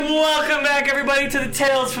Welcome back, everybody, to the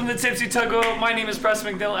Tales from the Tipsy Tugboat. My name is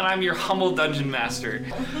Preston McNill, and I'm your humble dungeon master.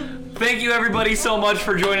 Thank you, everybody, so much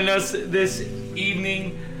for joining us this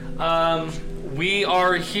evening. We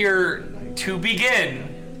are here to begin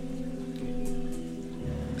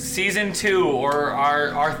Season 2, or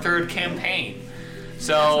our third campaign.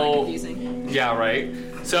 So, that's not confusing. Yeah, right.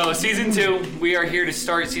 So, Season 2, we are here to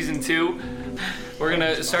start Season 2. We're going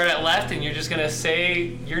to start at left, and you're just going to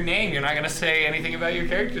say your name. You're not going to say anything about your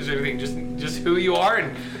characters or anything. Just who you are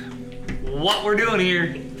and what we're doing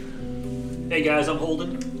here. Hey guys, I'm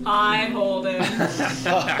Holden. I'm Holden. Let's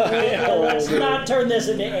not turn this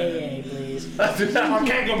into AA, please. I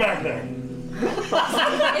can't go back there.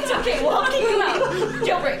 It's okay, we'll help you out.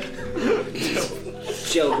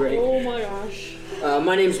 Jailbreak. Oh my gosh.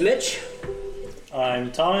 My name's Mitch.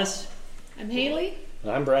 I'm Thomas. I'm Haley.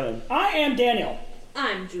 And I'm Brennan. I am Daniel.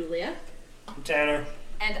 I'm Julia. I'm Tanner.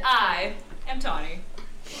 And I am Tawny.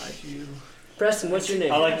 Preston, what's your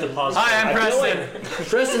name? I like the pause. Hi, I'm Preston.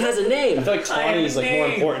 Preston has a name. I feel like Tawny is like more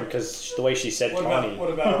name. important because the way she said Tawny. What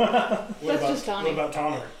about Just Tawny. What about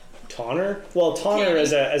Tonner? Tonner? Well, Tonner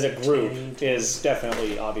as a group is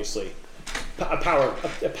definitely, obviously, a power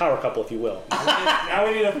couple, if you will. Now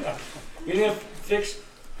we need to fix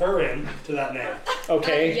her in to that name.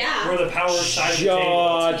 Okay. Yeah. We're the power side of the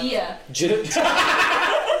table. Tia.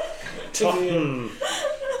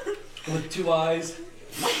 With two eyes.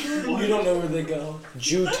 You don't know where they go.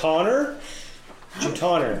 Jutonner?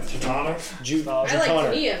 Jutonner. Tonner? I like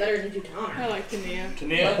Jutonner. Tania better than Juton. I like Tania.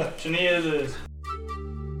 Tania it is.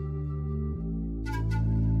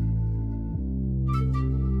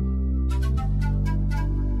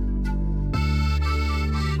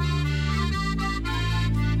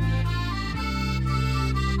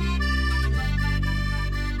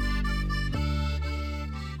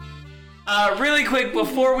 Really quick,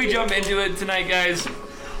 before we jump into it tonight, guys,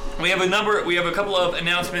 we have a couple of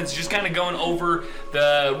announcements, just kind of going over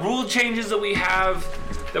the rule changes that we have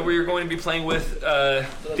that we're going to be playing with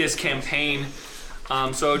this campaign.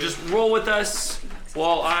 So just roll with us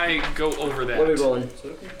while I go over that. What are we rolling?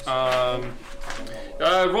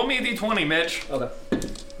 Roll me a d20, Mitch. Okay.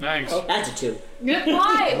 Thanks. That's a 2.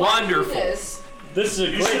 Why? Wonderful. Why do this? This is a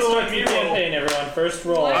great start to the campaign, everyone. First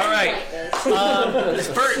roll. All right.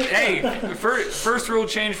 First rule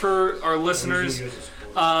change for our listeners.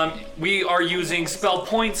 We are using spell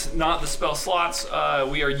points, not the spell slots.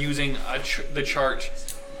 We are using the chart,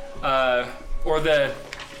 or the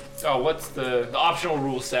optional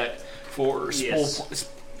rule set for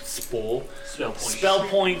spell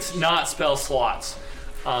points, not spell slots.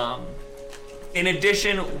 In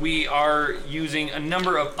addition, we are using a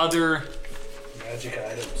number of other Magic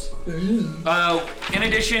items. in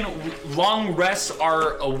addition, long rests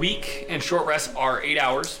are a week and short rests are 8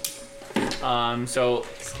 hours. So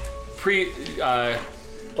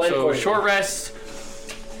short rests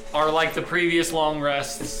are like the previous long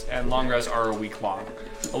rests, and long rests are a week long.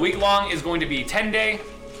 A week long is going to be 10 day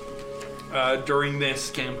during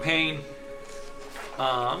this campaign.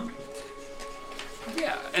 Yeah,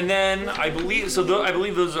 and then I believe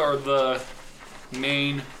those are the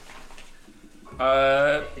main.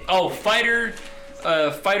 Fighter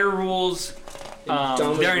rules.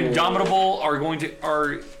 They're indomitable.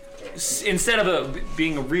 Instead of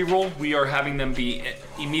being a reroll, we are having them be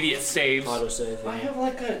immediate saves. Auto save. I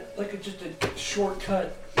have just a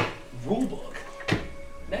shortcut rule book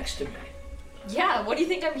next to me. Yeah, what do you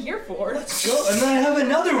think I'm here for? Let's go, and then I have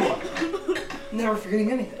another one. Never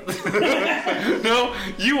forgetting anything. No,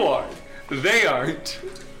 you are. They aren't.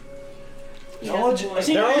 Knowledge.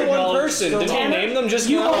 They're only one person. Did you name them just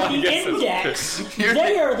You now? are the index.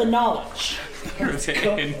 They are the knowledge.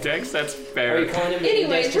 Index. That's Are you fair. calling him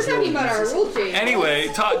Anyways, we're talking about our rule change.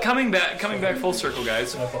 Anyway, coming back full circle,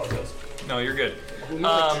 guys. I apologize. No, you're good.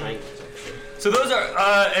 So those are,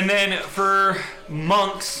 and then for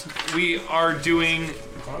monks, we are doing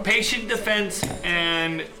patient defense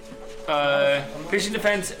and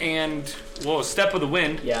Step of the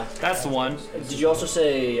Wind. Yeah. That's the one. Did you also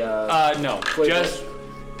say? No,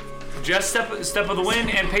 just Step of the Wind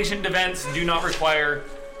and patient defense do not require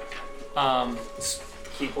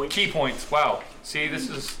key points. Wow. See,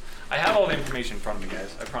 I have all the information in front of me,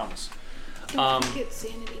 guys. I promise. Get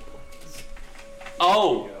sanity points.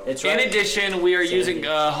 Oh, It's right. in addition, we are using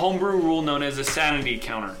a homebrew rule known as a sanity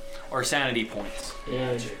counter, or sanity points.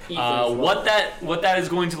 What that is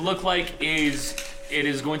going to look like is it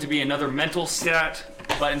is going to be another mental stat,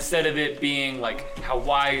 but instead of it being like how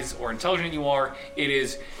wise or intelligent you are, it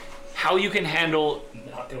is how you can handle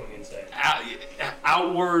Not going insane.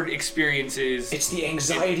 outward experiences. It's the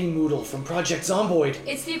anxiety moodle from Project Zomboid.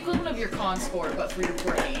 It's the equivalent of your con score, but for your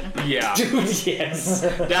brain. Yeah. Dude, yes.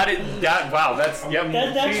 Wow, that's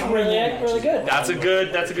That's really good.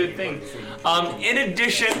 That's a good thing. In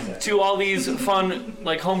addition to all these fun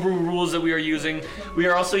like homebrew rules that we are using, we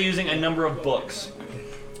are also using a number of books.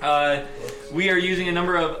 We are using a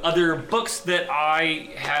number of other books that I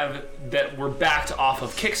have that were backed off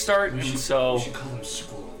of Kickstart, We should call them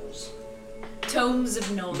scrolls. Tomes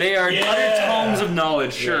of knowledge. they are other tomes of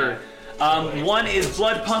knowledge. Sure. One is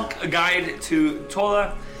Bloodpunk, a guide to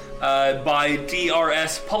Tola, by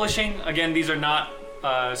DRS Publishing. Again, these are not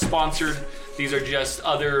sponsored. These are just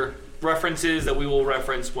other references that we will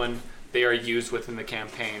reference when they are used within the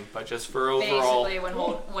campaign. But just for overall, Basically,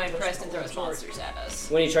 when Preston throws monsters at us.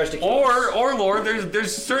 When he tries to kill or lore,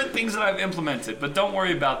 there's certain things that I've implemented, but don't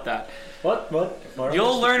worry about that. What?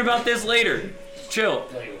 You'll learn about this later. Chill.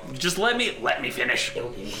 Just let me finish. So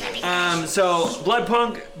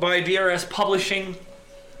Bloodpunk by DRS Publishing.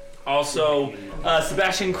 Also,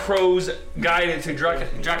 Sebastian Crow's Guide to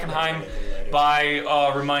Drakenheim by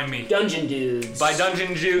remind me. Dungeon Dudes. By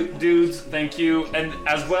Dungeon Dudes, thank you, and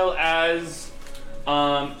as well as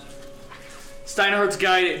Steinhardt's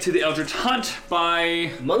Guide to the Eldritch Hunt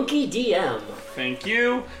by Monkey DM. thank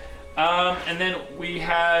you, and then we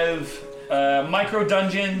have Micro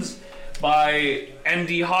Dungeons by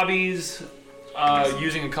MD Hobbies,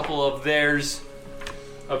 using a couple of their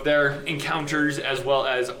encounters as well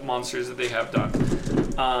as monsters that they have done.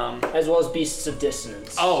 As well as Beasts of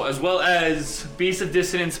Dissonance. Oh, as well as Beast of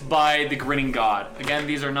Dissonance by the Grinning God. Again,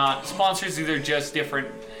 these are not sponsors, these are just different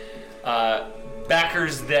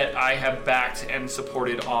backers that I have backed and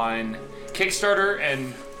supported on Kickstarter,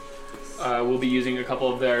 and we'll be using a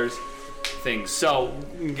couple of theirs things. So,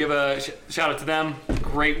 give a shout out to them.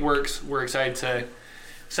 Great works. We're excited to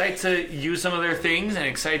use some of their things and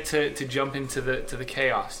excited to jump into the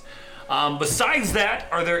chaos. Besides that,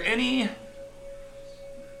 are there any...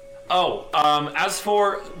 as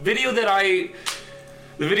for the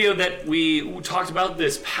video that we talked about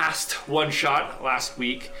this past one shot last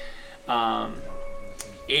week, we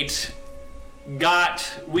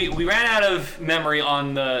ran out of memory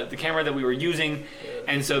on the camera that we were using,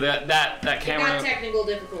 and so that camera Got technical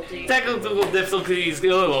difficulties. We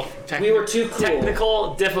were too cool.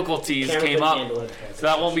 Technical difficulties Camera came couldn't up, handle it. so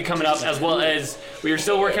that won't be coming up, as well as we are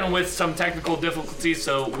still working with some technical difficulties,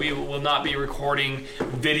 so we will not be recording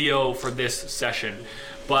video for this session.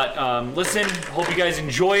 But listen, hope you guys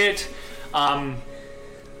enjoy it.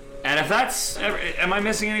 And if that's, am I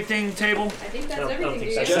missing anything, Table? I think that's everything.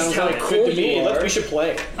 think dude. so. Just how Good cool to me. you are. We should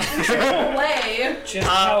play. Way. Just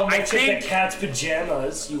how I much think- of the cat's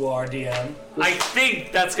pajamas you are, DM. I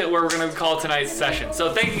think that's where we're going to call tonight's session.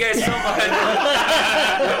 So thank you guys so much.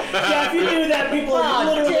 Yeah, if you do that, people are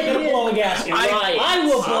literally dang going to it. blow a gasket. Right. I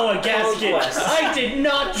will blow a gasket. Conquest. I did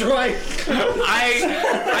not drink. I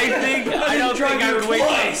don't think I would wake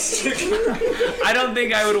up. I don't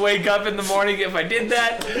think I would wake up in the morning if I did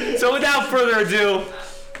that. So without further ado,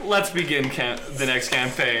 let's begin the next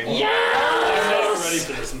campaign. I'm not ready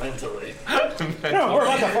for this mentally. No, we're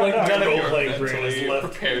about to Like fuck none of up. your playing brain is mentally left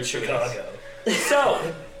prepared in for this. Chicago. So,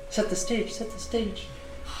 Set the stage, set the stage.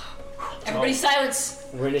 Everybody silence.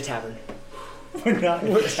 We're in a tavern. We're not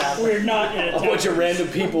in a A tavern. bunch of random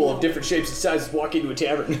people of different shapes and sizes walk into a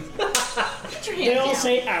tavern. Put your They hand all down.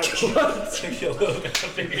 say ouch. Figured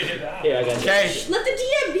it out. Yeah, I got it. okay. Let the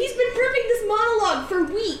DM. He's been prepping this monologue for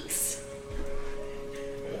weeks.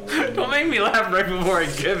 Don't make me laugh right before I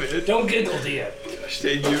give it. Don't giggle, DM.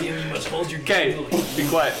 Thank you. DM, you must hold your Okay, giggling. be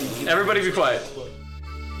quiet. Everybody be quiet.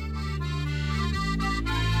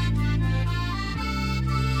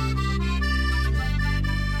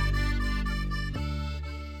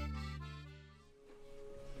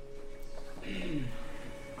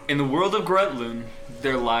 In the world of Grutloon,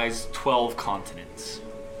 there lies 12 continents.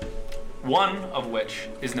 One of which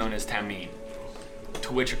is known as Tameen,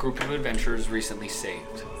 to which a group of adventurers recently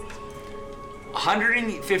saved.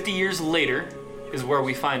 150 years later is where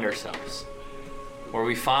we find ourselves. Where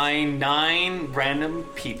we find 9 random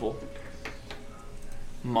people,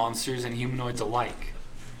 monsters and humanoids alike,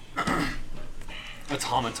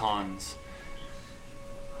 automatons,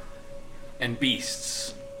 and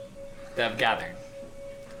beasts that have gathered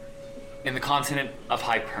in the continent of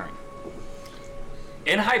Hypern.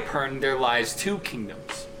 In Hypern, there lies 2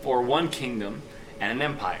 kingdoms, or 1 kingdom and an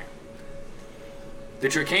empire. The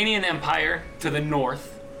Dracanian Empire to the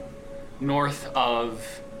north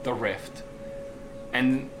of the Rift,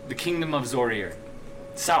 and the Kingdom of Zorir,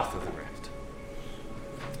 south of the Rift.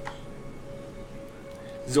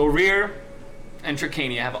 Zorir and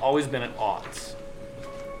Dracania have always been at odds,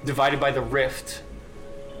 divided by the Rift,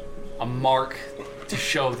 a mark to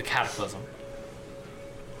show the cataclysm.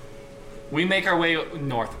 we make our way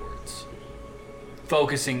northwards,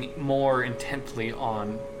 focusing more intently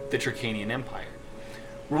on the Tricanian Empire,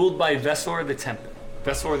 ruled by Vesor the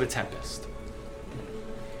Tempest.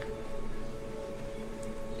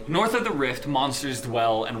 North of the Rift, monsters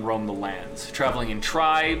dwell and roam the lands, traveling in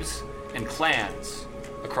tribes and clans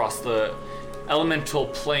across the elemental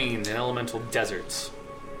plains and elemental deserts,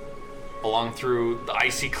 along through the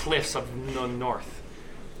icy cliffs of the north,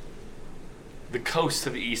 the coast to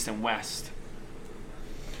the east and west,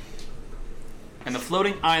 and the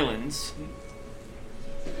floating islands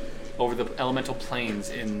over the elemental plains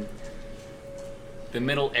in the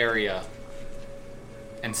middle area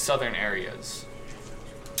and southern areas,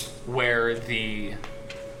 where the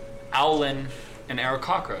Owlin and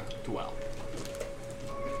Aarakocra dwell.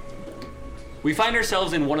 We find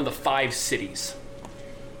ourselves in one of the 5 cities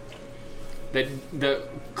that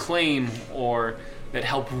claim or that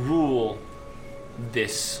help rule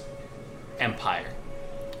this empire.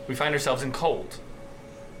 We find ourselves in Cold.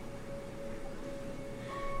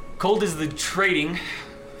 Cold is the trading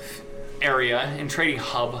area and trading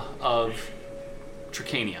hub of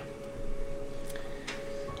Tricania.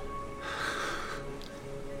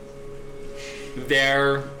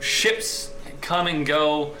 Their ships come and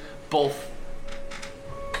go both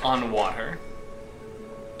on water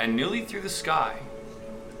and newly through the sky.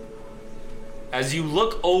 As you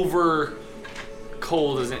look over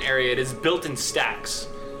Cold as an area, it is built in stacks,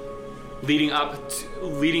 leading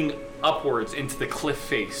upwards into the cliff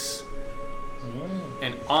face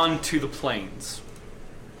and onto the plains.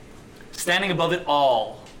 Standing above it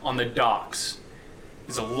all on the docks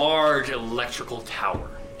is a large electrical tower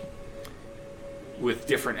with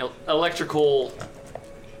different electrical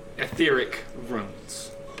etheric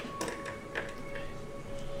runes.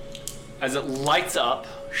 As it lights up,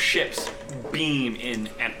 ships beam in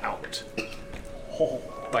and out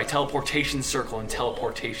by teleportation circle and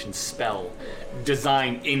teleportation spell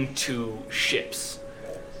designed into ships.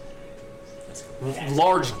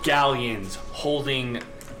 Large galleons holding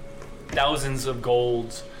thousands of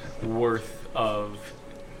golds worth of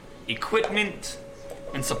equipment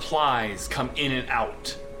and supplies come in and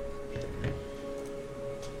out,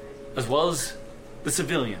 as well as the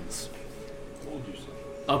civilians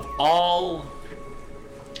of all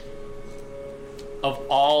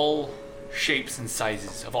shapes and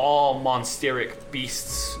sizes, of all monsteric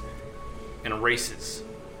beasts and races.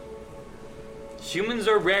 Humans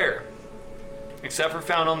are rare, except for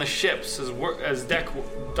found on the ships as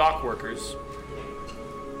dock workers.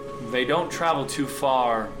 They don't travel too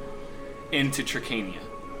far into Tricania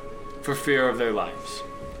for fear of their lives.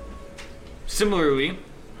 Similarly,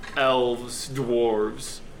 elves,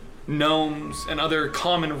 dwarves, gnomes, and other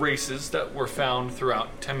common races that were found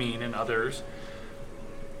throughout Tamine and others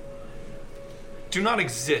do not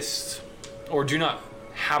exist or do not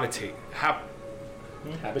habitate.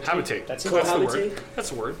 Habitate. That's the word. Cohabitate? That's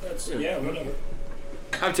the word. Yeah, whatever.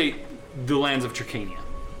 Habitate the lands of Tricania.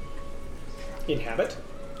 Inhabit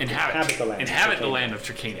the land. Inhabit the land of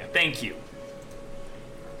Tricania. Thank you.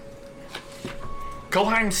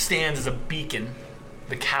 Goheim stands as a beacon,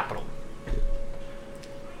 the capital.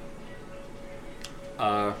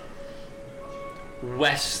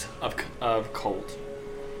 West of Cold.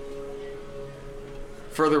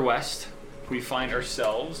 Further west, we find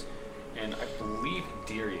ourselves in, I believe,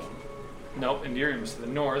 Endirium. Nope, Endirium is to the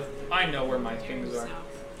north. I know where my things are.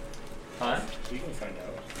 Huh? We can find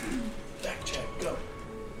out. Back check, go.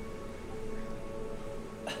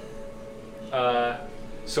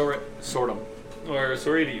 Sordom. Or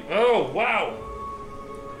Soridium. Oh, wow!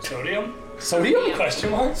 Sodium? Sodium?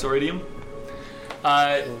 Question mark? Soridium.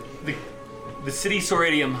 The city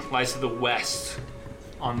Soridium lies to the west,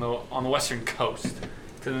 on the western coast.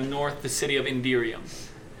 To the north, the city of Endirium,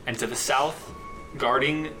 and to the south,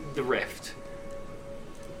 guarding the rift,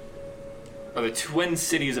 are the twin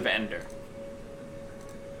cities of Ender,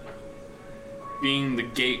 being the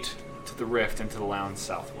gate to the rift and to the lands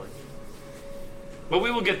southward. But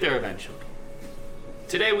we will get there eventually.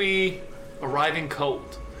 Today we arrive in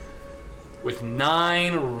Cold with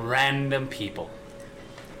 9 random people.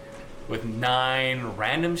 With 9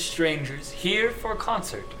 random strangers here for a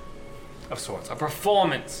concert of sorts, a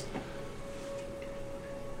performance.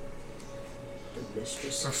 The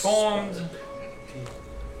Mistress Performed Spark.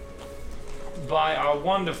 by our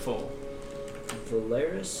wonderful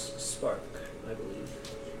Volaris Spark, I believe.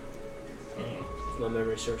 If my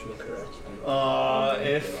memory serves me correct.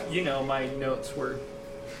 if you know my notes were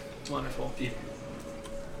wonderful.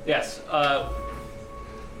 Yes,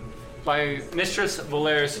 by Mistress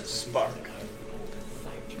Volaris Spark.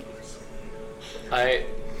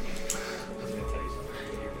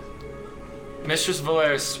 Mistress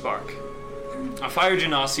Volaris Spark, a fire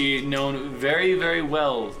genasi known very, very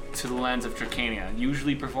well to the lands of Tricania,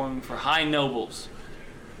 usually performing for high nobles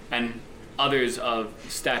and others of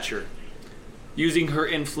stature, using her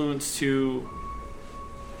influence to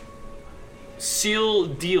seal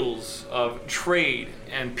deals of trade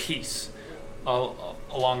and peace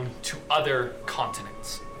along to other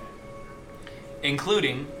continents,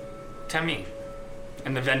 including Tami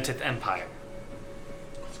and the Ventith Empire.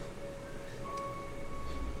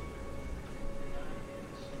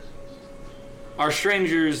 Our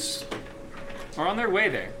strangers are on their way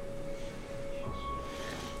there.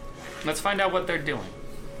 Let's find out what they're doing.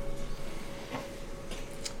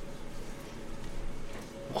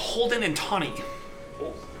 Holden and Tawny,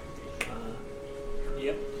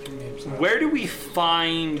 Yep. where do we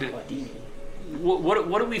find...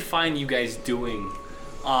 What do we find you guys doing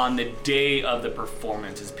on the day of the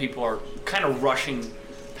performance as people are kind of rushing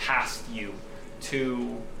past you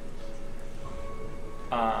to...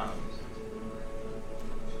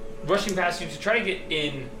 try to get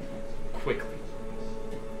in quickly?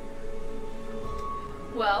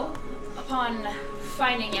 Well, upon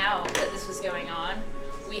finding out that this was going on,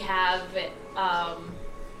 we have, I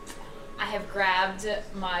have grabbed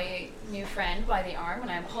my new friend by the arm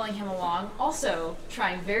and I'm pulling him along, also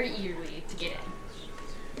trying very eagerly to get in.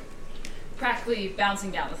 Practically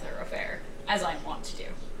bouncing down the thoroughfare, as I want to do.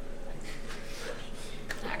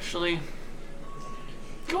 Actually,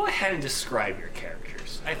 go ahead and describe your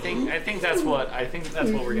characters. I think that's what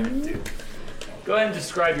we're gonna do. Go ahead and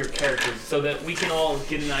describe your characters so that we can all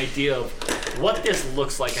get an idea of what this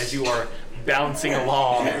looks like as you are bouncing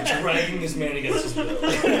along. Dragging this man against his will.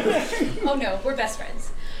 Oh no, we're best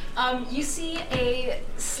friends. You see a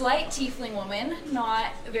slight tiefling woman,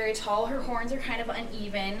 not very tall. Her horns are kind of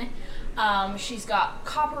uneven. She's got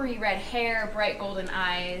coppery red hair, bright golden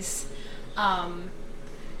eyes.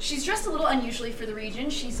 She's dressed a little unusually for the region.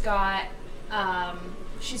 She's got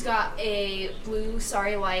a blue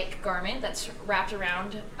sari-like garment that's wrapped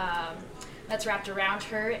around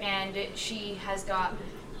her, and she has got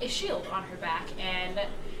a shield on her back, and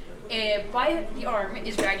by the arm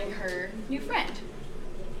is dragging her new friend.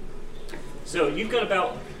 So you've got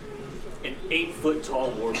about an 8-foot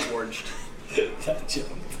tall warforged. That jump.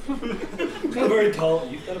 Not very tall.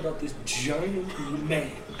 You've got about this giant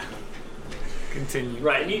man. Continue.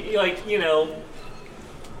 Right, and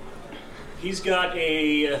he's got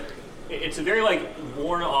it's a very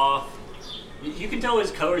worn off. You can tell his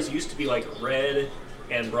colors used to be red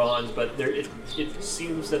and bronze, but it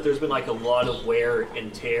seems that there's been a lot of wear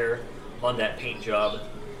and tear on that paint job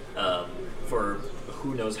for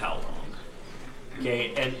who knows how long.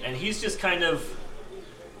 Okay, and he's just kind of,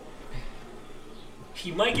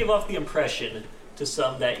 he might give off the impression to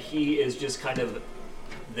some that he is just kind of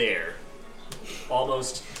there,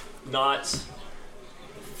 almost not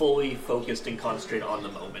fully focused and concentrated on the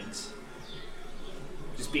moment,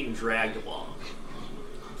 just being dragged along.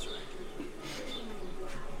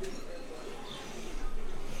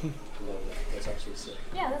 That's actually sick.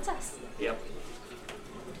 Yeah, that's us. Yep.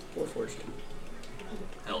 Warforged.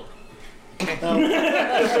 Help.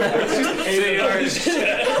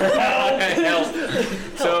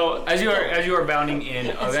 So as you are bounding in,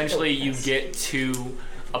 eventually you get to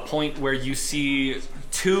a point where you see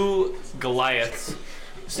two Goliaths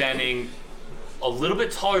standing a little bit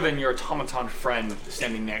taller than your automaton friend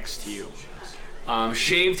standing next to you.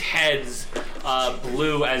 Shaved heads,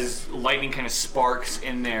 blue as lightning kind of sparks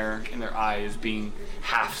in their eyes, being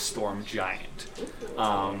half storm giant.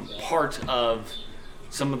 Part of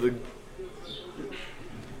some of the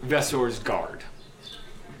Vesor's guard.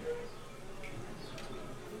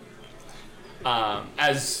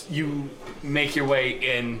 As you make your way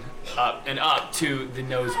in, up and up to the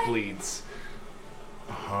nosebleeds.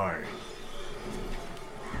 Hi.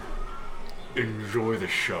 Enjoy the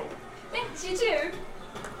show. Thanks, you too.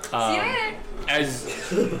 See you later. As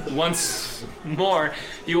once more,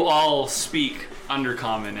 you all speak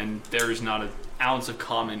Undercommon, and there is not an ounce of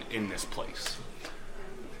common in this place.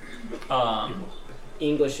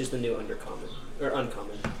 English is the new undercommon, or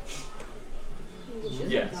uncommon.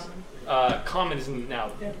 Yes. Common is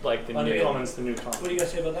now like the new. Uncommon's the new common. What do you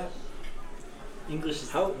guys say about that? English is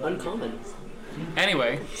How uncommon?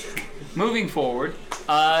 Anyway, moving forward,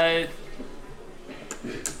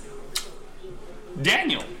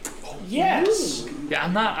 Daniel. Yes. Yeah,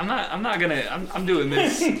 I'm doing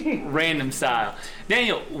this random style.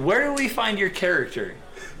 Daniel, where do we find your character?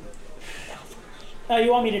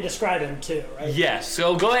 You want me to describe him too, right? Yes.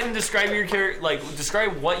 So go ahead and describe your character,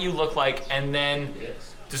 describe what you look like, and then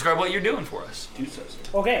describe what you're doing for us. do so.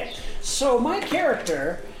 Okay, so my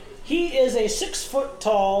character, He is a 6 foot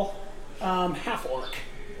tall half orc.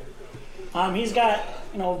 He's got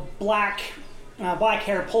black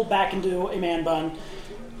hair pulled back into a man bun.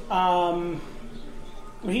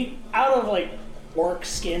 He out of like orc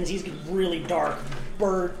skins. He's really dark,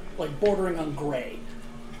 bordering on gray.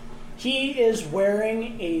 He is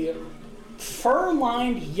wearing a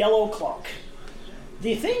fur-lined yellow cloak.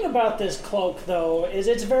 The thing about this cloak, though, is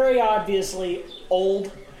it's very obviously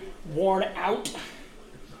old, worn out.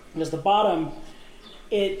 Because the bottom,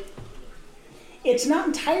 it's not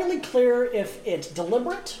entirely clear if it's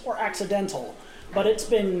deliberate or accidental, but it's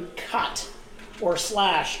been cut or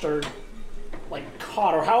slashed or like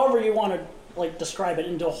caught or however you want to like describe it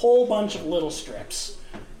into a whole bunch of little strips,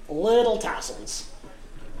 little tassels.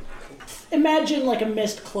 Imagine like a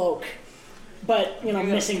mist cloak, but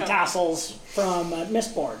missing tassels from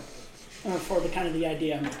Mistborn, for the kind of the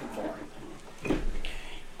idea I'm looking for.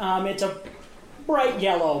 It's a bright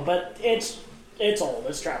yellow, but it's old.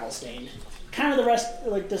 It's travel stained. Kind of the rest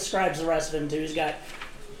describes the rest of him too. He's got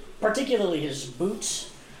particularly his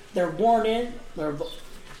boots. They're worn in. They're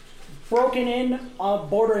broken in,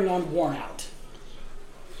 bordering on worn out.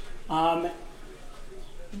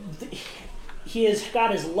 He has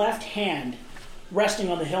got his left hand resting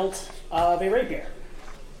on the hilt of a rapier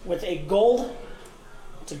with a gold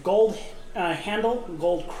handle,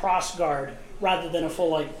 gold cross guard, rather than a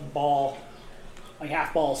full ball,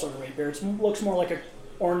 half ball sort of rapier. It looks more like a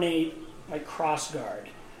ornate cross guard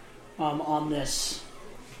on this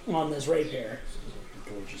rapier.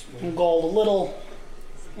 And gold, a little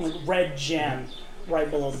red gem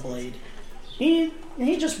right below the blade. He's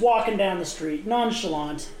just walking down the street,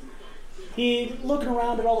 nonchalant. He looking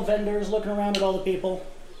around at all the vendors, looking around at all the people.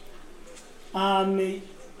 Are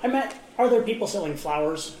there people selling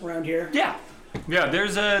flowers around here? Yeah.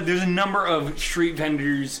 There's a number of street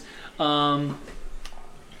vendors.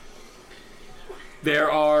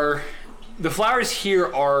 The flowers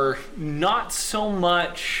here are not so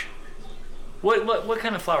much. What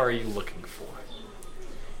kind of flower are you looking for?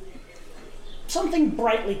 Something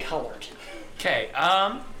brightly colored. Okay.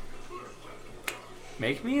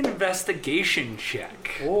 Make me an investigation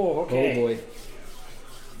check. Oh, okay. Oh boy.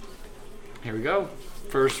 Here we go.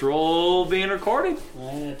 First roll being recorded.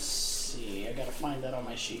 Let's see. I gotta find that on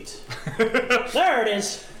my sheet. There it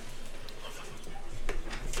is.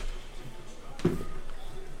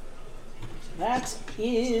 That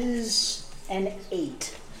is an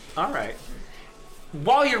 8. All right.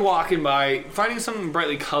 While you're walking by, finding something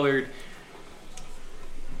brightly colored,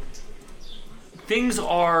 things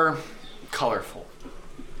are colorful.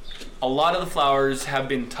 A lot of the flowers have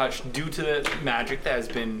been touched due to the magic that has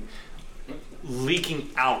been leaking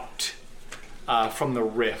out from the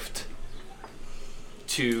rift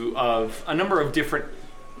of a number of different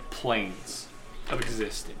planes of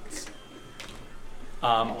existence.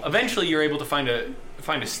 Eventually, you're able to find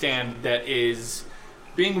a stand that is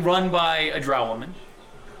being run by a drow woman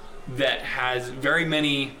that has very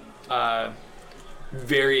many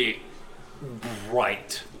very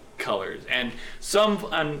bright colors and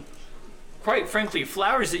some, quite frankly,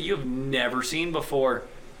 flowers that you have never seen before.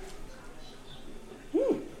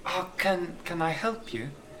 Oh, can I help you?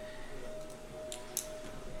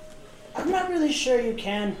 I'm not really sure you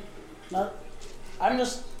can.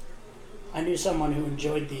 I knew someone who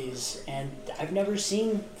enjoyed these, and I've never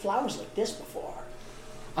seen flowers like this before.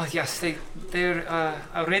 Oh yes, they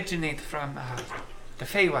originate from the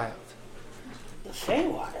Feywild. The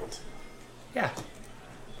Feywild? Yeah.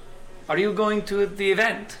 Are you going to the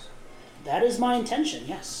event? That is my intention,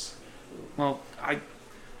 yes. Well,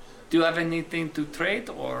 do you have anything to trade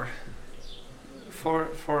or for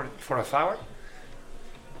a flower?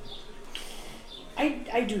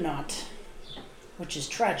 I do not, which is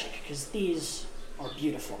tragic because these are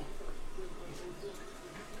beautiful.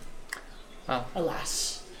 Well,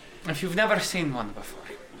 alas. If you've never seen one before,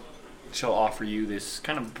 she'll offer you this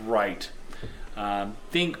kind of bright,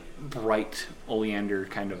 think bright oleander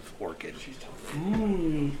kind of orchid.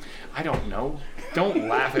 I don't know. Don't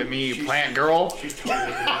laugh at me, plant girl.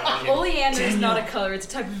 Oleander is not a color, it's a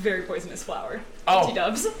type of very poisonous flower. Oh.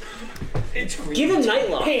 Anti-dubs. It's green. Give him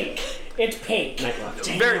Nightlock. Pink. It's pink. Nightlock.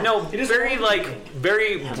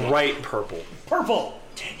 Very bright purple. Purple.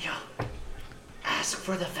 Daniel, ask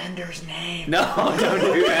for the vendor's name. No, don't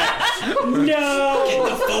do that. No. Get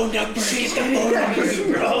the phone number. Get the phone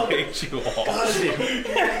number, bro. I hate you all. I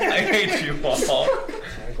hate you all.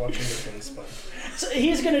 I watch him defend Spike. So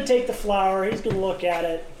he's going to take the flower. He's going to look at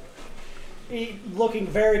it, looking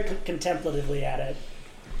very contemplatively at it.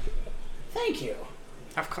 Thank you.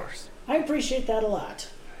 Of course. I appreciate that a lot.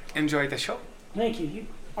 Enjoy the show. Thank you.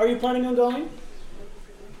 Are you planning on going?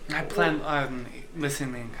 I plan on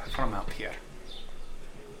listening from up here.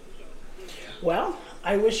 Well,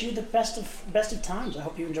 I wish you the best of times. I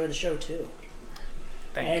hope you enjoy the show too.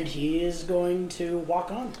 And he is going to walk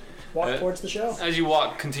towards the show. As you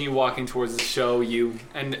continue walking towards the show, you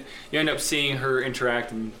end up seeing her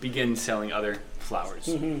interact and begin selling other flowers.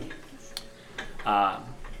 Mm-hmm.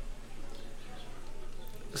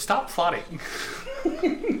 Stop plotting. No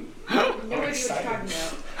idea what you're talking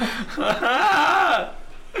about.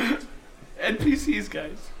 NPCs,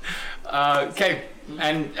 guys. Okay,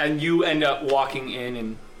 and you end up walking in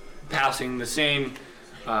and passing the same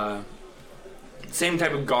type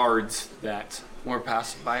of guards that were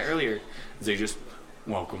passed by earlier. They just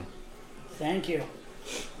welcome. Thank you.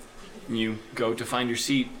 You go to find your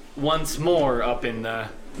seat once more up in the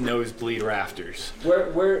nosebleed rafters.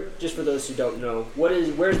 Where just for those who don't know,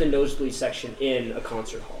 where's the nosebleed section in a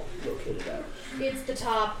concert hall located at? It's the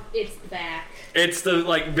top, it's the back. It's the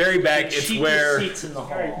very back. It's where seats in the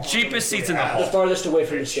hall. cheapest seats in the The hall. farthest away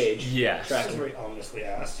from the stage. Yes. That's very ominously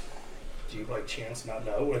asked. Do you by chance not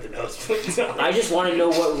know where the nosebleeds are? I just want to know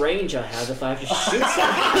what range I have if I have to shoot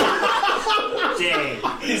something. Dang.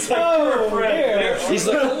 He's like, He's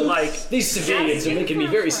like, these civilians are making me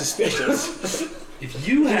very suspicious. if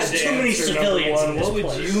you had There's to too many answer civilians number in one, this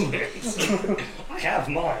what would you answer? I have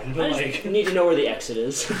mine, but I just need to know where the exit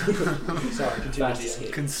is. sorry, continue. Fast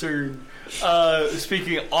escape. Concern.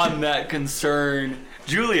 Speaking on that concern,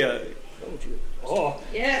 Julia. Oh,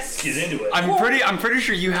 Yes. get into it. I'm pretty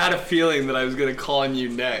sure you had a feeling that I was gonna call on you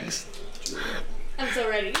next. I'm so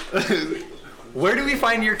ready. Where do we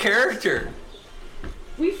find your character?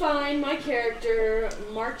 We find my character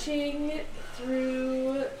marching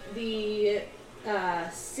through the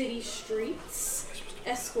city streets,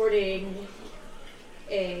 escorting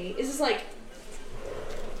is this like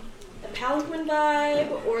a palanquin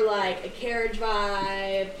vibe or like a carriage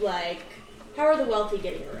vibe? Like, how are the wealthy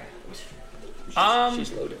getting around?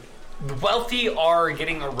 She's loaded. The wealthy are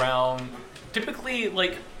getting around, typically,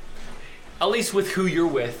 like, at least with who you're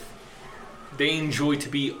with, they enjoy to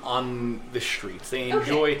be on the streets. They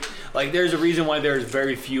enjoy, like, there's a reason why there's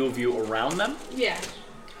very few of you around them. Yeah.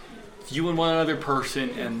 It's you and one other person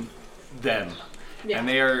and them. Yeah. And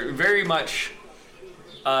they are very much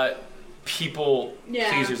people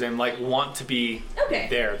pleasers and, like, want to be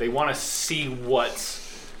there. They want to see what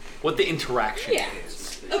the interaction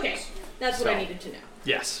is. Okay. That's what I needed to know.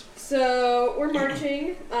 Yes. So we're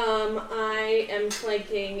marching. I am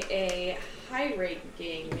flanking a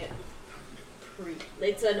high-ranking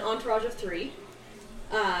it's an entourage of 3.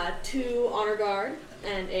 2 honor guard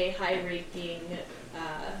and a high-ranking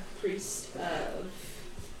priest of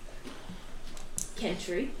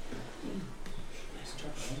Kentry.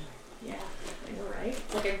 Yeah, I know, right?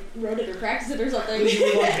 It's like I wrote it or practiced it or something.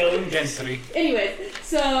 Kentry. Anyway,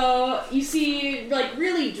 so you see, like,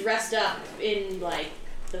 really dressed up in, like,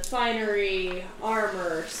 the finery,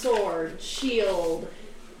 armor, sword, shield,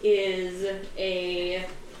 is a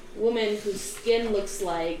woman whose skin looks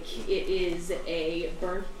like it is a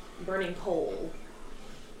burning coal.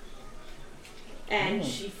 And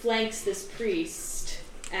she flanks this priest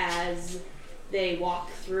as they walk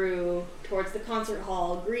through towards the concert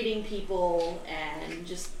hall, greeting people and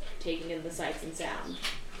just taking in the sights and sound.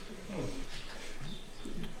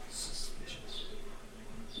 Suspicious.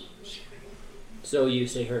 So you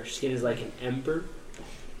say her skin is like an ember?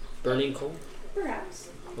 Burning coal? Perhaps.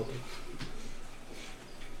 Okay.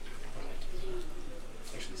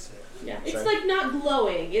 Actually sick. Yeah, it's like not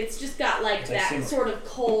glowing. It's just got like that shimmer. sort of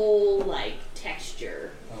coal-like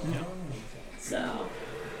texture. No. So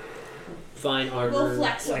Fine a armor. little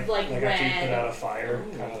flecks of like after you put red. out a fire,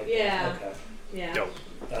 kind of like Yeah. Okay. Yeah. Dope.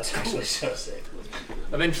 That's actually so sick.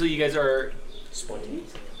 Eventually, you guys are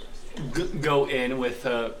Spontaneous. go in with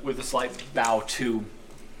a slight bow to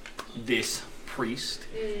this priest,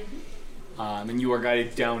 and you are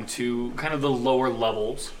guided down to kind of the lower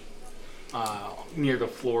levels, near the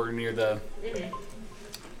floor, near the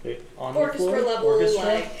On Orchestra the floor? level, Orchestra?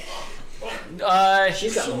 like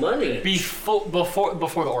She's got money. before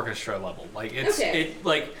the orchestra level. Like it's Okay.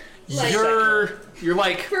 like Like you're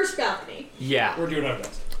like first balcony. yeah, We're doing our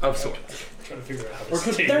best. of sorts. Trying to figure out how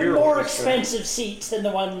to stay They're real more orchestra. expensive seats than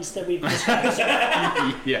the ones that we've described.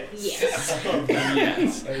 Yes. Yes.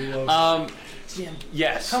 Yes. I love Jim,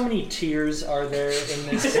 Yes. how many tiers are there in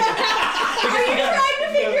this? Are you trying to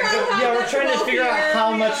figure out how Yeah, we're much trying to figure out wealthier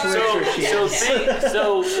how we much are? richer she is.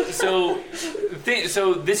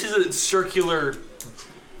 So this is a circular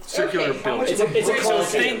Okay. building. It's a So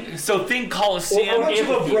Colosseum. think How Coliseum. much of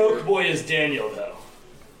a broke boy is Daniel, though?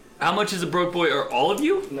 How much is a broke boy? Or all of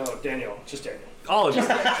you? No, Daniel. Just Daniel. All of you.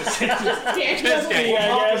 Damn. Just We'll Daniel.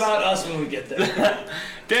 talk about get there.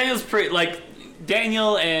 Daniel's pretty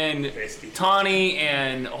Daniel and Tawny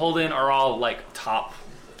and Holden are all top,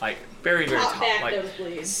 very very top. Back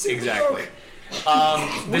nosebleeds. Exactly.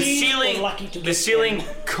 The ceiling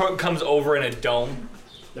comes over in a dome.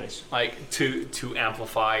 Nice. To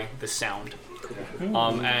amplify the sound.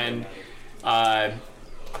 And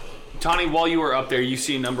Tawny, while you were up there, you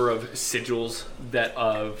see a number of sigils that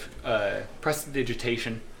of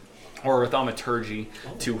prestidigitation or thaumaturgy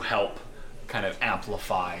to help kind of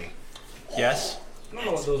amplify. Yes? I don't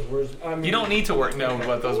know what those words. I mean, You don't need to know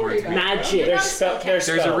what those words mean. Magic. There's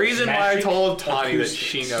a reason why I told Tawny that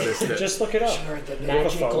she noticed it. Just look it up.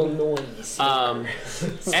 Magical noise.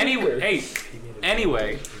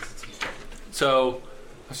 Anyway, so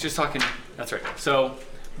I was just talking. That's right. So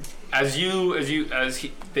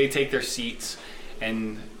they take their seats,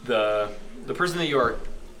 and the person that you are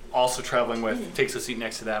also traveling with takes a seat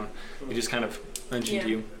next to them. They just kind of mention to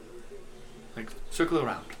you, circle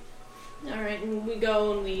around. All right, and we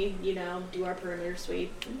go and we, do our perimeter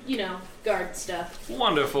sweep, guard stuff.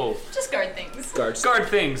 Wonderful. Just guard things. Guard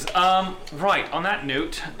things. Right. On that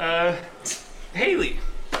note, Haley,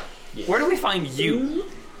 where do we find you?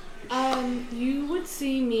 You would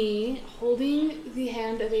see me holding the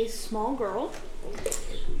hand of a small girl.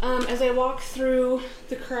 As I walk through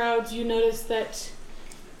the crowds, you notice that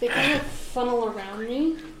they kind of funnel around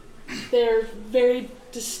me. They're very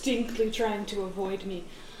distinctly trying to avoid me.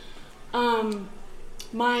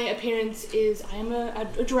 My appearance is I am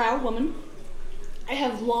a drow woman. I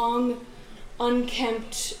have long,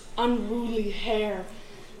 unkempt, unruly hair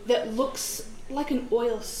that looks like an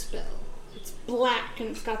oil spill. It's black and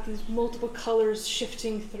it's got these multiple colors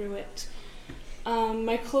shifting through it.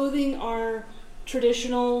 My clothing are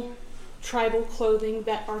traditional tribal clothing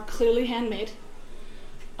that are clearly handmade.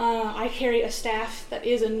 I carry a staff that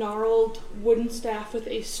is a gnarled wooden staff with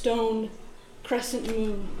a stone crescent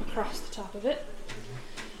moon across the top of it.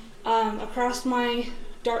 Across my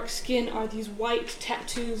dark skin are these white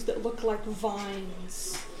tattoos that look like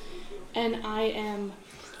vines. And I am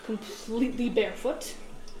completely barefoot.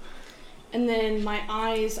 And then my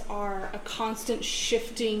eyes are a constant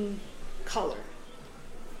shifting color.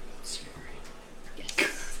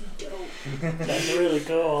 Yes. Dope. That's really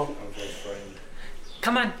cool.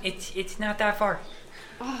 Come on, it's not that far.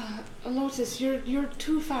 Lotus, you're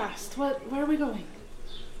too fast. Where are we going?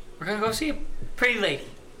 We're gonna go see a pretty lady.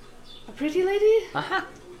 A pretty lady? Uh-huh.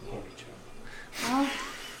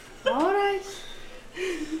 All right.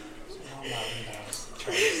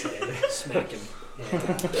 Smack him.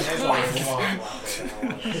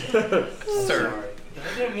 Sir.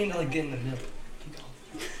 I didn't mean to get in the middle.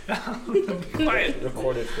 Quiet.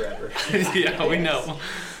 Recorded forever. Yeah, we know.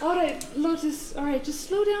 All right, Lotus. All right, just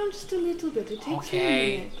slow down just a little bit. It takes me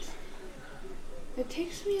a minute. It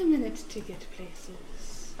takes me a minute to get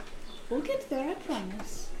places. We'll get there, I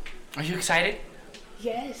promise. Are you excited?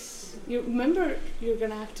 Yes. You remember, you're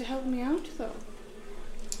gonna have to help me out, though.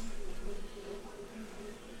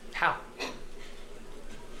 How?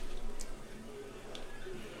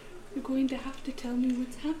 You're going to have to tell me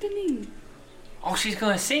what's happening. Oh, she's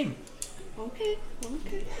gonna sing. Okay.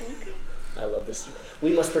 I love this.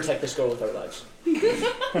 We must protect this girl with our lives.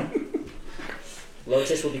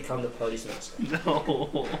 Lotus will become the party's mascot.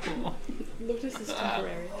 No. Lotus is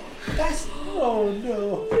temporary.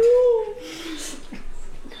 No.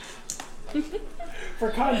 For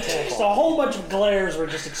context, a whole bunch of glares were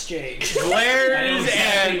just exchanged. Glares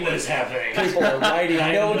and What's happening? People are writing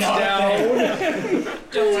notes down.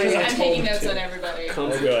 Don't worry, I'm taking notes on everybody.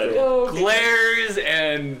 Good. glares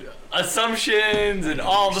and assumptions and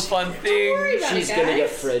all the fun things. She's gonna get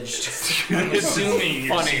fridged. Assuming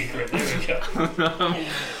funny. There we go.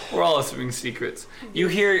 We're all assuming secrets. You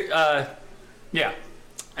hear,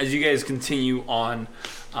 as you guys continue on,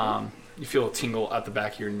 you feel a tingle at the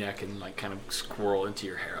back of your neck and kind of squirrel into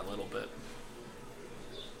your hair a little bit.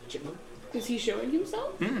 Chipmunk? Is he showing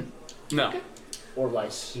himself? No, Okay. Or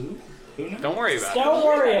lice. don't worry about it. Don't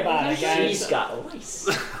worry about it, guys. She's got lice.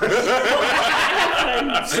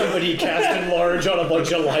 Somebody casting large on a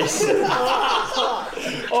bunch of lice.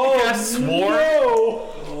 Swore.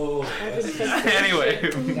 Anyway,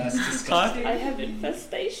 That's disgusting. I have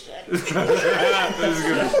infestation. this is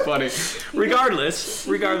gonna be funny.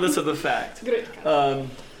 Regardless of the fact, Great.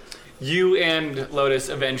 you and Lotus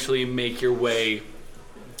eventually make your way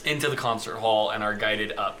into the concert hall and are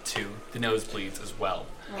guided up to the nosebleeds as well.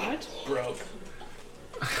 Alright. Broke.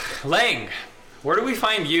 Lang, where do we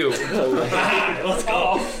find you? Let's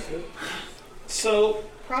go. So,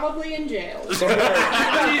 Probably in jail. I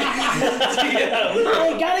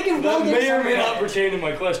gotta give that Weldon may or may some not pertain to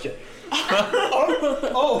my question.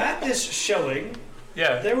 At this showing,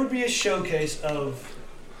 there would be a showcase of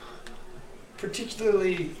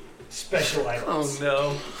particularly special items.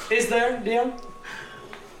 Oh no. Is there, Dion?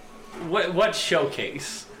 What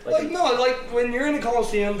showcase? Like when you're in the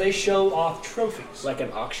Coliseum, they show off trophies. Like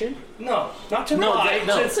an auction? No, not to No, buy.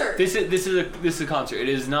 concert. This is a concert. It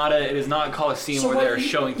is not a Coliseum where they're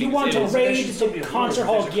showing things. You want to It is- raid the concert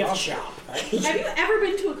hall gift shop. Have you ever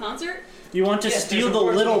been to a concert? You want to steal the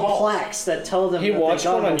little plaques that tell them that watched they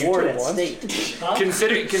got one an on award YouTube at once.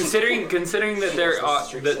 state. Considering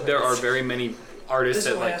that there are very many artists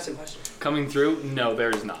This is that why I like asked a question. coming through. No,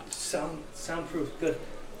 there is not. Soundproof, good.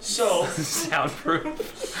 So,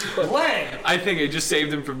 Soundproof. Lang. I think I just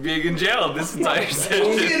saved him from being in jail this entire He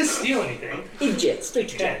session. didn't steal anything. Idiot, straight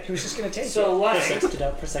to jail. He was just gonna take So Lang, Sexed it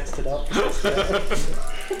up, sexed it up.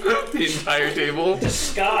 The entire table.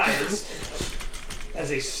 disguised as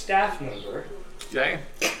a staff member, Okay.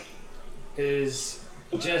 is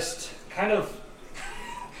just kind of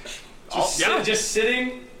Yeah. just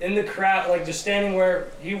sitting in the crowd, like just standing where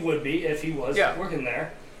he would be if he was working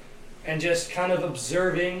there, and just kind of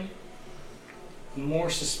observing more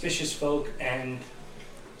suspicious folk and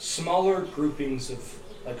smaller groupings of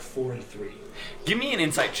like 4 and 3. Give me an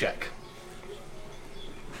insight check.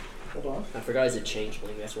 Hold on. I forgot he's a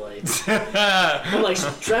changeling, that's why. I'm like,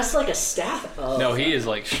 dressed like a staff? Oh, No, he is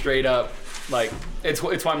like straight up like it's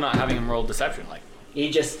why I'm not having him roll deception. Like he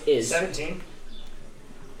just is. 17.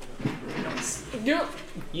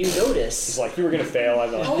 You notice. He's like, you were gonna fail, I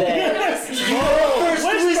know. Whisper!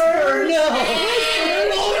 No!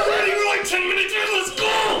 Already, we're like 10 minutes in, let's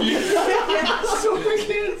go!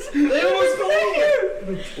 They almost go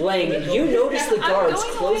here! Lang, you notice the I'm guards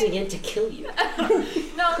going closing away. in to kill you.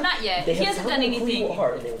 No, not yet. They He have hasn't done found out who you anything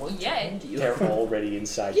are and they want to yet. end you. They're already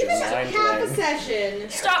inside Give your us mind, half a Lang. session.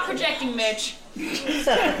 Stop projecting, Mitch.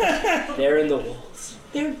 They're in the walls.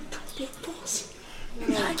 They're balls.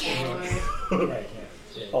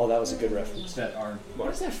 Oh, that was a good reference. that are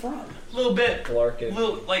Where's that from? a little bit, Clark and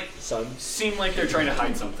little like Son. seem like they're trying to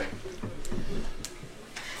hide something.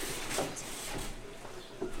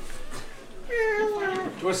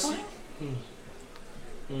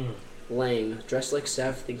 Lang, dressed like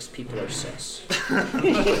Sav thinks people are sus.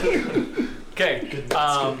 Okay.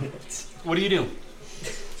 What do you do?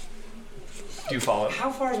 Do you follow?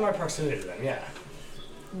 How far is my proximity to them? Yeah.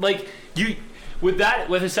 Like you with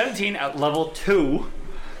a 17 at level 2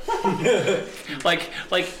 like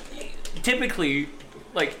typically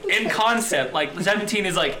like in concept like 17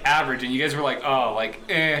 is like average and you guys were like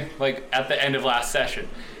like at the end of last session.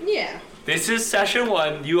 Yeah. This is session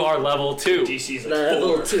 1, you are level 2. DC is like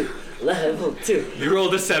Level 4. 2. Level 2. You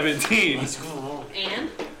rolled a 17. And?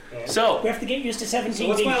 We have to get used to 17 So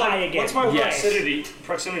what's being my, high again. what's my Yes.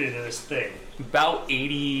 proximity to this thing? About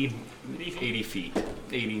 80 feet.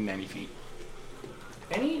 80, 90 feet.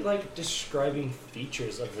 Any like describing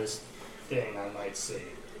features of this thing I might see?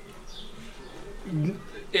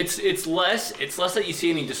 It's less that you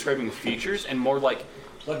see any describing features and more like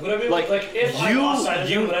Like would I be able if I lost sight of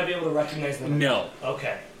them, would I be able to recognize them? no.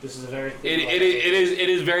 Okay. This is a very It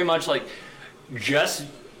is very much like just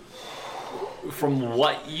from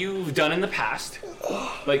what you've done in the past,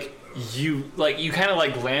 like you kind of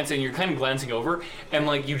like glance and you're kind of glancing over and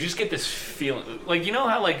like you just get this feeling like you know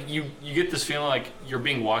how like you get this feeling like you're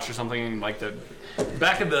being watched or something and like the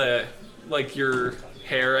back of the like your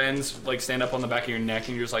hair ends like stand up on the back of your neck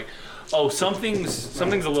and you're just like oh something's a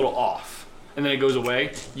little off and then it goes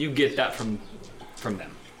away. You get that from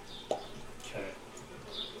them. Okay.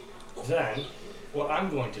 Then what I'm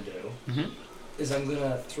going to do is I'm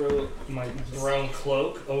gonna throw my brown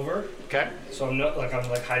cloak over. Okay. So I'm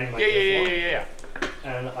hiding my Yeah.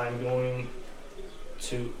 and I'm going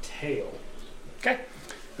to tail. Okay.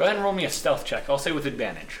 Go ahead and roll me a stealth check. I'll say with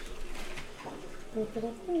advantage.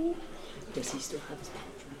 Does he still have his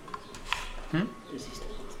Hmm? Does he still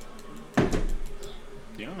have his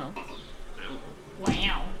You don't know.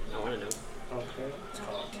 Wow. I want to know. Okay.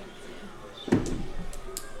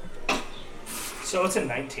 So it's a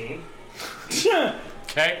 19.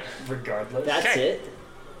 Okay. Regardless. That's Okay. it.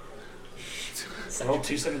 I rolled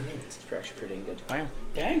 2 17s. It's actually pretty good.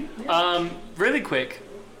 Dang. Really quick.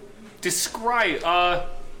 Describe.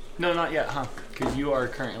 No, not yet, huh? Because you are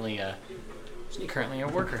currently a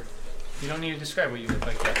worker. You don't need to describe what you look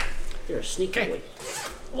like yet. You're a sneaky Okay. boy.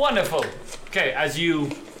 Wonderful. Okay, as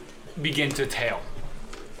you begin to tail.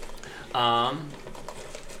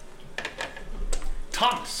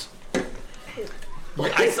 Thomas.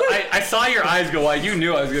 I saw your eyes go wide. You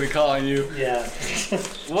knew I was going to call on you. Yeah.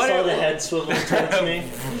 What Saw are, the head swivel towards me.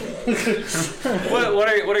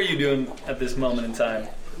 what are you doing at this moment in time?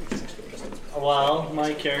 Well,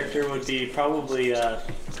 my character would be probably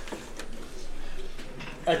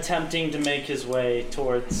attempting to make his way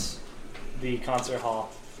towards the concert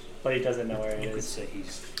hall, but he doesn't know where it is. Say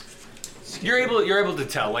he's. You're able to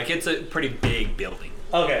tell. Like, it's a pretty big building.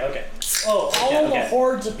 Okay. Oh, all the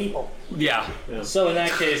hordes of people. Yeah. So in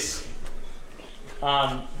that case,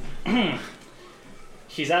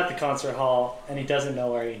 he's at the concert hall and he doesn't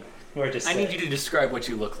know where to sit. I need you to describe what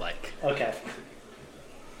you look like. Okay.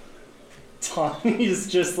 Tawny's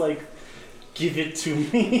just like, give it to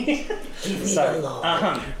me. Sorry.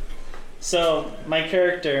 So my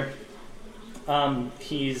character,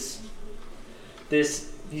 he's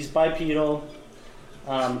bipedal,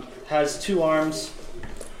 has 2 arms,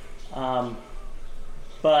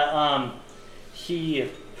 but he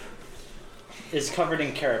is covered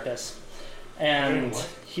in carapace, and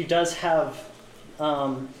he does have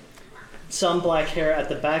some black hair at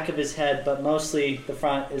the back of his head, but mostly the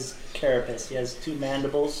front is carapace. He has 2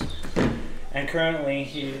 mandibles, and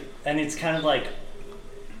currently it's kind of like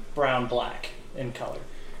brown-black in color.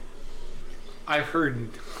 I've heard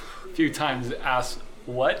a few times asked,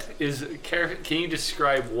 what is carapace? Can you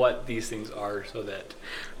describe what these things are so that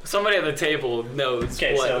somebody at the table knows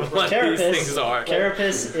what these things are?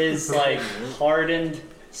 Carapace is like hardened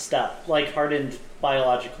stuff, like hardened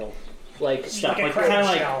biological like stuff, like like kind of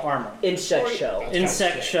like shell. armor. insect shell.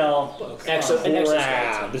 Insect shell. An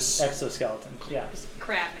exoskeleton. Exoskeleton. Yeah.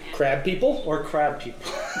 Crab man. Crab people? Or crab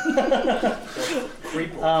people.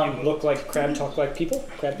 Look like crab, talk like people?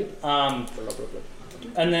 Crab people?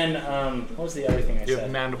 And then, what was the other thing I You said?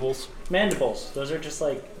 have mandibles. Mandibles. Those are just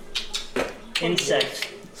like insect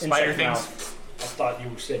Spider things. mouth. I thought you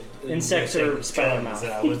said Insects or spider mouth.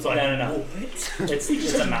 I was like, No.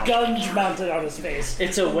 It's a mouth. Guns mounted on his face.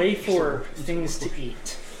 It's a way for things to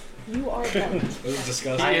eat. You are done. It was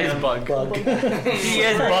disgusting. He is bug. He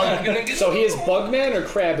is bug. So he is Bugman or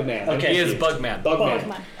Crabman? Okay. He is Bugman.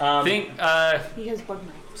 Bugman. Think He has bug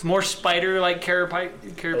man. it's more spider-like carapace.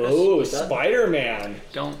 Oh, Spider-Man.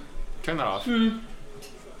 Don't turn that off.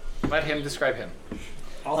 Let him describe him.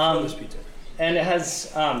 I'll throw this pizza. And it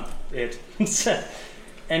has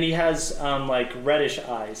and he has like reddish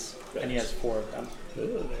eyes, and he has 4 of them.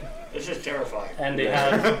 This is terrifying. And they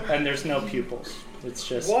have and there's no pupils. It's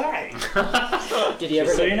just Why? Did he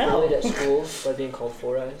ever So get you know. bullied at school by being called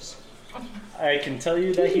Four Eyes? I can tell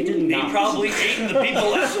you that he did He not. probably ate the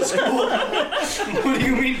people at the school. What do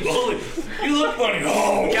you mean bully? You look funny.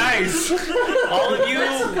 Oh. Guys, all of you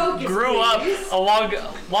focus, grew please.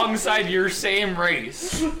 up alongside your same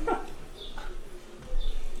race.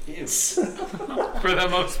 For the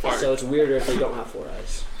most part. So it's weirder if they don't have 4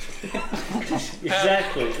 eyes.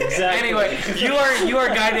 Exactly. Anyway, you are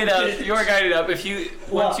guided up. You are guided up. If you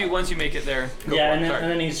once you make it there. Go Yeah, for it.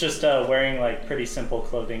 and then he's just wearing like pretty simple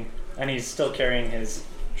clothing, and he's still carrying his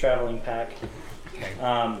traveling pack.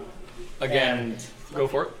 Okay. Again, go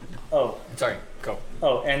for it. Oh, Sorry, go.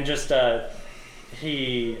 and just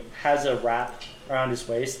he has a wrap around his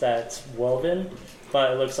waist that's woven,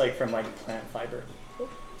 but it looks like from like plant fiber.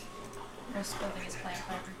 Most clothing is plant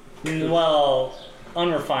fiber. Well,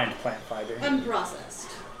 unrefined plant fiber. Unprocessed.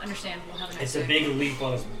 Understandable. Have a nice It's a day. big leaf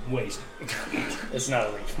on his waist. It's not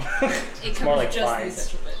a leaf. It It's covers more like just the vines.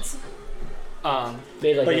 essential bits.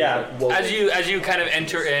 Made like But a- yeah, like woven. As you kind of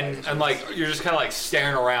enter in and like you're just kind of like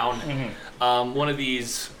staring around. One of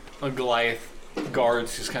these Goliath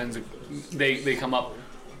guards just kind of they come up.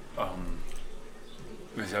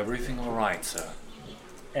 Is everything all right, sir?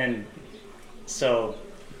 And so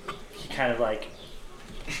he kind of like,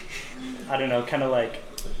 I don't know, kind of like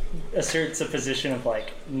asserts a position of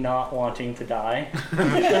like not wanting to die.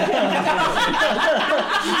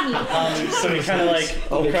 So he kind of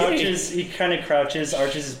like crouches. He kind of crouches,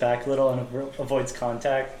 arches his back a little, and avoids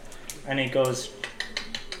contact. And he goes,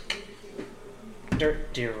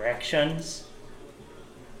 directions.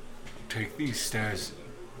 Take these stairs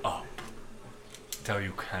up till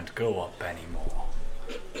you can't go up anymore.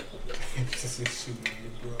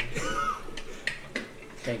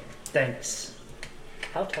 Thanks.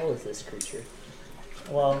 How tall is this creature?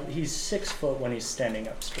 Well, he's 6 foot when he's standing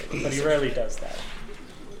up straight, but he rarely does that.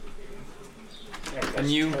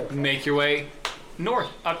 And you make your way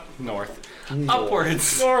upwards.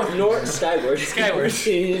 North, skyward. Skywards.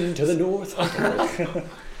 Into the north.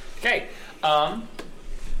 Okay.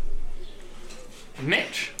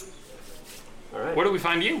 Mitch, All right. where do we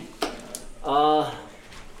find you?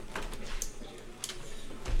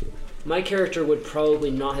 My character would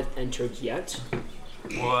probably not have entered yet.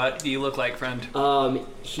 What do you look like, friend?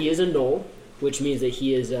 He is a gnoll, which means that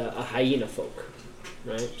he is a hyena folk,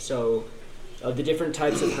 right? So Of the different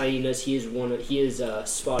types of hyenas, he is a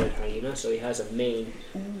spotted hyena, so he has a mane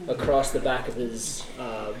across the back of his,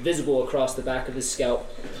 visible across the back of his scalp,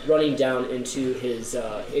 running down into his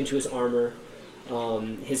armor.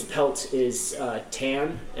 His pelt is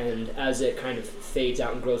tan, and as it kind of fades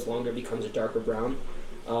out and grows longer, it becomes a darker brown.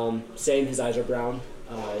 Same, his eyes are brown.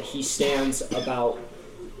 He stands about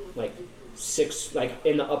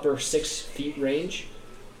in the upper 6 feet range.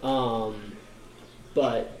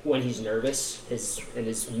 But when he's nervous,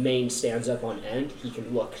 his mane stands up on end, he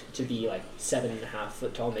can look to be like 7.5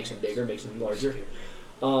 foot tall, makes him bigger, makes him larger.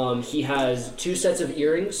 He has 2 sets of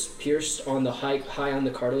earrings pierced on the high on the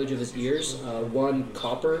cartilage of his ears. One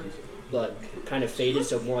copper, but kind of faded,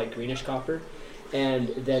 so more like greenish copper. And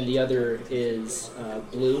then the other is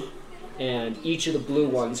blue. And each of the blue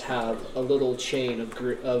ones have a little chain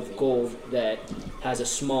of gold that has a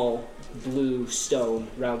small blue stone,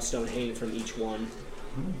 round stone hanging from each one.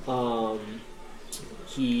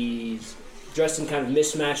 He's dressed in kind of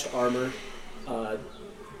mismatched armor.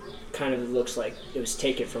 Kind of looks like it was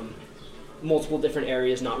taken from multiple different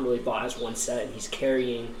areas, not really bought as one set. And he's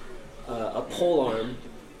carrying a pole arm,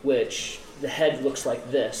 which the head looks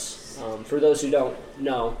like this. For those who don't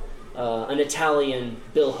know, an Italian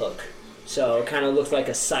bill hook. So it kind of looks like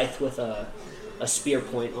a scythe with a spear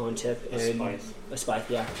point on tip. And a spike,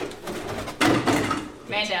 yeah.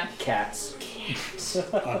 Man down. Cats.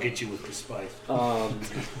 I'll get you with the spike.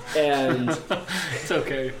 And it's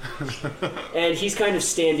okay. And he's kind of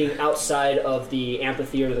standing outside of the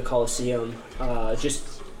amphitheater, the Colosseum,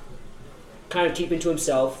 just kind of keeping to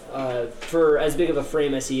himself. For as big of a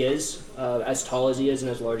frame as he is, as tall as he is,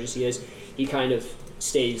 and as large as he is, he kind of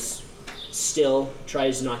stays still.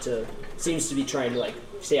 Seems to be trying to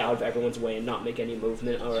stay out of everyone's way and not make any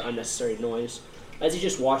movement or unnecessary noise. As he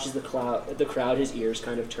just watches the crowd, his ears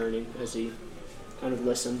kind of turning as he kind of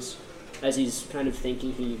listens. As he's kind of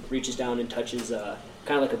thinking, he reaches down and touches kind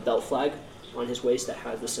of like a belt flag on his waist that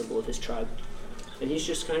has the symbol of his tribe. And he's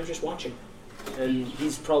just kind of just watching. And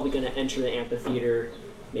he's probably going to enter the amphitheater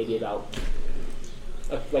maybe about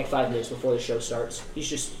 5 minutes before the show starts. He's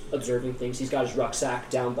just observing things. He's got his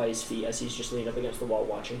rucksack down by his feet as he's just leaning up against the wall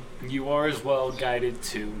watching. You are as well guided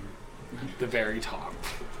to the very top.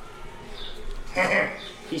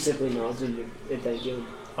 He simply nods and thank you.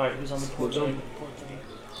 Alright, who's on the porch?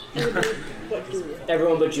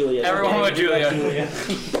 Everyone but Julia. Everyone but Julia.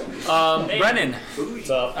 Brennan, what's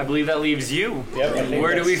up? I believe that leaves you. Yep.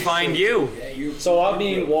 Where do we find you? So I'll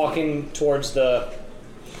be walking towards the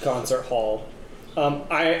concert hall.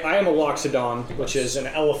 I am a Loxodon, which is an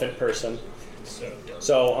elephant person.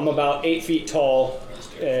 So I'm about 8 feet tall,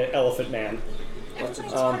 elephant man.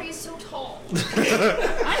 Everybody's party is so tall.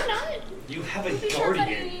 I'm not. You have a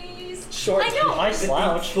guardian. Short, I know. I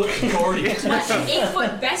slouch. Guardian. My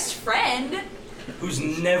 8-foot best friend. Who's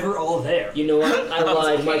never all there. You know what? I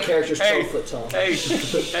lied. My character's 12 foot tall. Hey.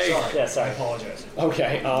 Sorry. Yeah, sorry. I apologize.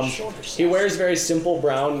 Okay. He wears very simple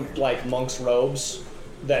brown, monk's robes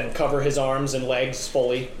that cover his arms and legs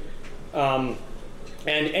fully. And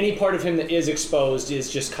any part of him that is exposed is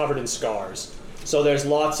just covered in scars. So there's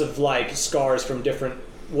lots of scars from different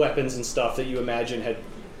weapons and stuff that you imagine had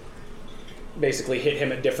basically hit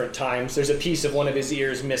him at different times. There's a piece of one of his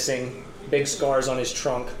ears missing, big scars on his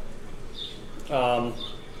trunk. And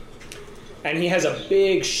he has a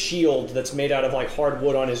big shield that's made out of hard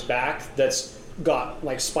wood on his back that's got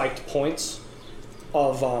spiked points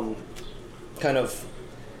of kind of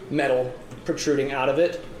metal protruding out of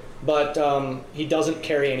it. But he doesn't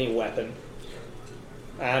carry any weapon.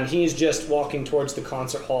 And he's just walking towards the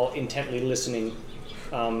concert hall, intently listening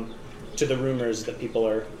to the rumors that people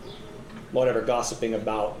are gossiping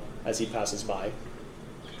about as he passes by.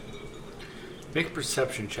 Make a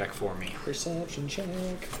perception check for me. Perception check.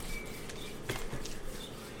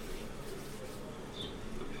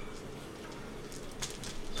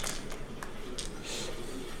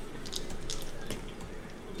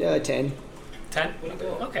 Yeah, 10. 10?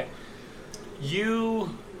 Okay. You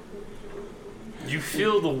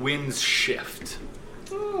feel the winds shift.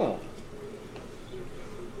 Oh.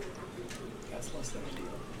 That's less than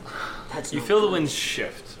ideal. That's You not feel the good. winds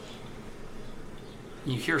shift.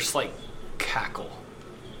 You hear a slight cackle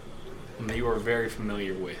that you are very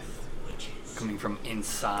familiar with, coming from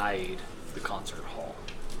inside the concert hall.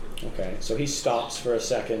 Okay, so he stops for a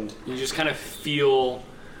second. You just kind of feel,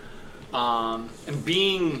 and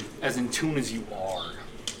being as in tune as you are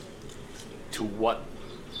to what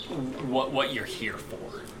you're here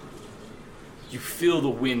for, you feel the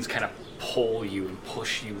winds kind of pull you and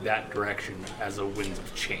push you that direction as a winds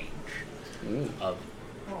of change. Of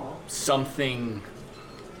something's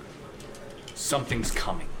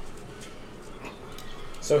coming.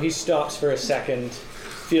 So he stops for a second,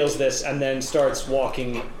 feels this, and then starts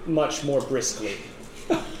walking much more briskly.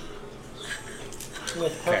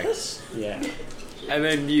 With purpose? Yeah. And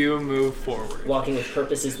then you move forward. Walking with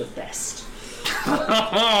purpose is the best.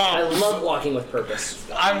 I love walking with purpose.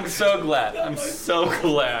 I'm so glad. I'm so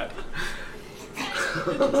glad.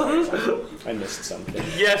 I missed something.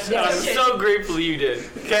 Yes, I'm so grateful you did.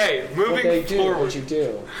 Okay, moving forward. What'd you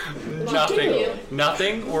do? Nothing.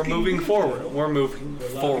 Nothing. We're moving forward. We're moving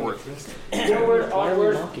forward. Forward,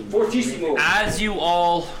 onward, fortissimo. As you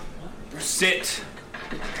all sit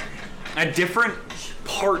at different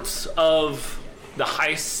parts of the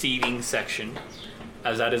high seating section,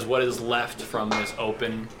 as that is what is left from this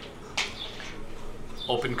open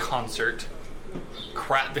concert.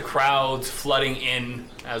 The crowds flooding in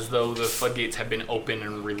as though the floodgates have been opened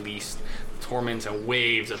and released. Torments and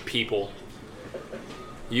waves of people.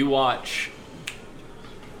 You watch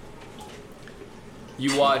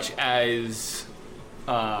as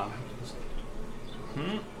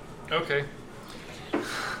okay.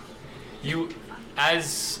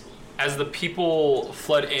 As the people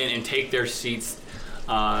flood in and take their seats,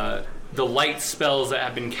 the light spells that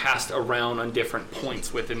have been cast around on different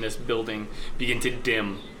points within this building begin to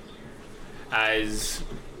dim as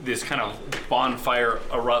this kind of bonfire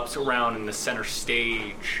erupts around in the center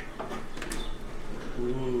stage.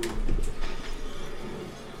 Ooh.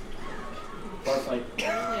 Bar fight.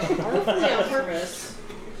 Hopefully on purpose.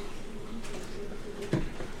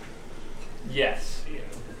 Yes.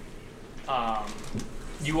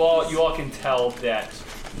 You all can tell that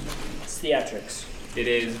It's theatrics. it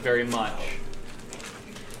is very much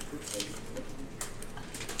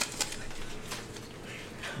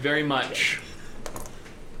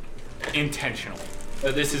intentional.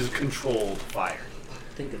 That this is controlled fire.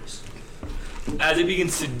 Think of this. As it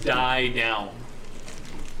begins to die down,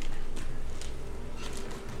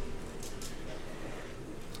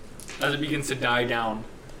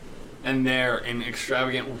 and there, an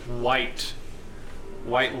extravagant white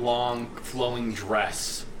long flowing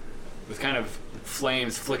dress with kind of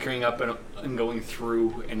flames flickering up and going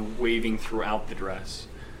through and waving throughout the dress.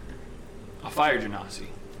 A fire genasi.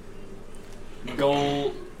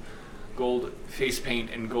 Gold face paint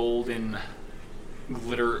and golden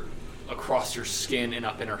glitter across her skin and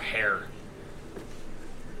up in her hair.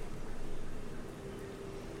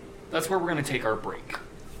 That's where we're going to take our break.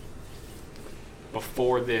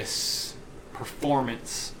 Before this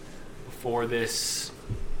performance, before this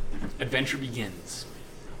adventure begins.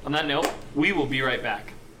 On that note, we will be right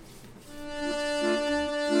back.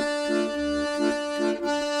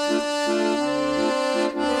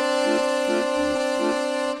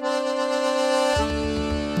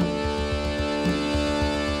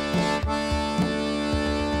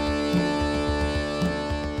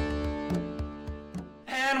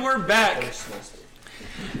 And we're back.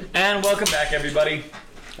 And welcome back, everybody.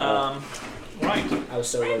 Right. I was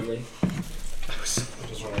so lonely.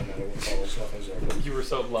 You were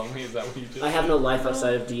so lonely. Is that what you did? I have no life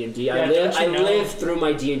outside of D&D. I live through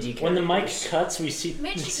my D&D characters. When the mic cuts, we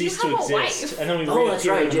cease to exist, and then we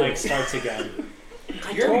reappear when the mic starts again.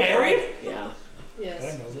 You're married? Yeah. Yes.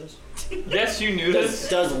 Did I know this? Yes, you knew this.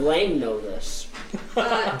 Does Lang know this?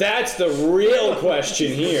 That's the real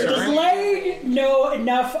question here. Does Lang know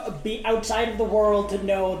enough be outside of the world to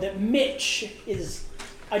know that Mitch is...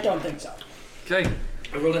 I don't think so. Okay.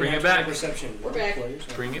 Bring it back. Perception. We're back.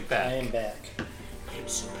 Bring it back. I am back. I'm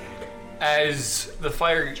so back. As the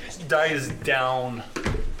fire dies down,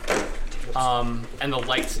 and the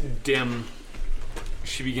lights dim,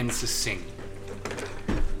 she begins to sing.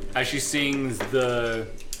 As she sings, the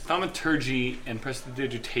thaumaturgy and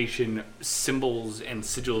prestidigitation symbols and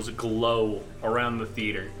sigils glow around the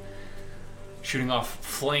theater, shooting off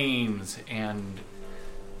flames and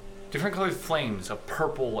different colored flames of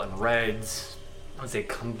purple and reds as they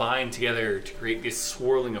combine together to create this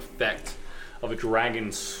swirling effect of a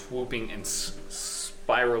dragon swooping and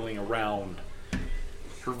spiraling around.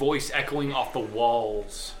 Her voice echoing off the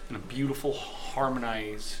walls in a beautiful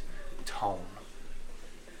harmonized tone.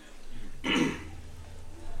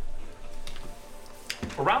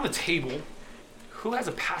 Around the table, who has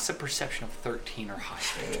a passive perception of 13 or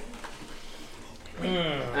higher?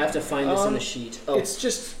 I have to find this in the sheet. Oh. It's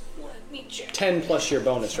just 10 plus your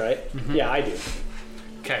bonus, right? Mm-hmm. Yeah, I do.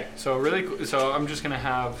 Okay, so I'm just gonna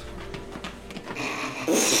have.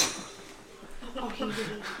 That was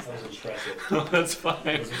impressive. No, that's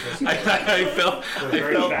fine. I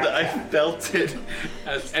felt it.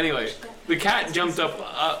 Anyway, the cat jumped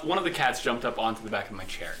up. One of the cats jumped up onto the back of my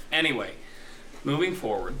chair. Anyway, moving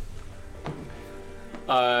forward.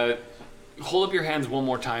 Hold up your hands one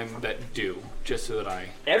more time that do. just so that I.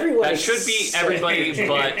 Everyone. That should be everybody,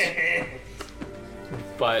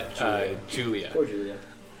 but Julia. Poor Julia.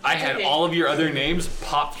 I had all of your other names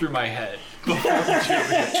pop through my head before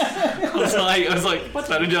Julia. I was like, it's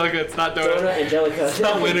not Angelica, it's not Donna, Angelica, it's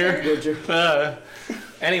not Winter.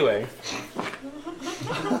 Anyway,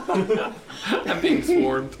 I'm being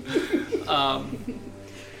swarmed.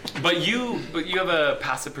 But you have a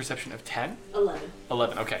passive perception of 10? 11.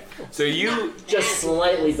 11. Okay. So you just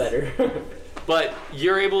slightly better. But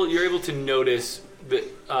you're able to notice that.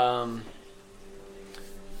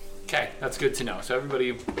 Okay, that's good to know. So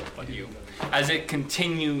everybody but you, as it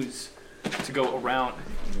continues to go around.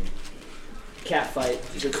 Cat fight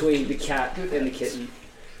between the cat and the kitten.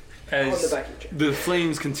 As the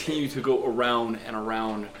flames continue to go around and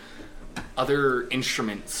around, other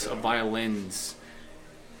instruments, violins,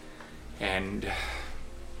 and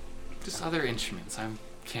just other instruments.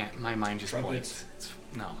 My mind just points.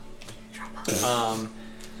 No.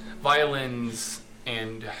 Violins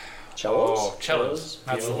and cellos.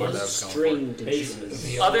 That's the word I was going for. Stringed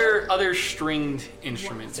instruments. Other stringed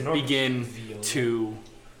instruments begin to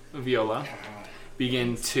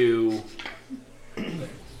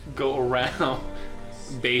go around.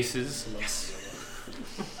 Basses.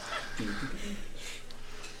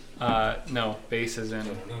 No, basses and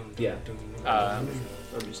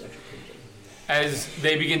as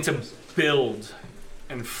they begin to build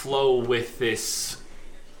and flow with this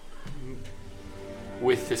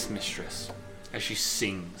mistress as she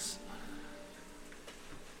sings.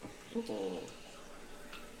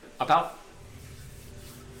 About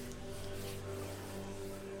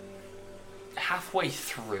halfway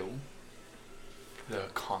through the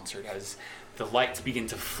concert, as the lights begin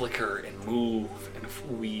to flicker and move and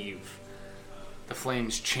weave, the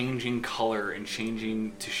flames changing color and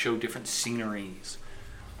changing to show different sceneries.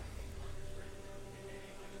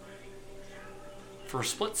 For a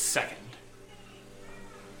split second,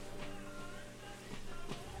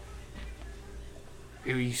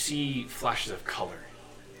 you see flashes of color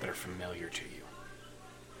that are familiar to you.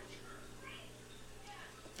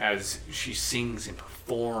 As she sings and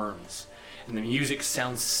performs, and the music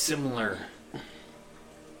sounds similar.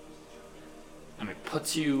 And it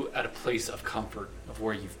puts you at a place of comfort of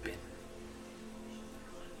where you've been.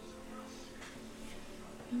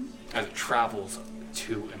 As it travels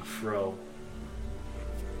to and fro.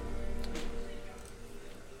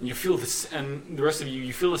 You feel this, and the rest of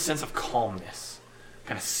you feel a sense of calmness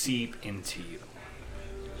kind of seep into you.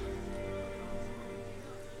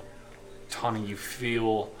 Tawny, you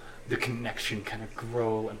feel the connection kind of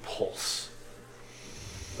grow and pulse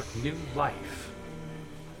with new life.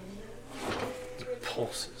 It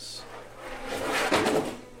pulses.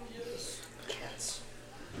 Cats.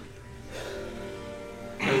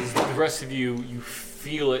 As the rest of you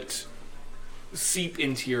feel it seep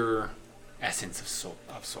into your essence of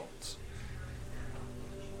souls.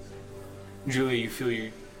 Julia, you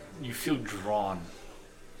feel drawn.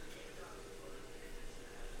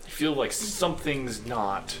 You feel like something's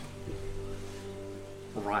not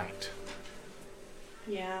right.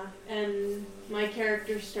 Yeah, and my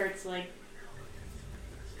character starts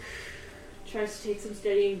tries to take some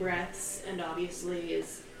steadying breaths, and obviously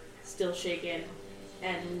is still shaken,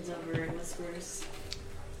 and leans over and whispers,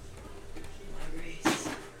 "My grace,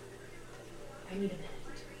 I need a minute."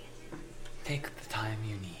 Take the time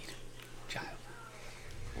you need, child.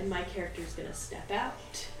 And my character's gonna step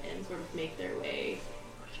out and sort of make their way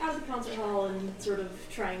out of the concert hall and sort of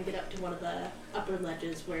try and get up to one of the upper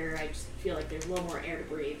ledges where I just feel like there's a little more air to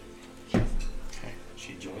breathe. Okay,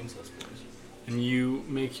 she joins us, please. And you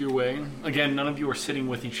make your way. Again, none of you are sitting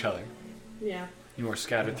with each other. Yeah. You are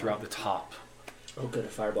scattered throughout the top. Oh, good. A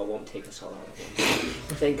fireball won't take us all out of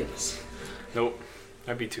one. Thank goodness. Nope.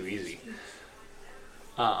 That'd be too easy.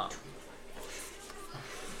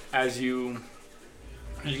 As you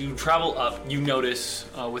travel up, you notice,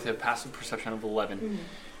 with a passive perception of 11,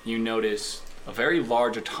 you notice a very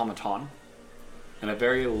large automaton and a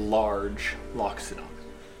very large loxodon.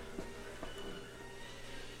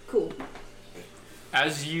 Cool.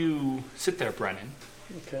 As you sit there, Brennan,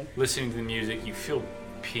 okay, listening to the music, you feel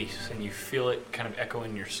peace and you feel it kind of echo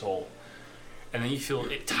in your soul. And then you feel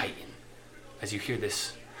it tighten as you hear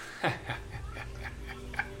this.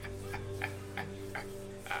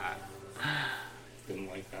 Didn't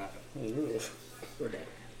like that. We're dead.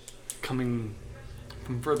 Coming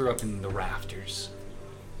from further up in the rafters.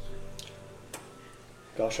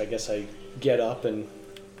 Gosh, I guess I get up and...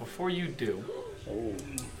 Before you do, Oh.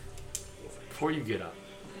 before you get up,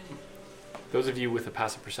 those of you with a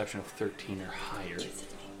passive perception of 13 or higher,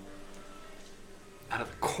 out of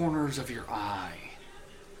the corners of your eye,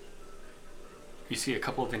 you see a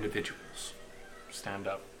couple of individuals stand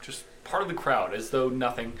up, just part of the crowd, as though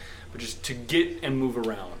nothing, but just to get and move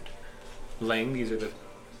around. Lang, these are the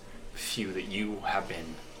few that you have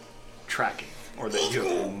been tracking, or that you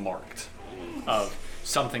have been marked, of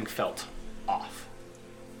something felt off.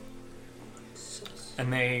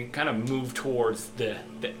 And they kind of move towards the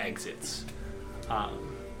exits.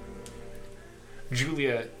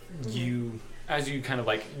 Julia, as you kind of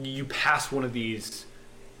like, you pass one of these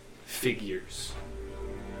figures.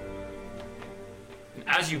 And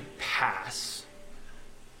as you pass,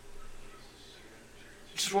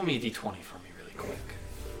 just roll me a d20 for me really quick.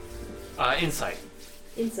 Insight.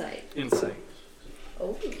 Insight.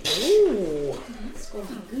 Oh. Ooh. That's going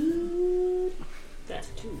to be good. That's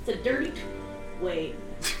a 2. It's a dirty. Wait.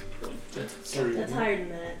 That's higher than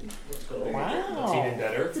that. Wow. That's even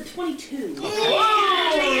better. It's a 22.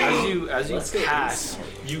 As you pass,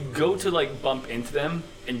 you go to like bump into them,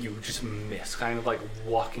 and you just miss, kind of like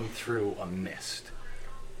walking through a mist.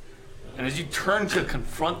 And as you turn to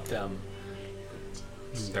confront them,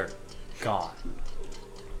 they're gone.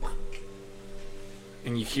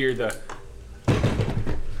 And you hear the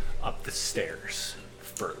up the stairs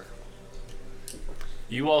further.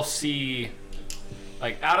 You all see,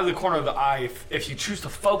 like out of the corner of the eye, if you choose to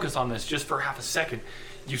focus on this just for half a second,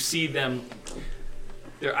 you see them,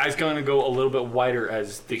 their eyes going to go a little bit wider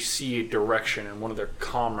as they see a direction, and one of their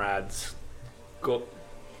comrades go up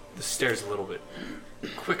the stairs a little bit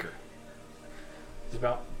quicker. There's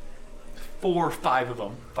about 4 or 5 of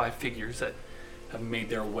them, 5 figures that have made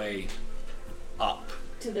their way up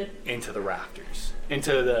into the rafters,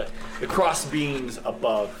 into the cross beams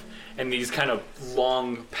above, and these kind of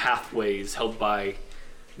long pathways held by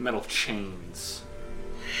metal chains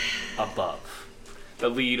above that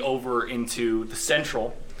lead over into the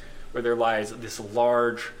central, where there lies this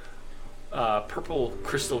large purple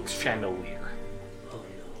crystal chandelier. Oh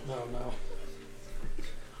no.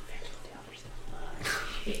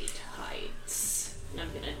 Hate heights. I'm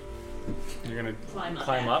gonna. You're gonna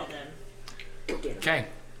climb up. Okay,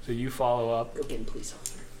 so you follow up. Go get him, please.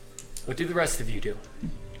 What do the rest of you do?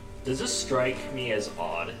 Does this strike me as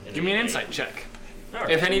odd? Give me an insight check. All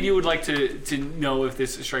right. If any of you would like to know if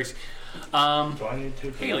this strikes. Do I need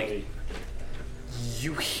to? Haley,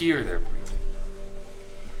 you hear their breathing.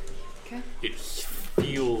 Okay. It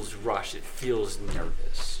feels rushed. It feels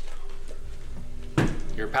nervous.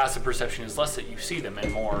 Your passive perception is less that you see them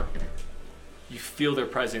and more you feel their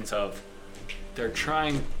presence of they're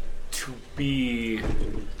trying to be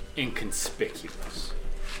inconspicuous.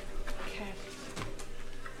 Okay.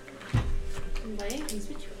 By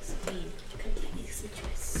inconspicuous, I mean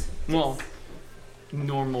conspicuous. Well,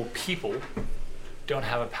 normal people don't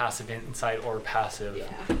have a passive insight or passive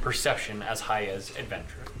perception as high as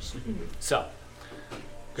adventurers. So,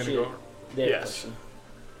 gonna go. Yes.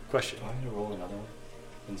 Question. Do I need to roll another one?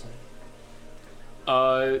 Insight?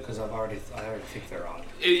 Because I already think they're on.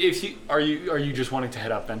 If you are you just wanting to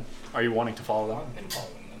head up then? Are you wanting to follow them? I've been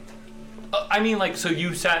following them. I mean, like, so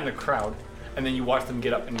you sat in the crowd and then you watched them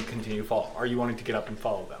get up and you continue to follow. Are you wanting to get up and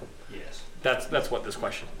follow them? Yes. That's what this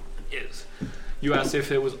question is. You asked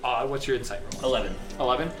if it was odd. What's your insight roll? 11.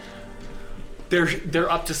 11.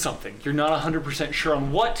 They're up to something. You're not 100% sure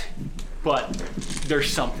on what, but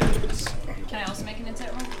there's something to this. Can I also make an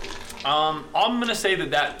insight roll? I'm gonna say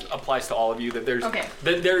that applies to all of you. That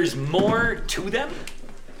there's more to them.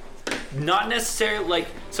 Not necessarily like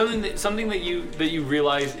something that you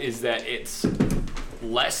realize is that it's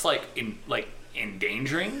less like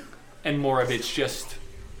endangering, and more of it's just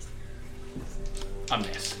a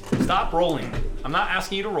miss. Stop rolling. I'm not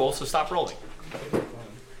asking you to roll, so stop rolling.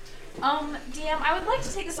 DM, I would like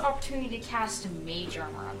to take this opportunity to cast mage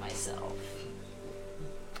armor on myself.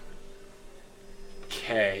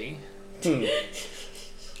 Okay.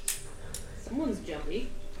 Someone's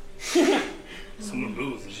jumpy. Someone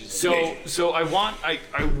moves and she's So I want you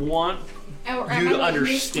to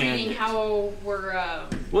understand it. How we're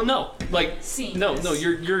well, no, like seeing no, this. no,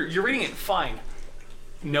 you're reading it fine.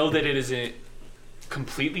 Know that it is a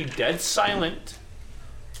completely dead silent,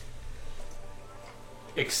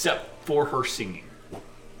 except for her singing,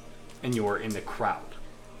 and you are in the crowd.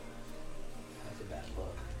 That's a bad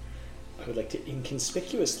look. I would like to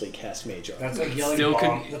inconspicuously cast Mage Armor. That's like yelling Still,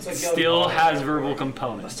 bomb. That's like yelling still bomb. has verbal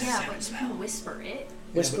components. Yeah, but you can whisper it.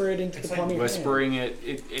 Whisper it into the palm of your hand. Whispering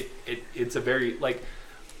it's a very like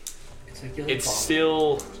It's like yelling it's bomb.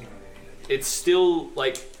 still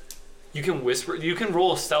like you can whisper. You can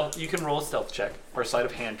roll a stealth check or a sleight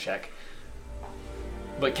of hand check.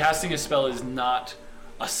 But casting a spell is not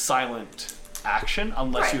a silent action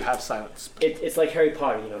unless you have silence. It's like Harry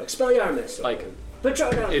Potter, expel your armor. Like But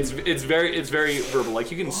it's very verbal.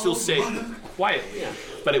 Like you can still say it quietly,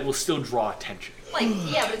 but it will still draw attention. Like,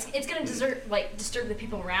 yeah, but it's gonna disturb the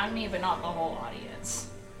people around me, but not the whole audience.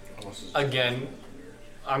 Again,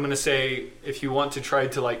 I'm gonna say if you want to try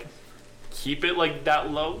to like keep it like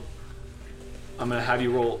that low, I'm gonna have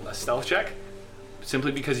you roll a stealth check,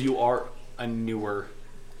 simply because you are a newer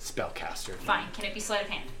spellcaster. Fine. Can it be sleight of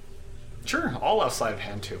hand? Sure, I'll allow sleight of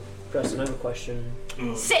hand too. Preston, I have a question.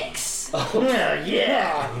 6. Oh,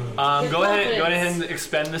 yeah. Go ahead and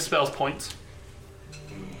expend the spell's points.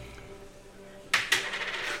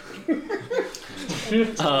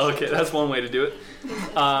 Okay, that's one way to do it.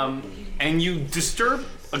 And you disturb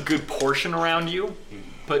a good portion around you,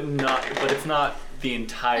 but it's not the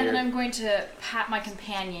entire. And then I'm going to pat my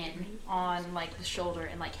companion on like the shoulder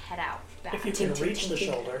and like head out back. If you can reach the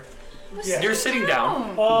shoulder. Yeah. You're sitting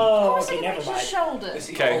down. Oh, of course okay, I can never reach the mind. shoulder.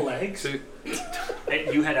 Okay. Legs.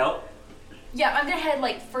 And you head out. Yeah, I'm gonna head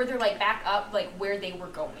like further like back up like where they were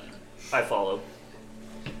going. I follow.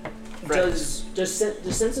 Does the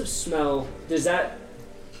sense of smell, is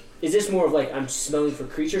this more of like I'm smelling for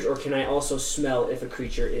creatures, or can I also smell if a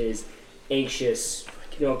creature is anxious?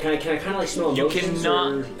 You know, can I kind of like smell You emotions?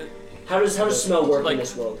 cannot. Or how does smell work in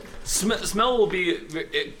this world? Smell will be.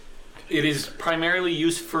 It is primarily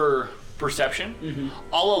used for perception. Mm-hmm.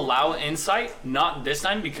 I'll allow insight, not this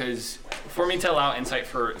time, because for me to allow insight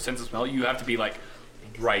for sense of smell, you have to be like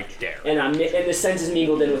right there. And the sense is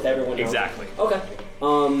mingled in with everyone else. Exactly. Okay.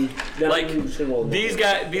 Then Like I'm just gonna roll these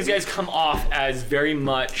guys come off as very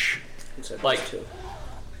much like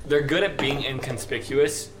they're good at being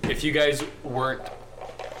inconspicuous. If you guys weren't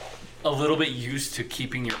a little bit used to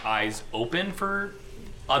keeping your eyes open for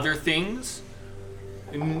other things,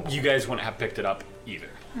 you guys wouldn't have picked it up either.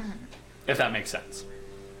 If that makes sense.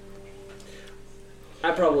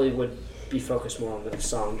 I probably would be focused more on the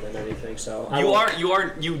song than anything. So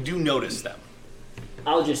you do notice them.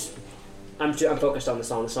 I'm focused on the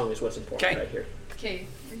song. The song is what's important right here. Okay,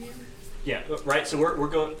 for you. Yeah, right. So we're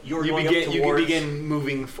going. You You can begin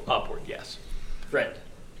moving upward. Yes. Friend,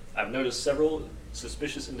 I've noticed several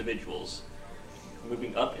suspicious individuals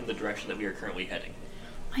moving up in the direction that we are currently heading.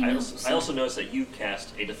 I also noticed that you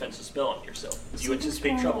cast a defensive spell on yourself. Do you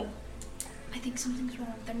anticipate trouble? I think something's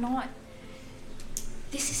wrong. They're not.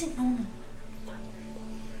 This isn't normal.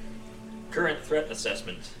 Current threat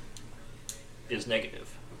assessment is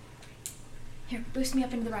negative. Here, boost me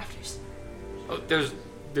up into the rafters. Oh, there's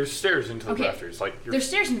stairs into the rafters. Like there's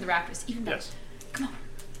stairs into the rafters. Even better. Yes. Come on.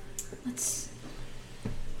 Let's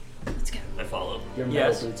go. I follow.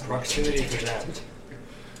 Yes. Proximity for that.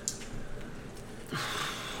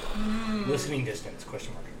 Listening distance?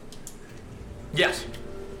 Question mark. Yes.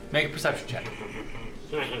 Make a perception check.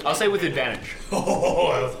 I'll say with advantage.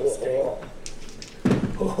 Oh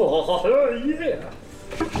yeah.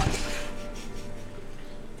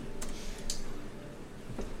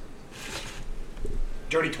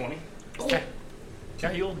 Dirty 20. Okay.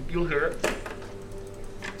 Yeah, you'll hear it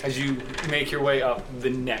as you make your way up the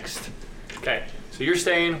next. Okay. So you're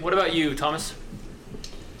staying. What about you, Thomas?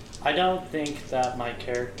 I don't think that my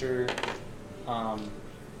character,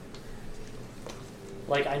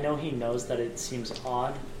 like I know he knows that it seems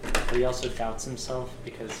odd, but he also doubts himself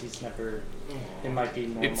because he's never. It might be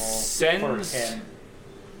normal It sends for him.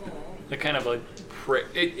 the kind of like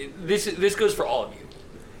this goes for all of you.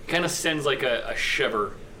 It kind of sends like a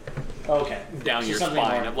shiver. Okay. Down So your something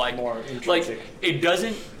spine more- of like more intrinsic. it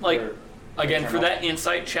doesn't like Or again for internal. that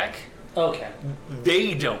insight check. Okay.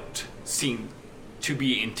 They don't seem to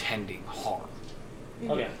be intending harm.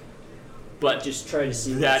 Okay. But just try to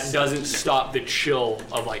see that this. doesn't stop the chill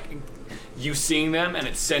of like you seeing them, and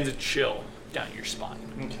it sends a chill down your spine.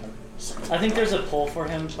 Okay. I think there's a pull for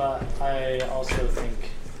him, but I also think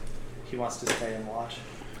he wants to stay and watch.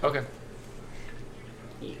 Okay.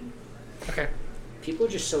 Okay. People are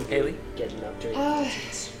just so Haley? getting up during the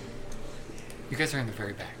You guys are in the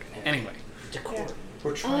very back. Anyway. Yeah.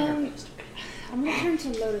 We're trying our best. I'm gonna turn to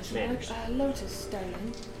Lotus. Manners. Lotus,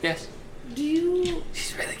 darling. Yes. Do you?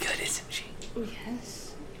 She's really good, isn't she? Oh,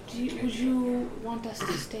 yes. Would you want us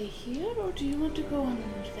to stay here, or do you want to go on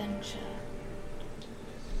an adventure?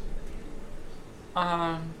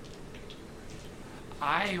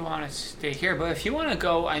 I want to stay here, but if you want to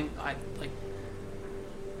go, I like.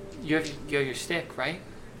 You have your stick, right?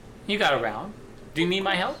 You got around. Do you need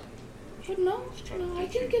my help? But no, I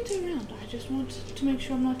can get around. I just want to make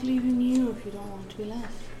sure I'm not leaving you if you don't want to be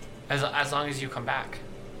left. As long as you come back.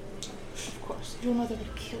 Of course, your mother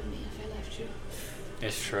would kill me if I left you.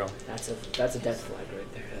 It's true. That's a death flag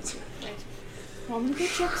right there. That's Right. Well, I'm gonna go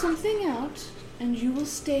check something out, and you will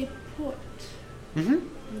stay put.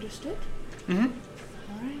 Mm-hmm. Understood? Mm-hmm.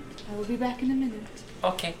 Alright, I will be back in a minute.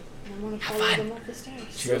 Okay. I want to Have follow fun. them up the stairs.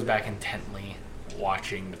 She goes back intently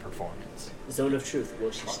watching the performance. Zone of truth.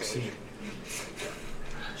 Will she stay?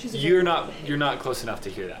 You're not close enough to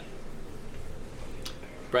hear that.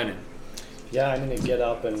 Brennan. Yeah, I'm gonna get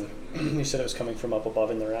up and you said it was coming from up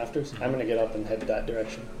above in the rafters. I'm gonna get up and head that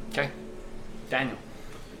direction. Okay. Daniel.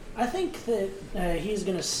 I think that he's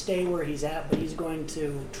going to stay where he's at, but he's going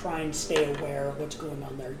to try and stay aware of what's going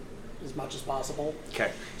on there as much as possible.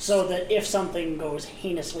 Okay. So that if something goes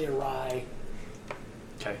heinously awry,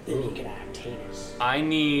 Okay. then he can act heinous. I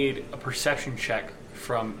need a perception check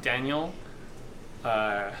from Daniel,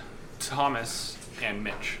 Thomas, and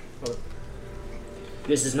Mitch.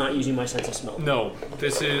 This is not using my sense of smell. No,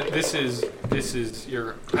 this is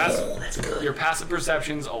your your passive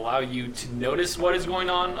perceptions allow you to notice what is going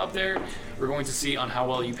on up there. We're going to see on how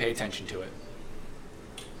well you pay attention to it.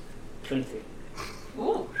 23.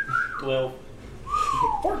 Ooh. Well,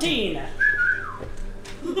 14!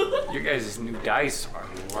 Your guys' new dice are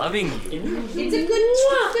loving you. It's a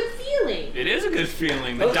good feeling. It is a good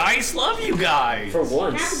feeling. The dice love you guys. For It happens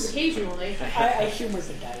once. occasionally. I humor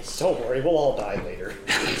the dice. Don't worry, we'll all die later.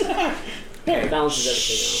 It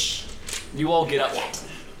balances everything You all get up.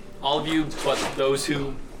 All of you, but those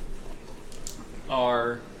who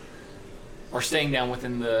are staying down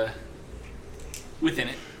within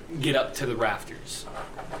it, get up to the rafters.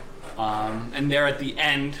 And they're at the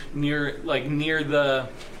end, near the.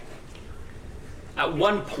 At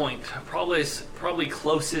one point, probably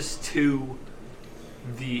closest to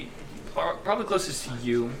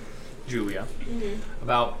you, Julia. Mm-hmm.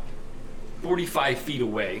 About 45 feet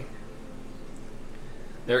away,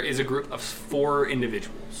 there is a group of 4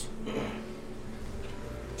 individuals.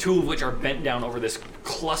 2 of which are bent down over this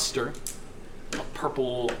cluster of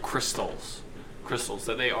purple crystals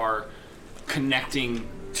that they are connecting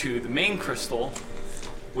to the main crystal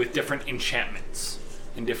with different enchantments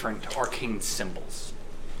and different arcane symbols.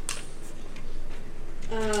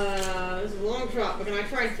 This is a long shot, but can I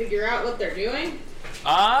try and figure out what they're doing?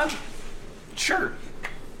 Sure.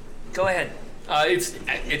 Go ahead.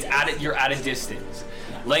 You're at a distance.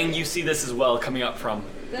 Lang, you see this as well coming up from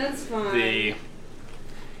That's fine.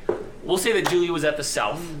 We'll say that Julia was at the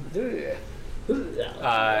south.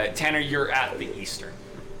 Tanner, you're at the eastern.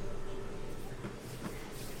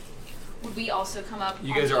 Would we also come up?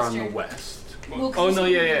 You guys are on the eastern? west. Well, Oh no,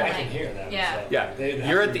 yeah. I can hear them. Yeah. So Yeah, they'd have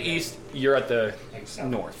you're to at the be east. You're at the like south.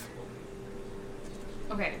 north.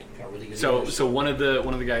 Okay. Got really good So ears. so one of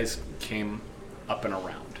the guys came up and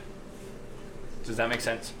around. Does that make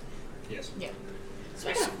sense? Yes. Yeah. So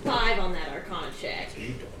I got 5 on that Arcana check.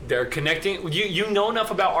 They're connecting. You know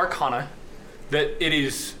enough about Arcana that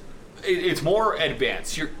it's more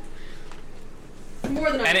advanced. You're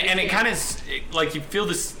More than I and it kind understand. of like you feel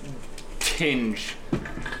this tinge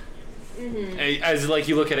Mm-hmm. as like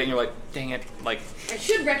you look at it and you're like, dang it, like I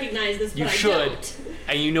should recognize this, but you I should, don't.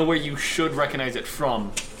 and you know where you should recognize it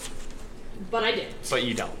from, But I didn't. but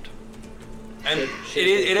you don't. And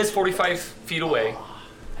it is 45 feet away.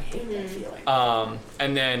 I hate that feeling.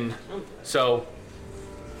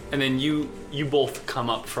 And then you both come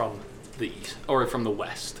up from the east or from the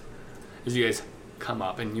west as you guys come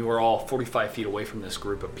up, and you are all 45 feet away from this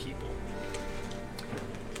group of people.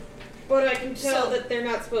 But I can tell So- that they're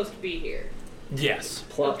not supposed to be here. Yes.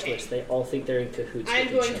 Plot Okay. twist. They all think they're in cahoots. I'm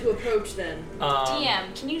with going each to other. approach them.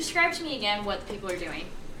 DM, can you describe to me again what the people are doing?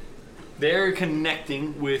 They're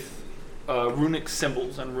connecting with runic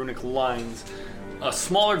symbols and runic lines, a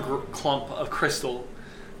smaller clump of crystal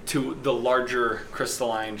to the larger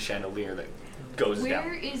crystalline chandelier that goes Where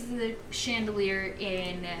down. is the chandelier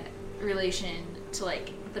in relation to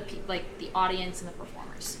the audience and the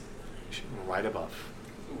performers? Right above.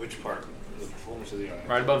 Which part? The performance of the art.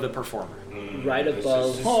 Right above the performer. Right This is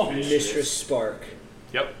above suspicious. Mistress Spark.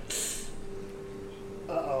 Yep.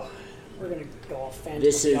 Uh-oh. We're going to go all Phantom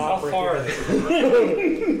This of the is- How Opera far are here.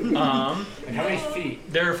 they? And how many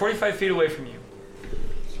feet? They're 45 feet away from you.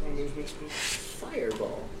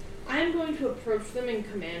 Fireball. I'm going to approach them and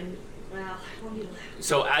command. Well, I don't need to.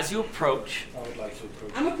 So as you approach, I would like to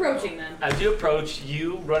approach. I'm approaching them.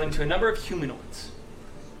 you run into a number of humanoids.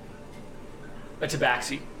 A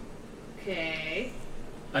tabaxi, Okay.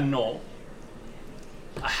 a gnoll,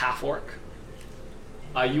 a half-orc,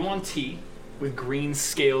 a yuan ti with green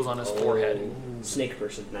scales on his forehead, Snake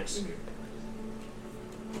person. Nice.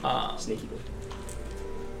 Snaky boy.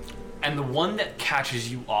 and the one that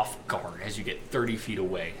catches you off guard as you get 30 feet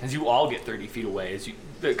away, as you all get 30 feet away,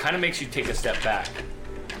 that kind of makes you take a step back,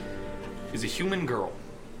 is a human girl,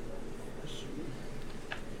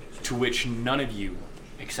 to which none of you,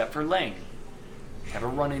 except for Lang, Have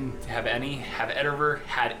ever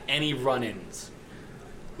had any run-ins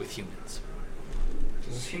with humans?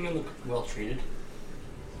 Does this human look well treated?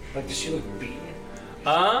 Like, does she look beaten?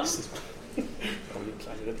 Are we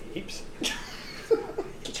Planet of the Apes?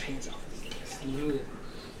 Get your hands off.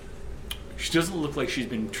 She doesn't look like she's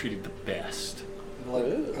been treated the best. Like,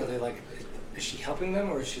 are they like? Is she helping them,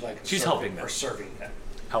 or is she like? She's helping them. Or serving them.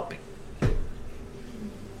 Helping.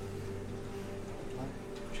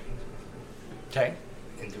 Okay.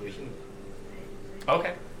 Into a human.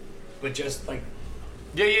 Okay. But just like.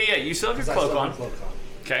 Yeah. You still have your cloak on.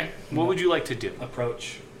 Okay. What would you like to do?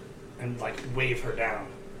 Approach, and like wave her down.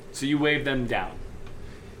 So you wave them down.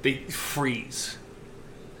 They freeze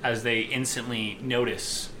as they instantly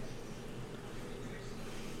notice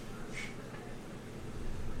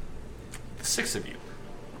the 6 of you.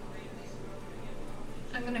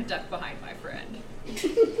 I'm gonna duck behind my friend.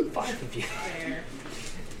 5 of you. There.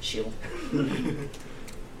 Shield. Do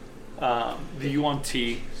you want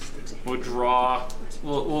to? We'll draw.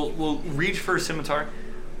 We'll reach for a scimitar.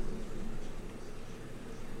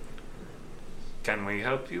 Can we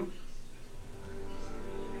help you?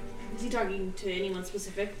 Is he talking to anyone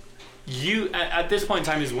specific? You at this point in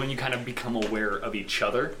time is when you kind of become aware of each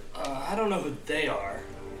other. I don't know who they are,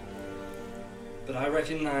 but I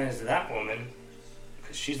recognize that woman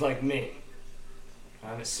because she's like me. I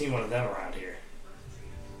haven't seen one of them around here.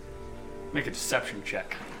 Make a deception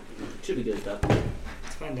check. Should be good though.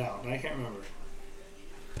 Let's find out. I can't remember.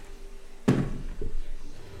 10.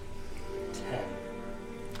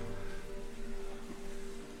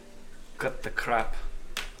 Cut the crap.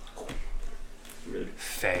 Rude.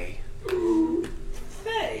 Faye.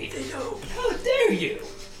 Hey, how dare you?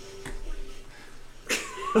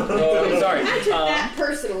 Oh, sorry. I took that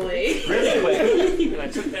personally. Really quick. I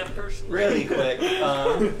took that personally. Really quick.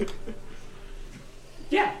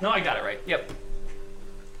 Yeah. No, I got it right. Yep.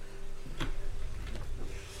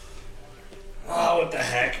 Oh, what the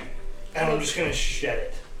heck? And I'm just gonna shed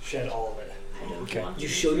it. Shed all of it. I don't Okay. want You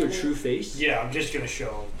to show your do true face? Yeah, I'm just gonna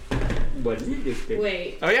show him. What did you do?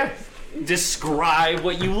 Wait. Oh yeah. Describe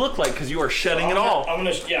what you look like because you are shedding it all. I'm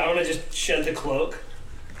gonna just shed the cloak.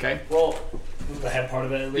 Okay. Well, the head part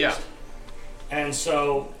of it at least. Yeah. And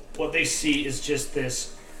so what they see is just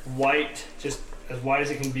this white, just as white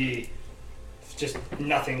as it can be, just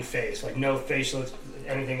nothing face, like no facial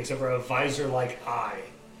anything except for a visor-like eye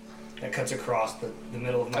that cuts across the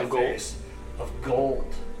middle of my face of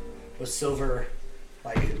gold with silver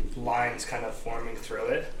like lines kind of forming through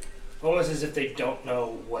it. Almost as if they don't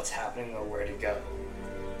know what's happening or where to go.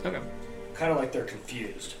 Okay. Kind of like they're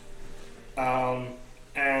confused.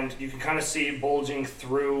 And you can kind of see bulging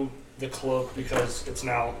through the cloak because it's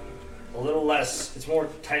now a little less, it's more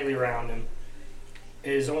tightly around him,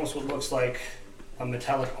 is almost what looks like a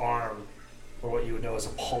metallic arm, or what you would know as a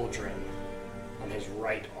pauldron on his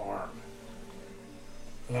right arm.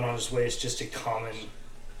 And then on his waist, just a common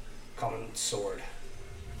sword.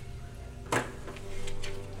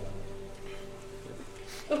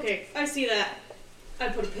 Okay, I see that. I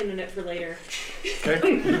put a pin in it for later. Okay.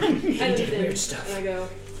 I look at Weird it stuff. and I go,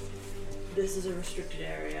 this is a restricted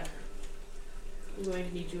area. I'm going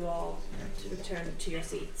to need you all to return to your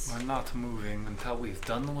seats. We're not moving until we've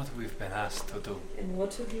done what we've been asked to do. And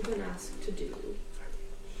what have you been asked to do?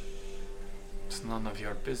 It's none of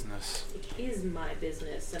your business. It is my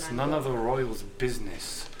business, and It's I'm none of the going- royals'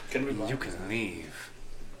 business. Can we You can leave.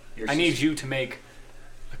 Your I need you to make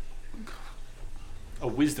a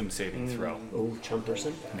wisdom saving throw. Oh, chump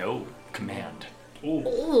person. No, command. Ooh,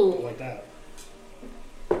 Ooh, like that.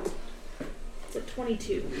 it's a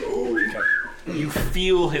 22. Okay. You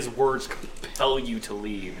feel his words compel you to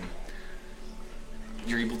leave. And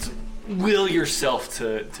you're able to will yourself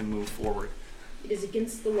to move forward. It is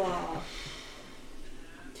against the law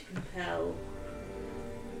to compel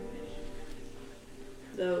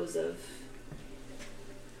those of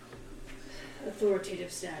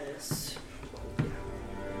authoritative status.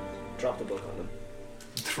 Drop the book on him.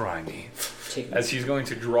 Try me. Take him. As he's going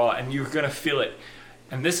to draw, and you're gonna feel it.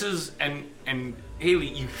 And this is and Haley,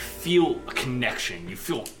 you feel a connection. You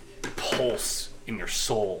feel a pulse in your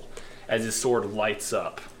soul as his sword lights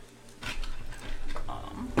up.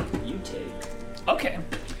 You take. Okay.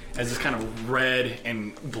 As this kind of red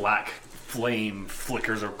and black flame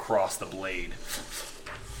flickers across the blade.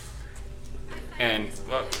 And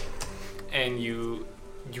you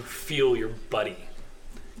feel your buddy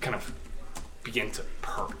kind of begin to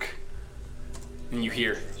perk. And you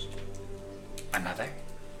hear another.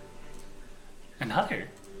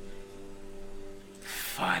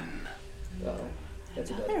 Fun. Uh-oh. That's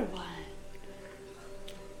a Another bad. one.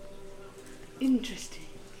 Interesting.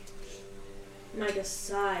 Micah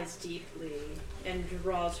sighs deeply and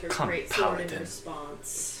draws her Come, great sword in paladin.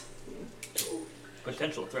 response.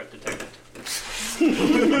 Potential threat detected.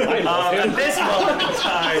 At this moment in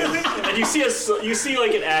time, And you see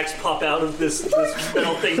like an axe pop out of this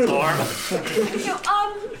metal thing's arm.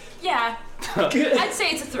 Yeah. I'd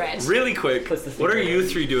say it's a threat. Really quick, what are you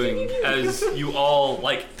three doing as you all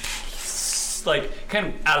like kind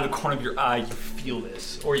of out of the corner of your eye you feel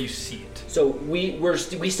this or you see it? So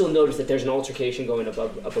we still notice that there's an altercation going up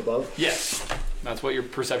above. Yes, that's what your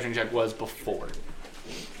perception check was before.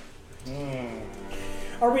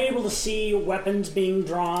 Are we able to see weapons being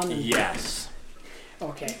drawn? Yes.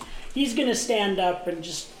 Okay. He's gonna stand up and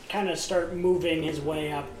just kind of start moving his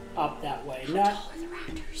way up that way. Not.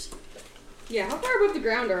 Yeah, how far above the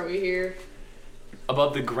ground are we here?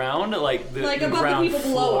 Above the ground, like the Like above ground the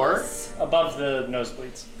people below floor. us. above the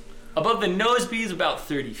nosebleeds. Above the nosebleeds, about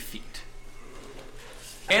 30 feet.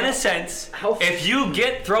 In a sense, how if you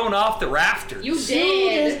get thrown off the rafters, You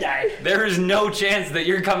did. there is no chance that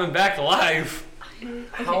you're coming back alive.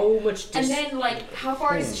 How much? And then, like, how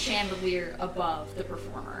far is the chandelier above the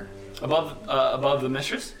performer? Above the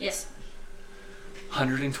mistress? Yes.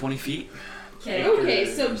 120 feet. Okay,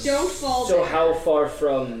 so don't fall So there. how far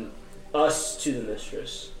from us to the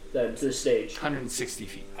mistress? Then to the stage? 160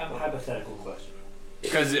 feet. I have a hypothetical question.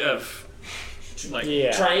 Because of like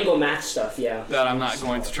Triangle math stuff, yeah. that I'm not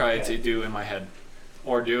going to try to do in my head.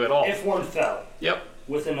 Or do at all. If one fell Yep.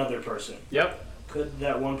 with another person, Yep. could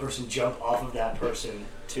that one person jump off of that person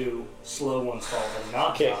to slow one's fall and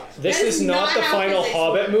not Okay, die? this That is is not not the how final physics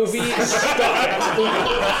Hobbit works. movie.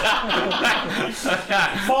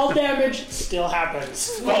 Stop Fall damage still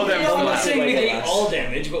happens. Fall damage. I'm not Like saying you take that. all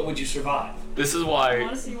damage, but would you survive? This is why.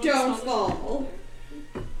 Don't fall.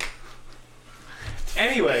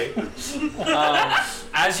 Anyway,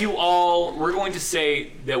 as you all, we're going to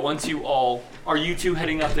say that once you all, are you two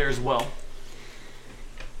heading up there as well?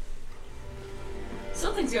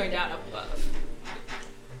 Something's going down up above.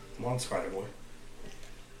 Come on, Spider Boy.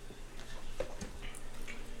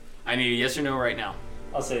 I need a yes or no right now.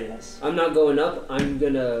 I'll say yes. I'm not going up. I'm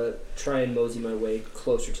gonna try and mosey my way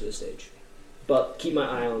closer to the stage, but keep my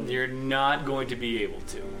eye on You're not going to be able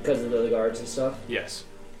to. because of the guards and stuff. Yes.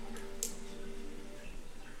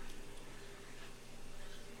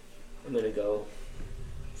 I'm gonna go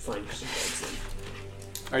find some guards. Then.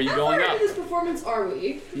 Are you How going far up? into this performance are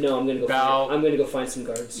we? No, I'm gonna go. I'm gonna go find some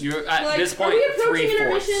guards. You're at Like, this are point we approaching 3/4.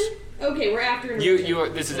 intermission? Okay, we're after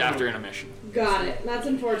intermission. This is after intermission. Got it. That's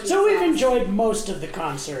unfortunate. So we've enjoyed most of the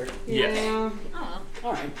concert. Yes. Yeah.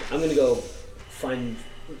 All right. I'm gonna go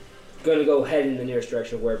Gonna go head in the nearest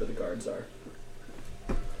direction of wherever the guards are.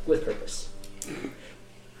 With purpose.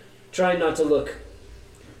 Trying not to look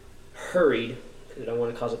hurried, because I don't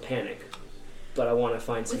want to cause a panic. But I want to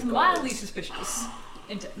find some With guards. mildly suspicious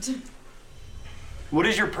intent. What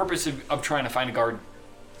is your purpose of trying to find a guard?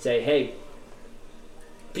 Say, hey,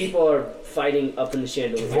 people are fighting up in the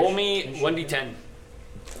chandelier. Roll me 1d10.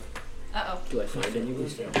 Uh-oh. Do I find any?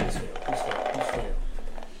 Please fail.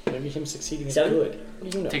 Maybe him succeeding is 7? good.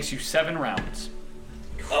 What do you know? Takes you 7 rounds.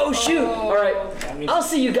 Oh shoot! All right, I'll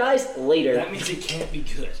see you guys later. That means it can't be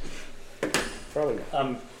good. Probably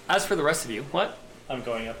not. As for the rest of you, what? I'm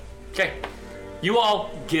going up. Okay. You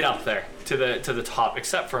all get up there to the top,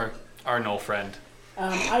 except for our Knoll friend.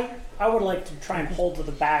 I would like to try and hold to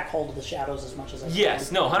the back, hold to the shadows as much as I can.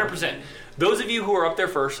 Yes, no, 100%. Those of you who are up there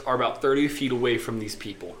first are about 30 feet away from these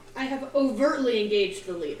people. I have overtly engaged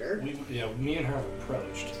the leader. Me and her have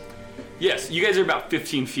approached. Yes, you guys are about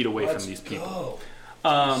 15 feet away Let's from these people.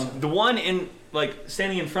 go. The one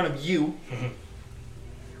standing in front of you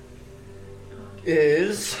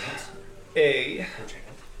is a.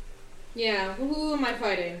 Yeah, who am I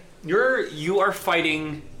fighting? You are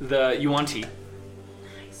fighting the Yuan-Ti.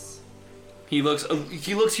 Nice. He looks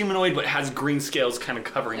humanoid, but has green scales kind of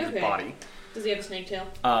covering his body. Does he have a snake tail?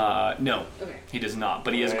 No. Okay. He does not,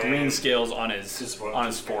 but he has green scales on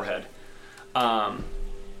his forehead.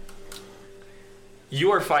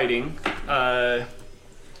 You are fighting.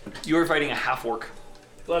 You are fighting a half orc.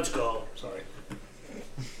 Let's go. Sorry.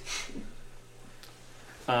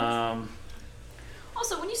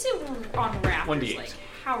 Also, when you say we're on rafters, 1d8. like,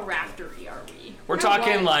 how raftery are we? We're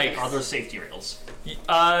talking like Are those safety rails?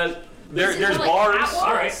 there's more like bars. catwalks?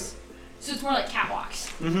 All right. So it's more like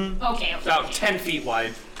catwalks. Mm-hmm. Okay. About 10 feet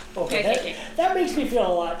wide. Okay, that makes me feel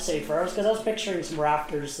a lot safer because I was picturing some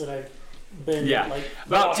rafters that I've been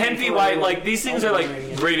About 10 feet wide. Like these things are like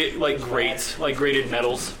graded, graded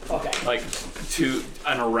metals. Okay. Like to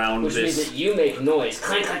and around Which means this. that you make noise.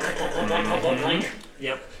 Clank, clank, clank, clank, clank, clank, clank, clank.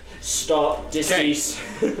 Yep. Stop. Decease.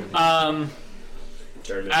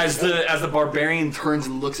 As the barbarian turns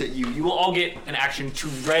and looks at you, you will all get an action to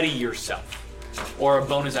ready yourself, or a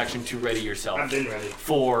bonus action to ready yourself. I've been ready.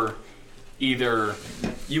 For either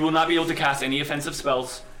you will not be able to cast any offensive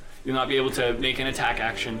spells, you'll not be able to make an attack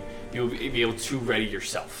action, you'll be able to ready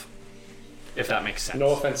yourself. If that makes sense.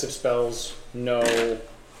 No offensive spells. No.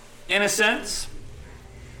 In a sense,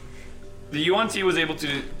 the Yuan-Ti was able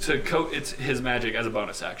to coat his magic as a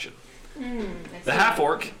bonus action. The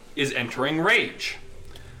half-orc is entering rage.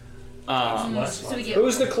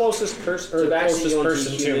 Who's the closest person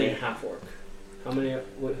to me? Half-orc. How many?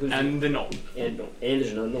 And the Knoll. And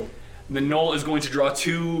there's no Knoll. The Knoll is going to draw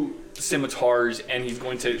 2 scimitars, and he's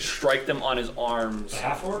going to strike them on his arms. The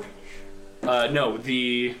half-orc? No,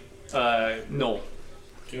 the Knoll.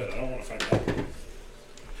 Good, I don't want to fight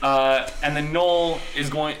that. And the Knoll is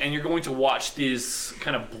going, and you're going to watch this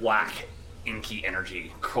kind of black, inky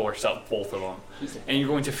energy course up both of them, and you're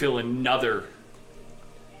going to feel another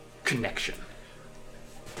connection.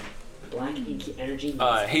 Black, inky energy.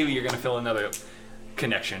 Haley, you're going to feel another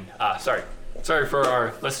connection. Sorry for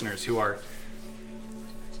our listeners who are.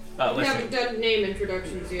 We haven't done name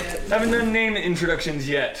introductions yet. Haven't done name introductions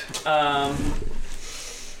yet.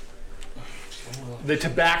 The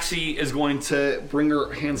Tabaxi is going to bring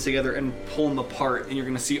her hands together and pull them apart, and you're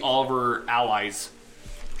going to see all of her allies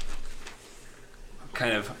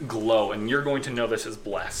kind of glow, and you're going to know this as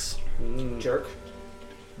Bless. Jerk.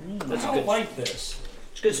 I don't like this.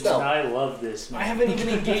 It's a good spell. I love this. I haven't even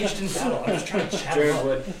engaged in battle. I'm just trying to chat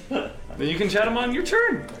him up. Then you can chat them on your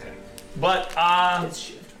turn. Okay. But,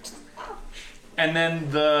 and then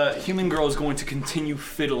the human girl is going to continue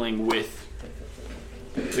fiddling with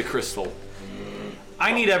the crystal.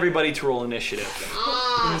 I need everybody to roll initiative.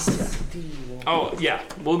 Oh yeah,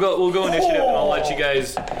 we'll go initiative, and I'll let you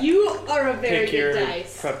guys. You are a very Take your good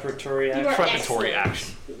dice. preparatory You are Preparatory excellent.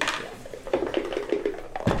 action.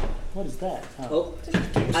 What is that? Oh,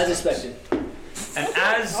 as expected. And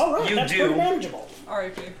as you that's do, pretty manageable.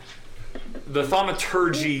 R.I.P. the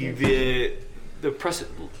thaumaturgy, the press,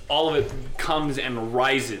 all of it comes and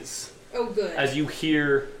rises Oh, good. as you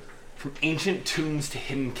hear from ancient tombs to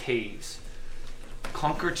hidden caves.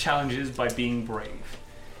 Conquer challenges by being brave.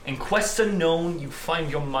 In quests unknown, you find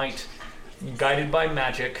your might. Guided by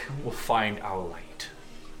magic, we'll find our light.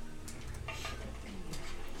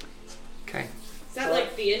 Okay. Is that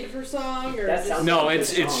like the end of her song, or That is sounds it- No,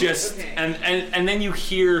 it's just Okay. and then you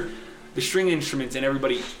hear the string instruments and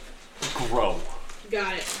everybody grow.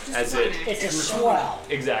 Got it. Just As fun it- act. It's a swell.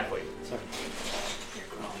 Exactly.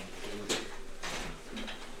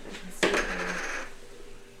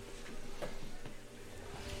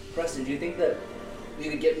 Preston, do you think that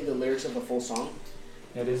you could get me the lyrics of the full song?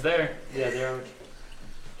 It is there. Yeah, there.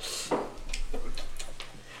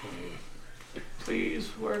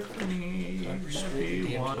 Please work for me.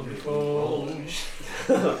 Be wonderful.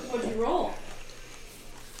 What'd you roll?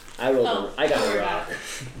 I rolled. I got a rock.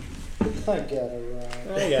 I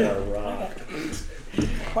got a rock.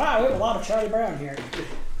 Wow, we have a lot of Charlie Brown here.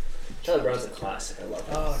 Charlie Brown's a classic. I love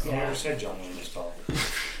it. Oh, I yeah. never said John Wayne this tall.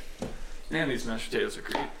 Man, these mashed potatoes are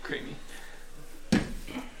creamy.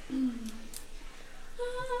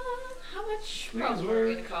 How much problem are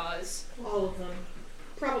we going to cause? All of them.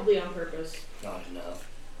 Probably on purpose. Not enough.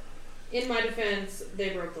 In my defense, they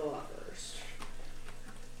broke the law first.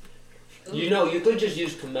 You know, you could just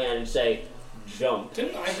use command and say, jump.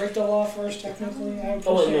 Didn't I break the law first, technically?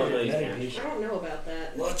 Oh, no, you can't. I don't know about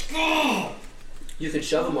that. Let's go! You could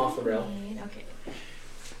shove him off the rail. Okay.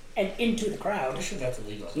 And into the crowd. I should that's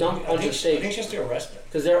illegal. No, I on think, the stage. I think she has to arrest me.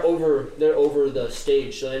 Because they're over the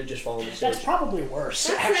stage, so they just fall on the stage. That's probably worse,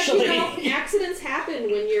 That's actually. accidents happen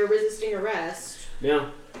when you're resisting arrest. Yeah.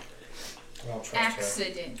 I'll trust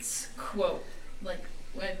Accidents. Quote. Like,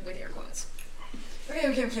 with air quotes.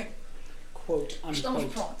 Okay. Quote, Almost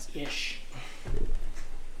unquote, prawns. ish.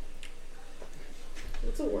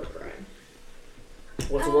 It's a war crime.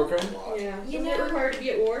 What's a war crime? Yeah. You Isn't it know- required to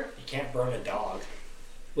be at war? You can't burn a dog.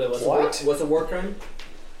 Wait, what's What? what's a war crime?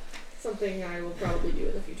 Something I will probably do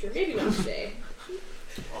in the future. Maybe not today.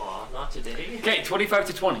 Aw, not today. Okay, 25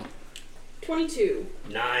 to 20. 22.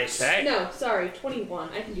 Nice. Okay. No, sorry, 21.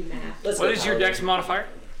 I can do math. Let's What go, is your Tyler. dex modifier?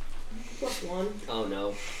 +1. Oh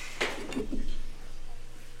no.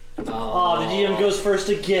 Oh, the DM goes first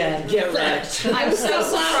again. Get wrecked. I'm so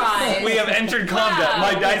surprised. We have entered combat.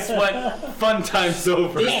 Wow. My dice went fun times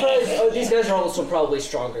over. These guys are also probably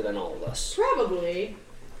stronger than all of us. Probably.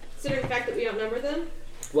 Considering the fact that we outnumber them.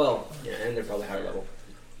 Well, yeah, and they're probably higher level.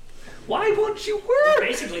 Why won't you work?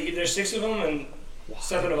 Basically, there's 6 of them and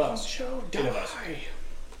 7 of us. 10 of us.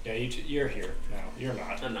 Yeah, you're here now. You're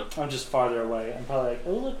not. I'm not. I'm just farther away. I'm probably like,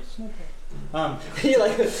 oh look, it's not You're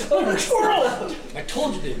like, oh, Squirrel! I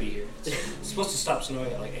told you they'd be here. It's supposed to stop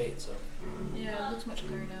snowing at like 8, so. Yeah, it looks much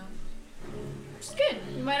clearer now. Which is good.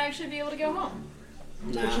 We might actually be able to go home.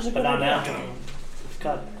 Nah, Which is a but good not idea. now. We've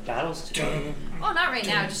got battles to do. Well, not right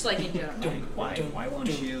now, just like in general. Why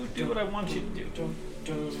won't you do what I want you to do?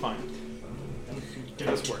 It's fine.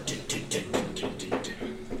 This works.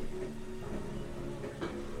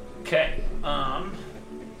 Okay.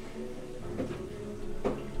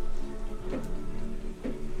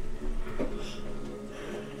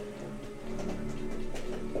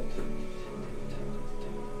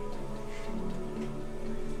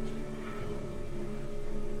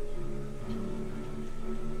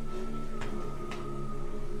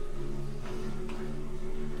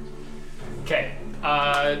 Okay.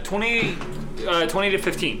 20 to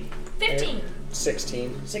 15. 15.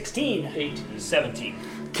 16. 16. 18. 17.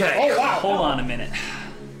 Okay. Oh, wow. Hold on a minute.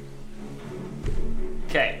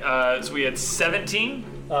 Okay. So we had 17.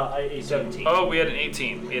 17. Oh, we had an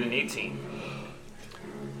 18. We had an 18.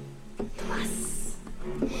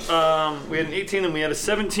 We had an 18, then we had a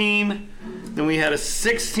 17, then we had a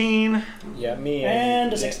 16. Yeah, me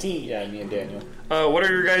And a 16. Yeah, me and Daniel. What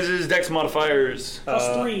are your guys' dex modifiers?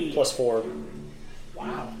 Plus 3. Plus 4.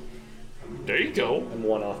 Wow. There you go. And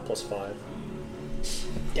 1 off plus 5.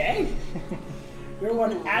 Dang. You're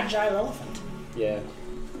one agile elephant. Yeah.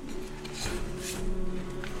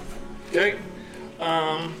 Okay.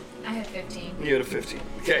 I had 15. You had a 15.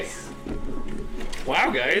 Okay.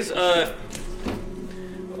 Wow, guys.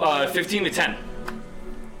 15 to 10.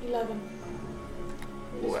 11.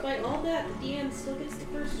 Despite all that, the DM still gets the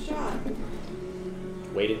first shot.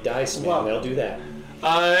 Weighted dice, man. They'll do that.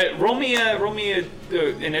 Roll me a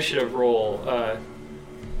initiative roll.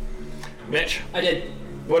 Mitch. I did.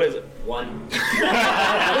 What is it? 1.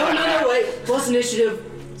 No, wait. Plus initiative,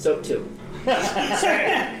 so 2.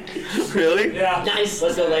 Really? Yeah. Nice.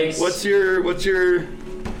 Let's go, ladies. What's your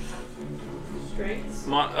Strengths?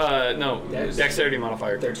 no, Dex. dexterity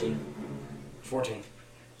modifier? 13. 14.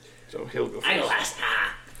 So he'll go first. I go last.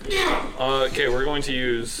 Okay, we're going to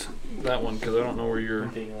use that one because I don't know where your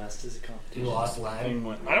Being last is a compliment. You lost line. thing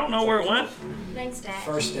went. I don't know where it went. Thanks, Dad.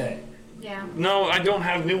 First day. Yeah. No, I don't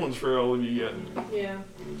have new ones for all of you yet. Yeah.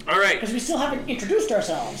 All right. Because we still haven't introduced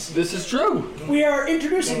ourselves. This is true. We are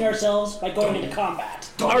introducing ourselves by going into combat.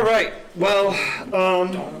 All right. Well,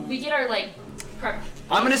 We get our, prep.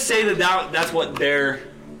 I'm gonna say that's what their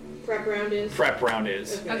Prep round is? prep round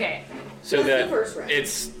is, Okay. so That's that the first round.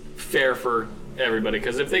 it's fair for everybody.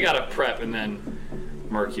 Because if they got to prep and then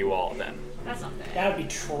murk you all, then That's not fair. That would be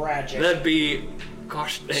tragic. that'd be,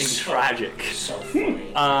 gosh dang, tragic. So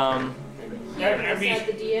funny. Yeah, That'd be- sad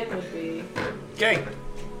the DM would be. Okay.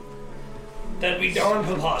 That'd be darn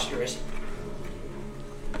preposterous.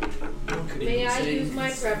 May I use my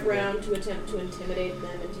prep round to attempt to intimidate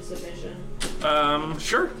them into submission?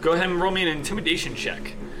 Sure. Go ahead and roll me an intimidation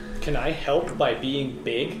check. Can I help by being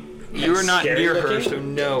big? You're and not scary near her, looking? so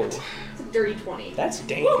no. It's a dirty 20. That's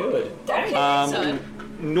dang good. Son.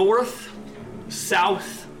 North,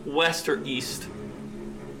 south, west, or east?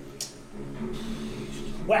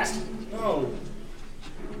 West. No.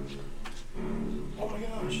 Oh my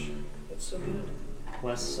gosh. That's so good.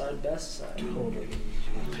 West side, best side. Totally.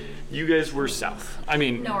 You guys were south. I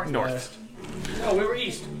mean, North. north. No, we were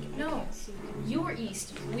east. No. You were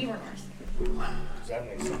east. We were north. Does that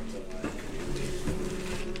make sense?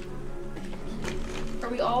 Are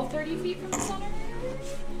we all 30 feet from the center?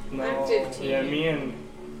 No. I'm 15. Yeah, me and.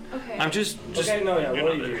 Okay. I'm just Okay, no, yeah,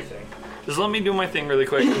 what do you do your thing? Just let me do my thing really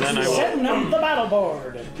quick, and then I will. Setting up the battle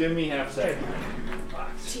board. Give me half a second.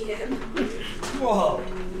 TM. Whoa.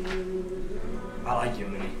 I like you,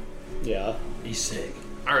 Minnie. Yeah. He's sick.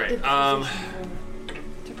 All right.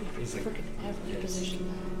 He's like, Average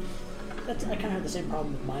position. That's, I kind of have the same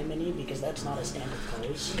problem with my mini because that's not a standard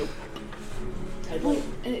pose. Nope. Well,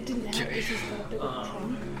 and it didn't have this is the bigger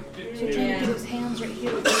trunk. So trying to get his hands right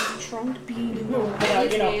here with his trunk being in the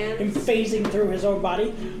Without, him phasing through his own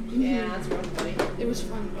body. Yeah, that's rough, buddy. It was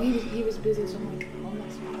fun. He was busy, so I'm like, oh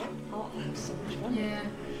my god, I'll have so much fun. Yeah.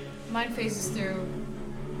 Mine phases through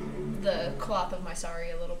the cloth of my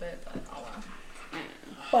sari a little bit, but oh well.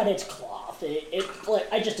 But it's cloth.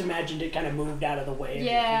 I just imagined it kind of moved out of the way of your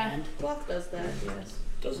Yeah. hand. Cloth does that, yes.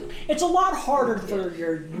 does it? It's a lot harder for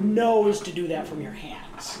your nose to do that from your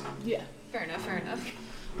hands. Yeah. Fair enough, fair enough.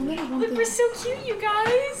 Well, that is one Look, thing. we're so cute, you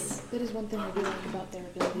guys! That is one thing I do like about their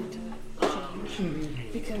ability to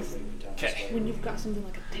change. Because Okay. when you've got something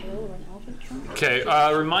like a tail or an elephant trunk. Okay.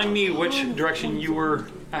 Remind me which direction you were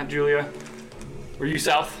at, Julia. Were you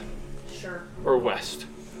south Sure. or west?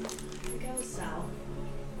 I think I was south.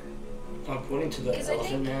 According to the Is I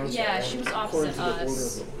elephant think, man's yeah, order. she was According opposite to the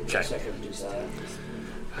us. order of the Okay. second desire.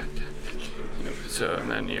 So, and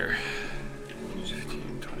then you're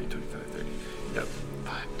 15, 20, 25, 30. Yep.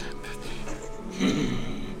 5, 10,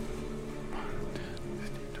 15.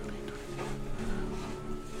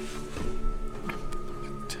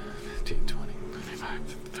 15, 20, 25,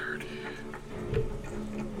 30.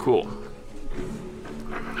 Cool.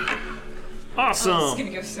 Awesome. Oh, this is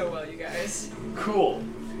gonna go so well, you guys. Cool.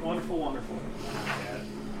 Wonderful, wonderful.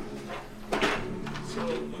 So,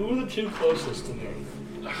 who are the two closest to me?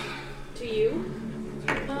 To you?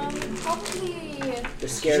 Probably. The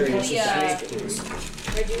scariest Julia. snake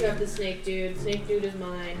dude. I do have the snake dude. Snake dude is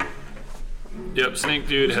mine. Yep, Snake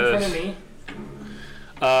Dude Who's in front of has me?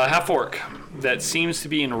 half orc that seems to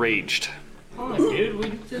be enraged. Oh, dude, we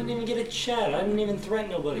didn't even get a chat. I didn't even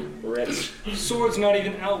threaten nobody. Rips. Sword's not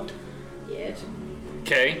even out. Yet.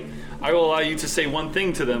 Okay, I will allow you to say one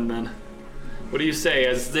thing to them then. What do you say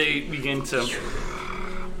as they begin to?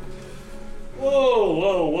 Whoa,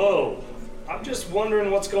 whoa, whoa. I'm just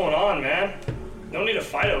wondering what's going on, man. No need to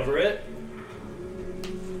fight over it.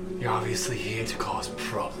 You're obviously here to cause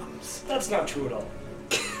problems. That's not true at all.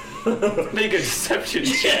 Make a deception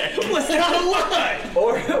check. What's not a lie?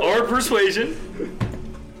 Or persuasion.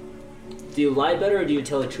 Do you lie better or do you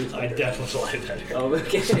tell the truth I better? definitely lie better. Oh,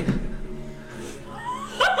 okay.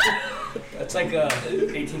 That's like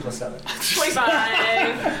 18 plus 7.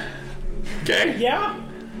 25. Okay. Yeah.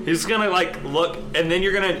 He's gonna like look, and then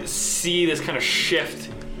you're gonna see this kind of shift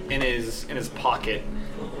in his pocket,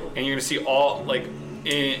 and you're gonna see all like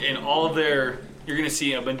in all of their. You're gonna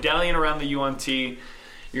see a medallion around the UNT.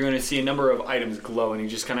 You're gonna see a number of items glow, and he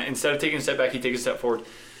just kind of instead of taking a step back, he takes a step forward.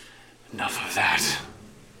 Enough of that.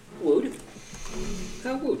 Wood.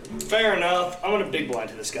 How wood? Fair enough. I'm gonna big blind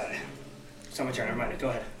to this guy. It's not my turn. Never mind. Go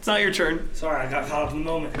ahead. It's not your turn Sorry, I got caught up in the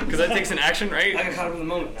moment. because that takes an action, right? I got caught up in the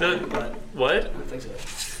moment. The- what? I don't think so.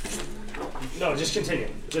 No, just continue.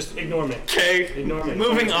 Just ignore me. Okay. Ignore me.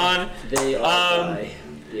 Moving on. They are by.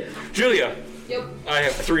 Yeah. Julia. Yep. I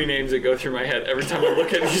have 3 names that go through my head every time I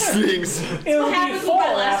look at these things. It'll What be happened with four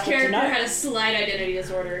my last after character tonight. had a slight identity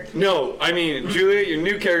disorder. No, I mean Julia, your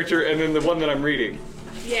new character, and then the one that I'm reading.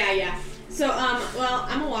 Yeah. So, well,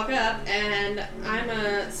 I'm gonna walk up and I'm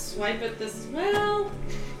gonna swipe at this. Well,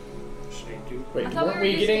 Wait, I thought weren't we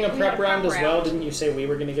we were getting a just- we had prep a round prep as well? round. Didn't you say we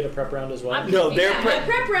were going to get a prep round as well? No, their yeah, prep,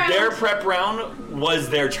 prep round. their prep round was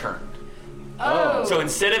their turn. Oh. So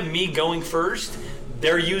instead of me going first,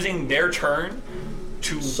 they're using their turn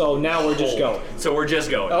to. So now we're just hold. going. So we're just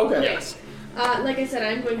going. Okay. Yes. like I said,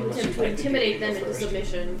 I'm going to attempt to intimidate them into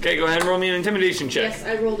submission. Okay, go ahead and roll me an intimidation check. Yes,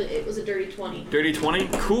 I rolled it. It was a dirty 20. Dirty 20.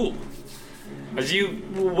 Cool.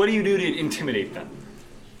 What do you do to intimidate them?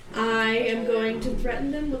 I am going to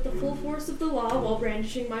threaten them with the full force of the law while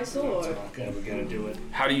brandishing my sword. Okay, we're gonna do it.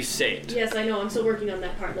 How do you say it? Yes, I know. I'm still working on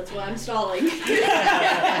that part. That's why I'm stalling.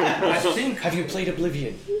 I think. Have you played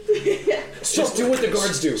Oblivion? Just do what the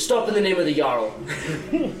guards do. Stop in the name of the Jarl.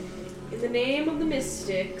 In the name of the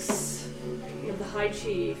mystics and of the High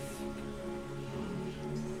Chief,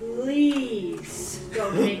 please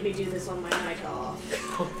don't make me do this on my night off.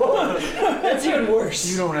 That's even worse.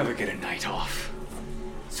 You don't ever get a night off.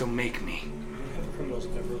 So make me.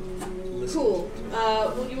 Cool.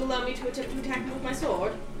 Will you allow me to attempt to attack them with my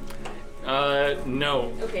sword?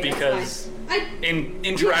 No. Okay, because that's fine.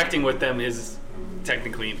 interacting with them is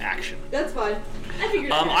technically an action. That's fine. I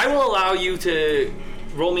figured. I will allow you to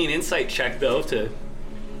roll me an insight check though to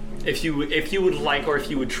if you would like or if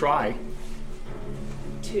you would try.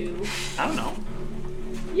 2. I don't know.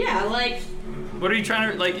 Yeah, like. What are you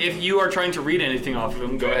trying to like? If you are trying to read anything off of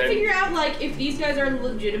them, go Trying to ahead. figure out like if these guys are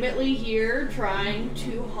legitimately here trying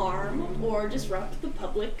to harm or disrupt the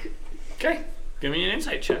public. Okay, give me an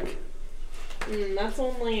insight check. That's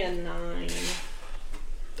only a 9.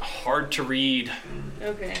 Hard to read.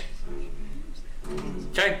 Okay.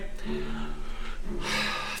 Okay.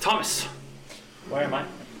 Thomas. Where am I?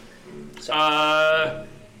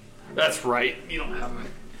 That's right. You don't have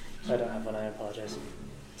it. I don't have one. I apologize.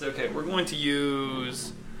 It's okay. We're going to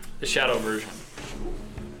use the shadow version.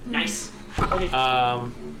 Nice. We're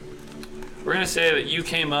gonna say that you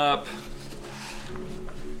came up.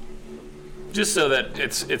 Just so that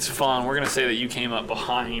it's fun, we're gonna say that you came up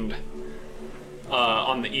behind,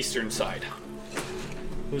 on the eastern side.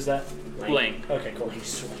 Who's that? Lane. Okay, cool.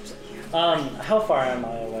 How far am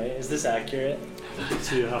I away? Is this accurate?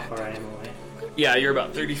 To how far I am away? Yeah, you're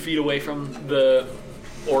about 30 feet away from the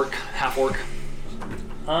orc, half orc.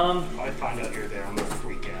 If I find out you're there, I'm gonna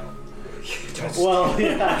freak out. Well,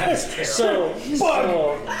 yeah. So,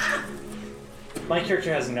 my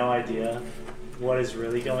character has no idea what is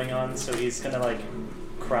really going on, so he's gonna like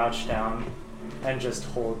crouch down and just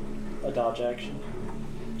hold a dodge action.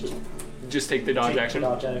 Just take the dodge action. The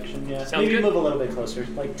dodge action, yeah. Sounds Maybe good. move a little bit closer,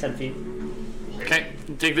 like 10 feet. Okay,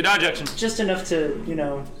 take the dodge action. Just enough to,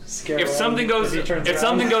 scare If him something goes, he turns if around.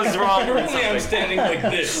 something goes wrong, Currently, I'm standing like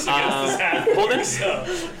this against this hat. hold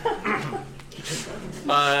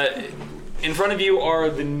it. In front of you are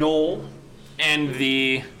the knoll and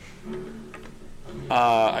the,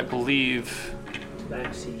 I believe.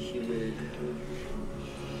 Tabaxi, human.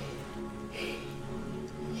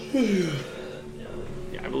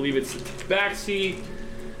 Yeah, I believe it's Tabaxi.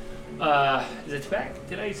 Is it Tabaxi?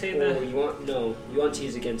 Did I say Oh, the? you want to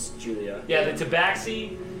use against Julia. Yeah, the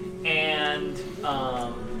Tabaxi and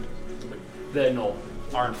the knoll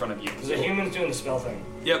are in front of you. The human's doing the spell thing.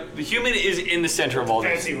 Yep, the human is in the center of all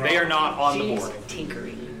this. Fancy They are not on the She's board.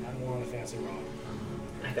 tinkering. I'm more on the fancy rock.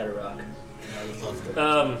 I got a rock. I would love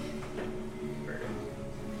to.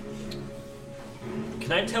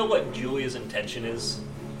 Can I tell what Julia's intention is?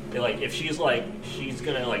 Like, if she's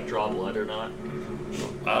gonna draw blood or not?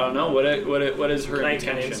 I don't know. What is her Can I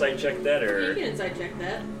intention? insight check that, You or can insight check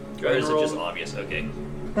that. Go or ahead is and it roll. just obvious? Okay.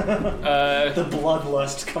 The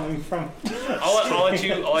bloodlust coming from. I'll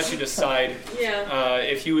let you decide. Yeah.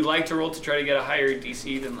 If you would like to roll to try to get a higher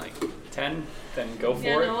DC than like 10, then go for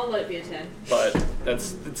Yeah, it. no, I'll let it be a 10. But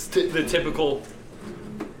it's the typical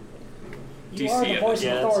You are the DC voice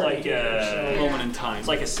Yeah, of it's authority. like here, so- moment in time. it's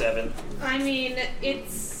like a 7. I mean,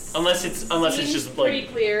 it's. Unless it's seems just pretty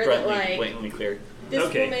like clear that like blatantly clear. this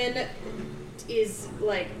Okay. woman is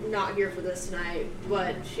like not here for this tonight,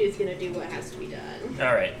 but she's gonna do what has to be done.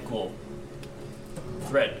 All right, cool.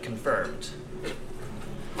 Threat confirmed.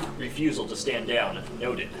 Refusal to stand down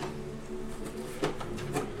noted.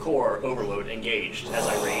 Core overload engaged as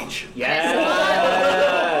I rage.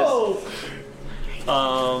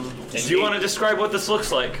 Do you want to describe what this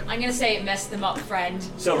looks like? I'm gonna say it messed them up, friend.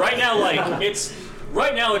 So right now, it's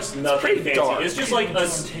nothing pretty fancy. dark. It's just like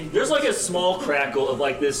there's like a small crackle of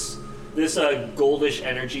like this goldish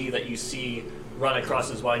energy that you see run across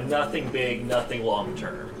his body. Nothing big, nothing long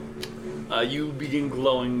term. You begin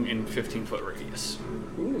glowing in 15-foot radius,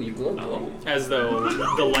 Ooh, you glow. as though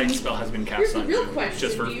the light spell has been Here's cast the on real you, question: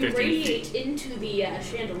 just for do you 15 radiate feet. into the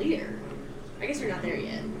chandelier? I guess you're not there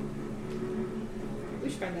yet. We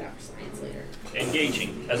should find that out for science later.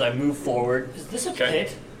 Engaging as I move forward Is this a Okay.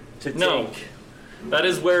 pit? to No. take. That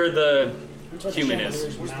is where the That's what the human is.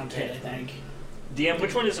 chandelier's mounted, I think. DM,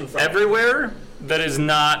 which one is in front? Everywhere that is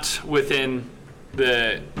not within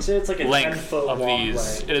the So it's like a length 10-foot of walkway.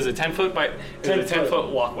 these. It is a 10-foot by 10 a 10-foot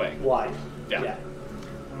walkway. Wide. Yeah.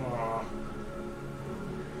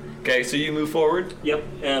 Okay, so you move forward.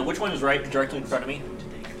 Yep. Which one is right directly in front of me?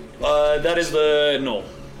 That is the knoll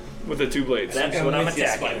with the 2 blades. That's I'm what I'm with you,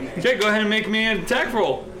 attacking. Spider-Man. Okay, go ahead and make me an attack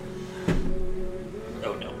roll.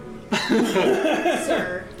 Oh no.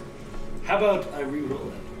 Sir, How about I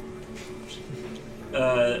re-roll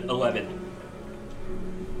it? 11.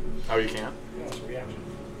 Oh, you can't. No, it's a reaction.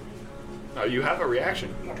 Oh, you have a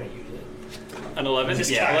reaction. I'm not gonna use it. An 11? This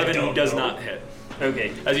Yeah, guy, I 11 don't does know. not hit.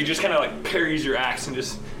 Okay. As you just kind of like parries your axe and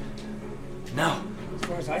just. No. As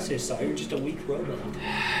far as I say, so you're just a weak robot.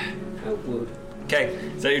 How would? Okay,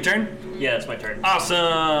 is that your turn? Yeah, it's my turn.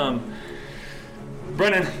 Awesome.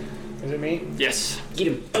 Brennan. Is it me? Yes. Get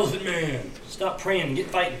him. Elephant man, stop praying and get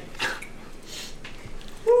fighting.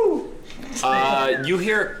 You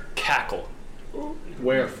hear cackle.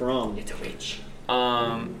 Where from? It's a witch.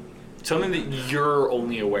 Something that you're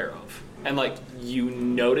only aware of, and like you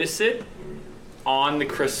notice it on the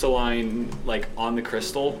crystalline, like on the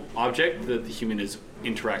crystal object that the human is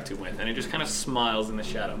interacting with, and it just kind of smiles in the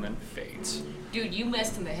shadow and then fades. Dude, you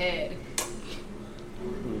messed in the head.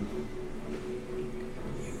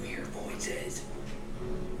 You hear voices.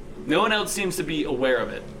 No one else seems to be aware of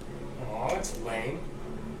it. Aw, that's lame.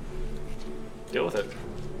 Deal with it.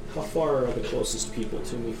 How far are the closest people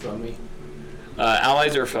to me from me?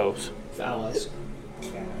 Allies or foes? Allies.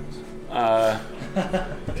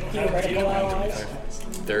 Theoretical allies.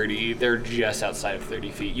 30. They're just outside of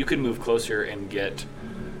 30 feet. You could move closer and get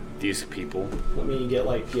these people. Let me get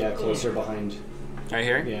closer behind. Right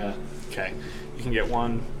here? Yeah. Okay. You can get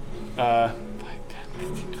one. 5,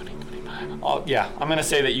 10, 15, 20, 25. Oh, yeah. I'm going to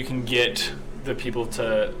say that you can get the people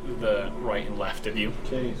to the right and left of you.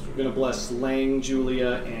 Okay, so we're gonna bless Lang,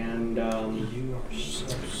 Julia, and You are so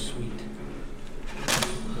sweet.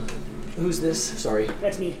 who's this? Sorry,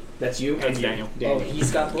 That's me. that's you. That's and you. Daniel. Oh,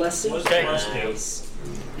 he's got blessing. What's Okay. the last two? Nice.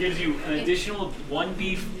 gives you an additional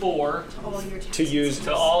 1d4 to use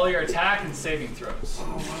to all your attack and saving throws.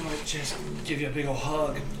 Oh, I might just give you a big ol'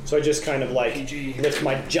 hug. So I just kind of like PG. lift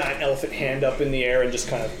my giant elephant hand up in the air and just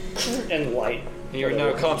kind of and light. You're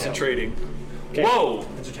now concentrating. Okay. Whoa!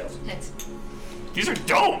 Heads. These are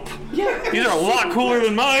dope! Yeah. These are a lot cooler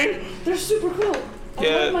than mine! They're super cool. I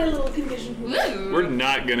Yeah. love my little condition. We're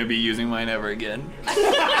not gonna be using mine ever again.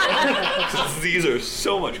 These are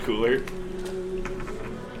so much cooler.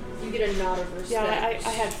 You get a nod of respect. Yeah, I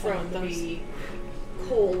had from those. the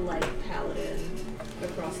coal-like paladin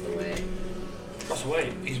across the way. Across the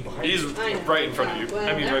way, he's behind He's you. I know. right in front of you. Well,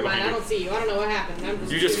 I mean, never right mind. behind I you. don't see you. I don't know what happened. I'm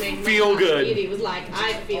just You just assuming feel my good. He was like,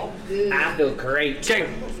 I feel good. I feel great. Okay,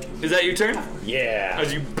 is that your turn? Yeah.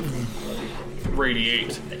 As you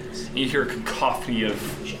radiate, you hear a cacophony of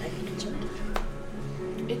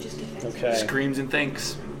It just defends. Okay. screams and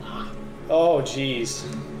thanks. Oh, jeez.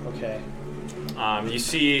 Okay. You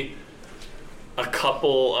see a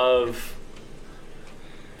couple of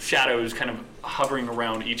shadows kind of hovering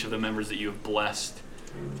around each of the members that you have blessed.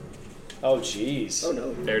 Oh, jeez. Oh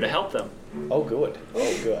no. There to help them. Oh, good.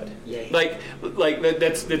 Oh, good. Yay. Like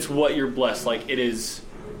that's what you're blessed. Like it is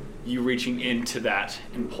you reaching into that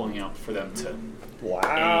and pulling out for them to.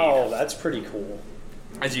 Wow, that's pretty cool.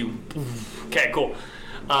 As you. Okay, cool.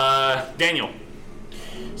 Daniel.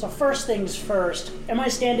 So first things first, am I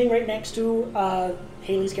standing right next to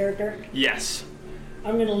Haley's character? Yes.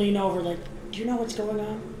 I'm gonna lean over like, do you know what's going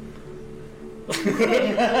on?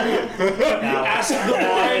 Ask the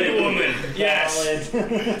blind woman. Yes.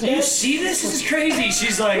 Do you see this? This is crazy.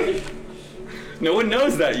 She's like, No one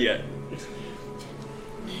knows that yet.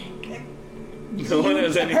 No one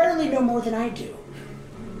knows anything. Apparently know more than I do.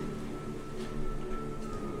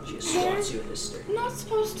 She swats you with this stick. Not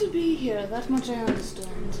supposed to be here. That much I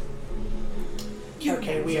understand.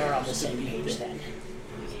 Okay, we are on the same page then.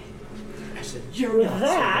 I said, With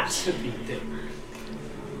that,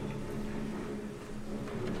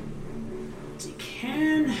 he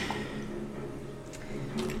can.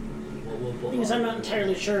 Thing is, I'm not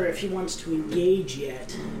entirely sure if he wants to engage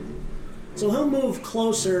yet. So he'll move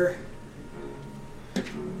closer,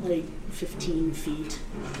 like 15 feet.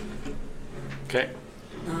 Okay.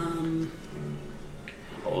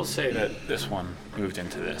 We'll say that this one moved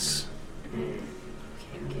into this.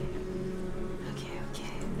 Okay.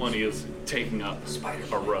 One is taking up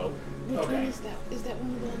a row. Which one is that? Is that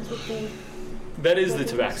one of the ones with the... That is the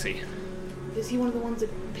tabaxi. Is he one of the ones that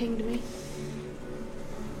pinged me?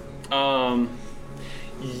 Not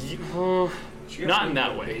in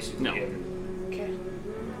that way. No. Okay.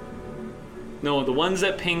 No, the ones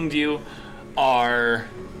that pinged you are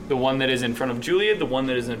the one that is in front of Julia, the one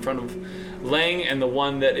that is in front of Lang, and the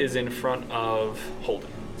one that is in front of Holden.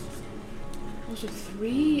 Those are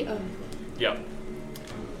 3 of them. Yep.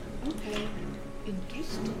 Okay.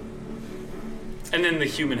 Interesting. And then the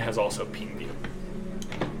human has also pinged you.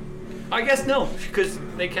 I guess no, because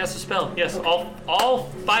they cast a spell. Yes, Okay. all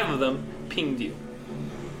 5 of them pinged you.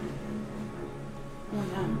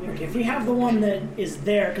 Okay, if we have the one that is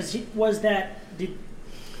there, because he was that.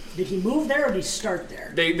 Did he move there or did he start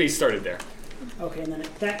there? They started there. Okay, and then in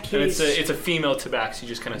that And case. it's a female tabaxi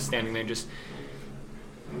just kind of standing there, just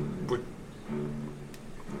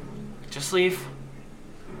leave.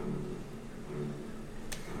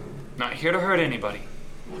 Not here to hurt anybody.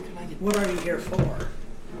 What are you here for?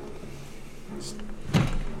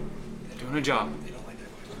 Doing a job.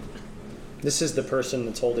 This is the person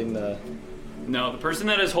that's holding the. No, the person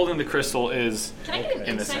that is holding the crystal is Can I get an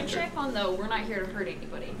in the insight center. check on the we're not here to hurt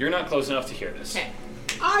anybody? You're not close enough to hear this. Okay.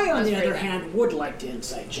 I, on That's the pretty other bad. hand, would like to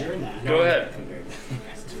insight check that. Go ahead.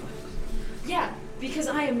 Yeah, because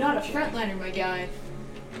I am not a frontliner, my guy.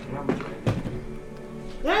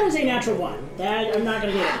 That is a natural 1. That I'm not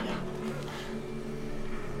gonna get it.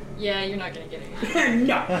 Yeah, you're not gonna get it.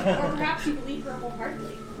 No. Or perhaps you believe her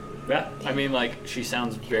wholeheartedly. Yeah, I mean, like, she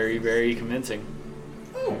sounds very, very convincing.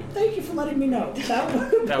 Oh, thank you for letting me know. That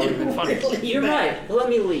would That would've been funny. really You're bad. right. Let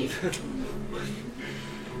me leave.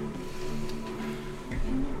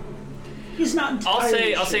 He's not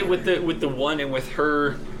entirely I'll say sure. with the one and with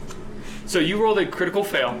her. So you rolled a critical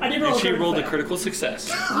fail, I did roll and a she critical rolled a fail. critical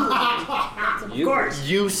success. Of course.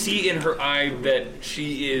 You see in her eye that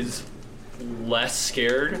she is less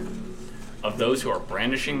scared of those who are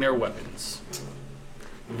brandishing their weapons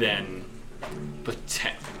than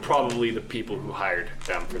probably the people who hired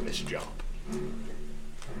them for this job.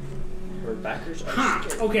 Her backers are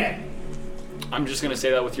scared. Okay. I'm just gonna say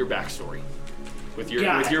that with your backstory, with your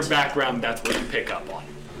Got it. background. That's what you pick up on.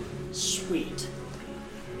 Sweet.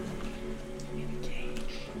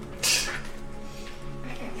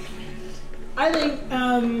 I think,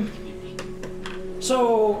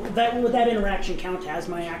 so would that interaction count as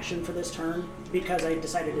my action for this turn? Because I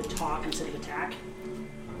decided to talk instead of attack?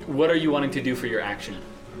 What are you wanting to do for your action?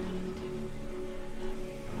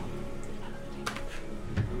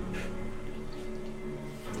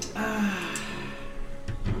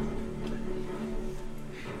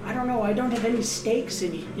 I don't know. I don't have any stakes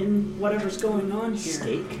in whatever's going on here.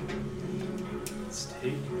 Steak?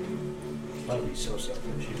 Steak? That would be so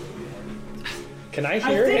selfish. Can I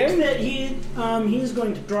hear him? I think that he's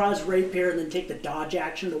going to draw his rapier and then take the dodge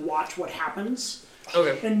action to watch what happens.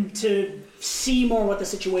 Okay. And to see more what the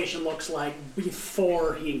situation looks like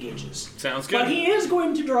before he engages. Sounds good. But he is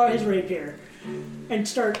going to draw his rapier and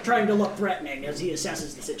start trying to look threatening as he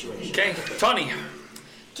assesses the situation. Okay, Tawny.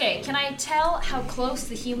 Okay, can I tell how close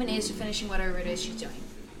the human is to finishing whatever it is she's doing?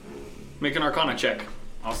 Make an Arcana check.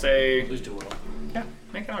 I'll say. Please do well. Yeah,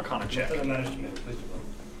 make an Arcana check. That managed to make. Please do well.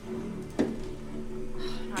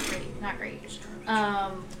 Not great.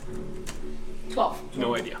 12.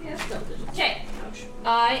 No idea. Okay,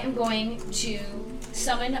 I am going to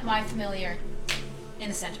summon my familiar in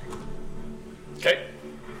the center. Okay.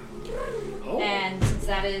 And since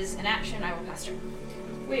that is an action, I will cast her.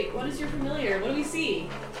 Wait, what is your familiar? What do we see?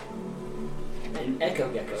 An echo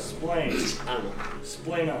gecko. Explain. I don't know.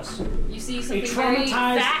 Explain us. You see something very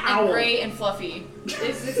traumatized fat owl. and gray and fluffy.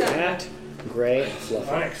 Is this Fat, gray, fluffy.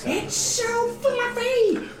 Unacceptable. It's so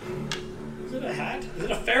fluffy! Is it a hat? Is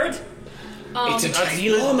it a ferret? It's a tiny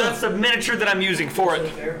little. That's the miniature that I'm using for it.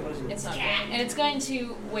 It's not great. And it's going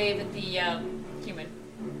to wave at the human.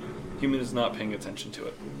 Human is not paying attention to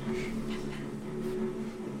it.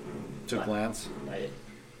 To glance.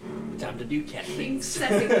 Time to do cat things.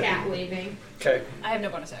 That's a cat waving. Okay. I have no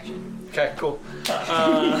bonus action. Okay. Cool.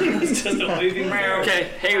 It's just a waving ferret. Okay.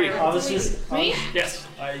 Haley. Me? Yes.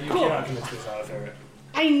 You Cool. cannot convince this out of ferret.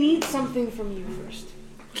 I need something from you first.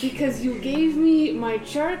 Because you gave me my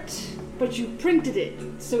chart, but you printed it,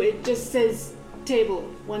 so it just says table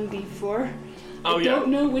 1d4. Oh, I yeah. don't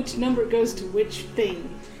know which number goes to which thing.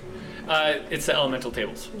 It's the elemental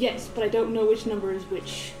tables. Yes, but I don't know which number is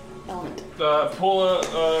which element. Pull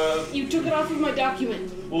a. You took it off of my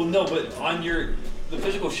document. Well, no, but on the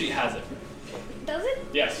physical sheet has it. Does it?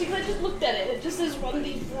 Yes. Because I just looked at it. It just says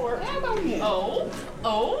 1d4.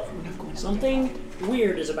 Oh? Something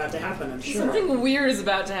weird is about to happen, I'm sure. Something weird is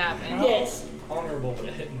about to happen. Yes. Honorable, but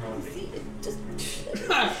a hit and run.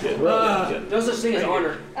 No such thing as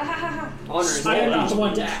honor. Honor is I am dead. not the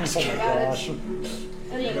one to ask.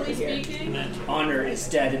 Legally speaking. Honor is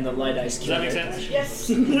dead in the light ice Does that cube. make sense? Yes.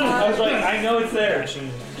 I was like, I know it's there.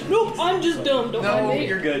 Nope, I'm just dumb. Don't mind No, me.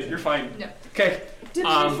 you're good. You're fine. No. Okay. Didn't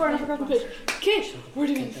read far enough. I forgot the page. Okay, we're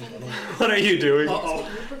doing fun. What are you doing?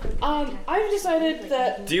 I've decided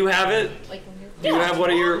that. Do you have it? Like when you're Do you have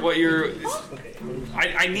what your?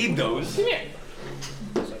 I need those. Come here.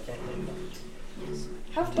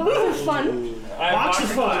 Have box of fun. Box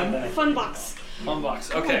of fun. Fun box. Fun box.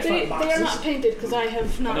 They Okay. are not painted because I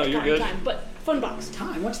have not No, you're gotten good. time. But fun box.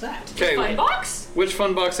 Time, what's that? Okay. fun box? Which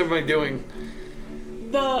fun box am I doing?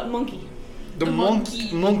 The monkey. The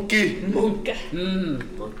monkey. Monkey. Monkey.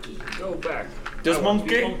 Go back. This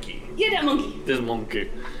monkey. Yeah, that monkey. This monkey.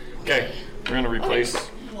 Okay. We're gonna replace.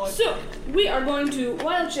 So we are going to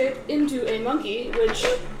wild shape into a monkey, which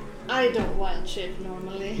I don't wild shape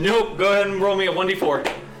normally. Nope. Go ahead and roll me a 1d4.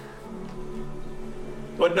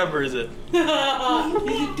 What number is it?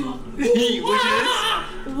 Which is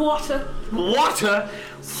Water. water.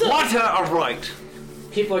 Water. All right.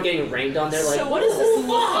 People are getting rained on there like. So what does this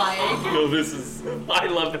look like? No, this is. I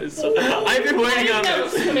love this. I've been waiting on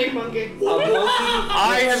Notes this. to make monkey. A monkey.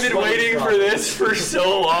 I have been waiting for this for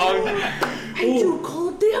so long. I do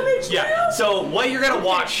cold damage. Yeah. So what you're gonna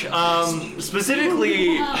watch,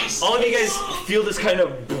 specifically, all of you guys feel this kind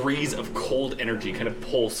of breeze of cold energy, kind of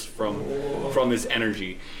pulse from this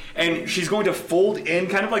energy, and she's going to fold in,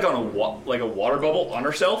 kind of like on a water bubble on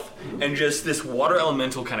herself, and just this water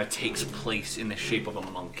elemental kind of takes place in the shape of a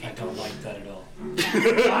monkey. I don't like that at all.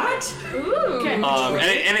 What? Ooh.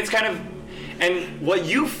 Okay. And it's kind of, and what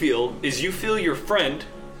you feel is you feel your friend,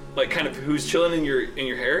 like kind of who's chilling in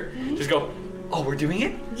your hair, just go, oh, we're doing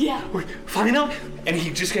it? Yeah. We're final? And he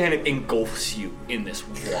just kind of engulfs you in this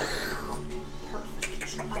water.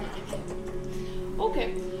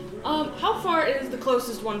 Okay. How far is the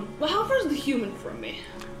closest one? Well, how far is the human from me?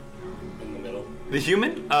 In the middle. The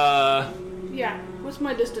human? Yeah. What's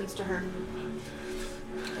my distance to her?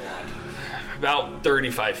 About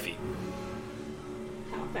 35 feet.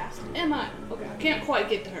 How fast am I? Okay, I can't quite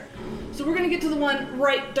get to her. So we're gonna get to the one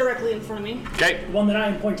right directly in front of me. Okay. The one that I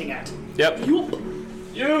am pointing at. Yep. You!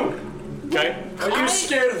 Okay. Are you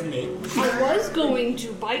scared of me? I was going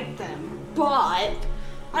to bite them, but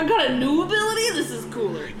I've got a new ability. This is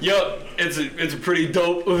cooler. Yup, it's a pretty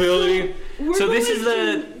dope ability. So this is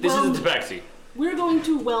the tabaxi. We're going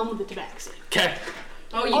to whelm the tabaxi. Okay.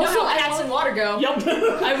 Oh, you know how cats in water go. Yep.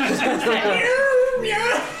 I was just gonna say.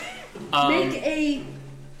 Make a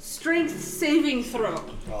strength saving throw.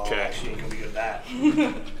 Okay. She ain't gonna be good at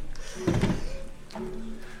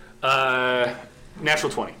that.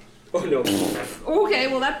 Natural 20. Oh no. Okay,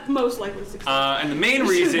 well that most likely succeeds. And the main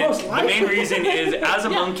reason is as a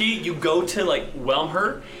monkey, you go to like whelm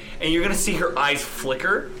her, and you're gonna see her eyes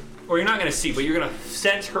flicker, or you're not gonna see, but you're gonna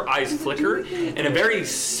sense her eyes flicker in a very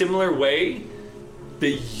similar way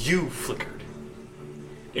that you flickered,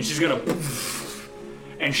 and she's gonna,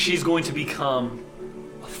 and she's going to become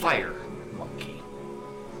a fire monkey.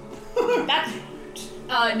 That's.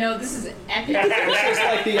 No, this is epic. It's just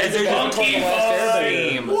like the monkey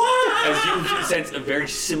flame. As you sense a very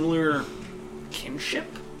similar kinship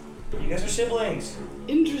You guys are siblings.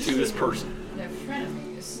 Interesting. to this person. They're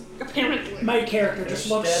frenemies. Apparently. My character just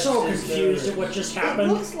looks so confused at what just It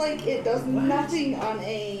happened. looks like it does nothing on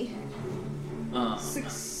a Uh,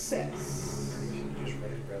 success.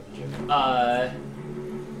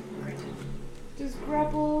 Just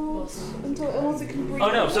grapple until unless it can break.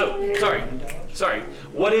 Oh no, so sorry.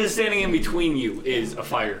 What is standing in between you is a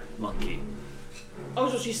fire monkey. Oh,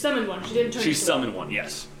 so she summoned one. She didn't turn. She into summoned one,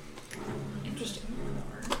 yes. Interesting.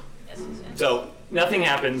 So nothing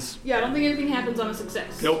happens. Yeah, I don't think anything happens on a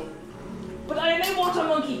success. Nope. But I am a water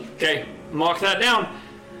monkey. Okay, mark that down.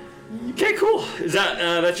 Okay, cool. Is that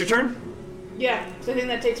that's your turn? Yeah, so I think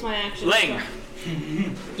that takes my action. Lang,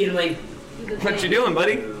 Get him, Lang. what you doing,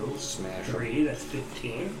 buddy? Smash 3, that's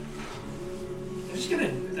 15. I'm just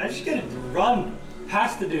gonna run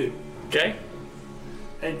past the dude Okay.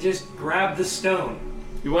 and just grab the stone.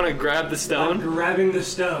 You want to grab the I'm stone? grabbing the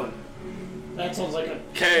stone. That sounds like a. And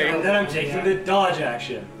Okay. then I'm taking the dodge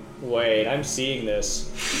action. Wait, I'm seeing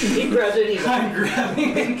this. He grabs it and he's like, I'm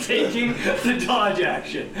grabbing and taking the dodge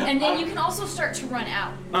action. And then you can also start to run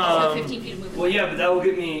out. So 15 feet of movement. Well, yeah, but that will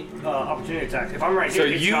give me opportunity attack. If I'm right So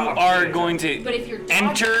here, it's you not are opportunity going to But if you're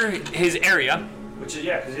enter his area, attack. Which is,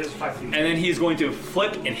 yeah, because he has 5 feet. and then he's going to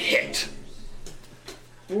flip and hit.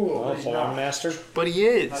 Oh, he's porn not. master. But he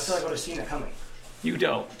I feel like I is. would have seen it coming. You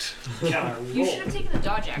don't. Yeah, You should have taken the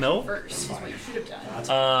dodge action No. first. Is what you should have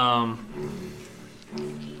done.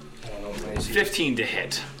 I don't know if I see 15 to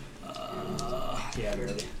hit. Yeah,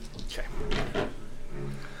 barely. Okay.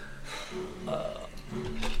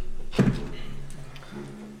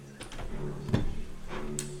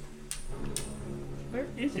 Where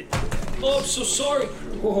is it? Oh, I'm so sorry.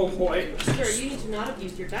 Oh boy. Sir, you need to not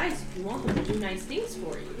abuse your dice if you want them to do nice things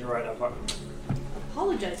for you. You're right.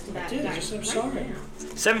 Apologize to that did, dice just I'm right sorry. now.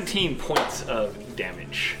 17 points of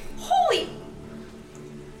damage. Holy!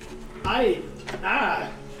 Are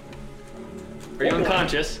you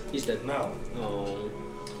unconscious? he's dead. No. Oh.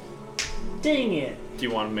 Dang it. Do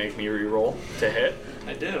you want to make me re-roll to hit?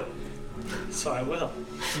 I do. So I will.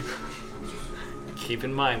 Keep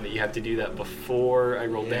in mind that you have to do that before I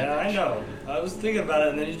roll Yeah, damage. I know. I was thinking about it,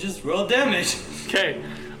 and then you just roll damage. Okay,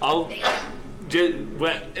 I'll.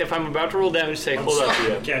 If I'm about to roll damage, say hold up to you.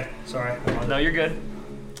 Okay, sorry. No, you're good.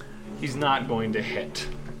 He's not going to hit,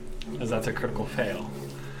 as that's a critical fail.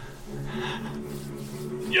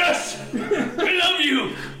 Yes, I love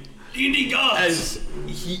you, D&D gods. As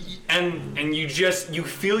he and you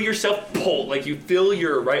feel yourself pull, like you feel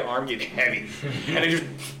your right arm get heavy, and it just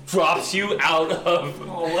drops you out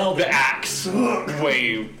of the axe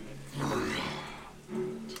wave. I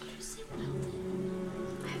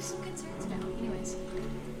have some concerns now. Anyways.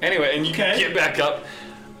 Anyway, and you can get back up.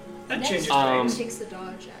 That changes next takes the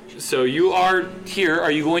dodge action. So you are here.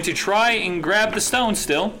 Are you going to try and grab the stone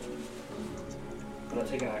still? Will I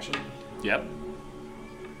take an action? Yep.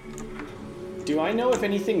 Do I know if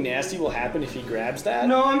anything nasty will happen if he grabs that?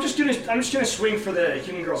 No, I'm just gonna swing for the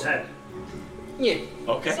human girl's head. Yeah.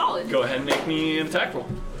 Okay. Solid. Go ahead and make me an attack roll.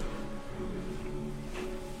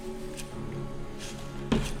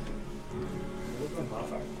 What's my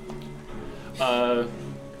modifier?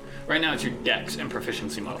 Right now it's your dex and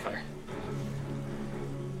proficiency modifier.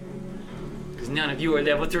 Because none of you are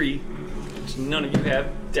level 3. Which none of you have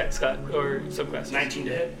dex or subclasses. 19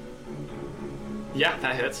 to hit. Yeah,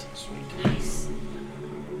 that hits. Nice.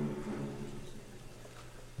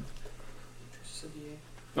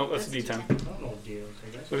 No, that's a D10. I don't know what deal.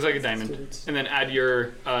 I guess. Looks like a diamond. And then add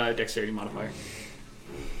your dexterity modifier.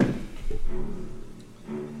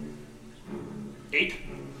 8.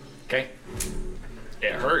 Okay.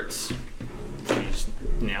 It hurts. He's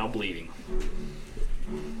now bleeding.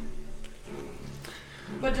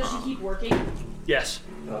 But does she keep working? Yes.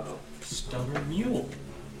 Uh-oh. Stubborn mule.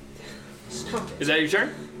 Stop it. Is that your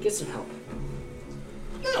turn? Get some help.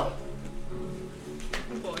 No.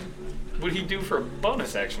 Oh boy. What did he do for a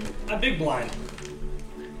bonus action? A big blind.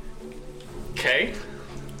 Okay.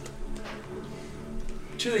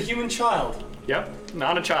 To the human child. Yep.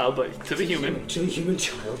 Not a child, but to the human. To the human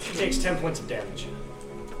child. She takes 10 points of damage.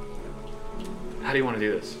 How do you want to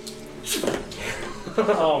do this?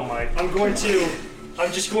 Oh my.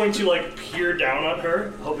 I'm just going to like peer down at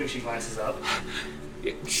her, hoping she glances up.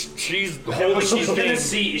 She's And holding what she's the gonna thing.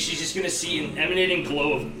 see is she's just gonna see an emanating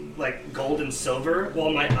glow of like gold and silver, while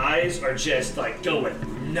my eyes are just like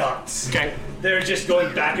going nuts. Okay. They're just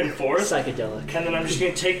going back and forth. Psychedelic. And then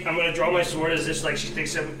I'm gonna draw my sword as if like she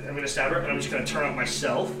thinks I'm gonna stab her, and I'm just gonna turn on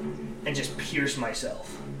myself and just pierce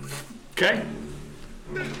myself. Okay.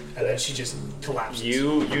 And then she just collapses.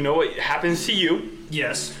 You know what happens to you.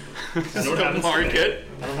 Yes. I know So what happens to me. mark it.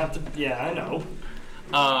 I don't have to. Yeah, I know.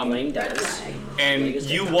 Playing dice. And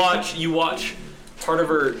you watch part of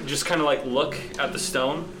her just kind of like look at the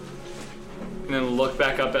stone, and then look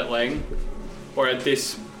back up at Lang, or at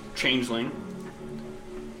this changeling,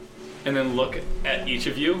 and then look at each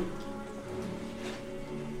of you.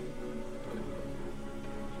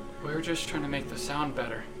 We were just trying to make the sound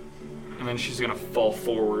better. And then she's gonna fall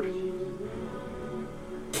forward.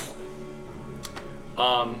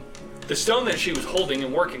 The stone that she was holding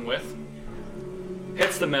and working with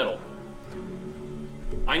hits the metal.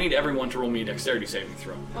 I need everyone to roll me a dexterity saving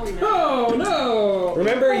throw. Oh no. Oh no!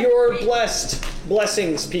 Remember your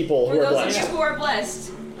blessings, people For who are those of blessed. you who are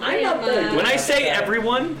blessed. I'm not there. When I say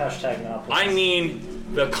everyone, Hashtag not. I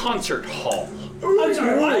mean the concert hall.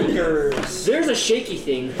 There's a shaky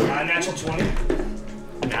thing. Natural 20.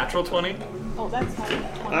 Natural 20? Oh, that's not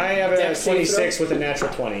a 20. I have a Dex save 26 with a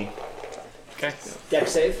natural 20. Okay.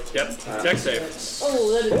 Dex save. Yep. Dex save.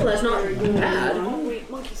 Oh, that is Oh, that's not bad. Oh, wait,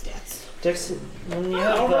 monkey stats. Dex, when you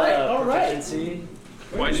have all right. proficiency,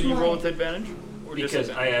 Why did you roll with advantage? Or just Because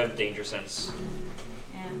I have danger sense.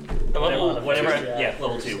 level? Whatever.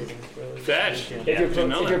 Level 2. Fetch. If you're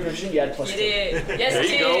proficient, you add plus You 2. did. Yes, There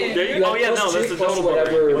you go. did. There you go. Oh yeah, no, that's the Plus total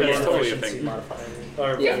whatever bar. That's the totally a proficiency thing. modifier.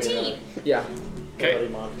 Or 15. Yeah. Okay.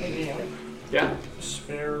 modifier. Yeah.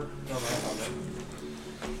 Spare. No, I found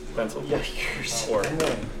it. Pencil. Yikers. Or.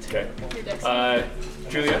 Okay. Your dex.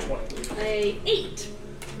 Julia. a 8.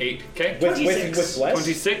 8. Okay. With bless?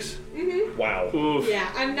 26. Mm-hmm. Wow. Oof.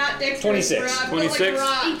 Yeah, I'm not dexterous. 26. Bro. I feel like a 26.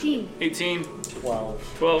 rock. 18. 18.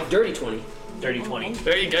 12. 12. Dirty 20. Dirty 20.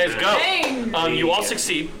 There you guys go. Dang. You all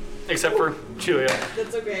succeed, except for Julia.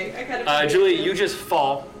 That's okay. I kind of. Julia, you just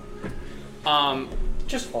fall.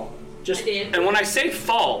 Just fall. I did. And when I say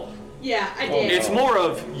fall, Yeah, I did. it's more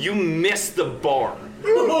of you miss the bar.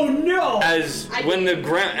 Oh no! As when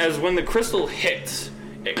the crystal hits,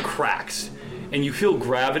 it cracks, and you feel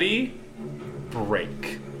gravity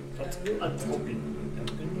break.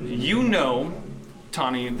 You know,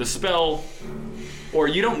 Tani, the spell, or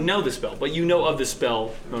you don't know the spell, but you know of the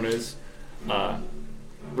spell known as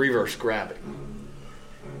reverse gravity.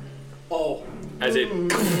 Oh.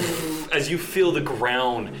 As you feel the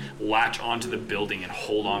ground latch onto the building and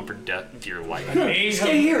hold on for dear life. I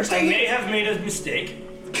may have made a mistake,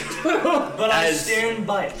 but I stand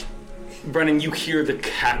by it. Brennan, you hear the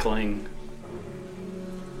cackling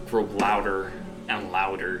grow louder and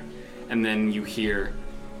louder, and then you hear,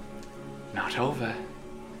 "Not over."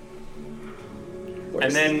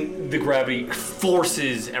 And then the gravity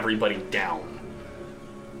forces everybody down.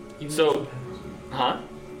 So, huh?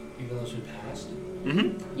 Even those who passed?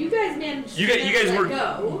 Mm-hmm. You guys managed. You guys were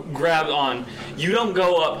go. grabbed on. You don't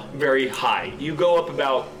go up very high. You go up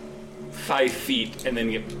about 5 feet and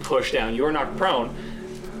then get pushed down. You're knocked prone,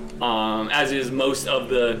 as is most of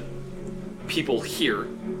the people here.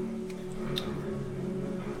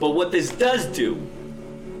 But what this does do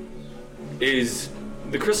is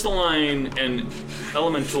the crystalline and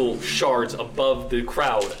elemental shards above the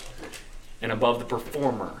crowd and above the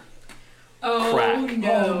performer crack,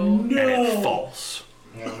 and it falls.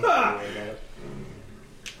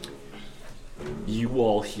 You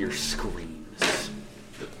all hear screams.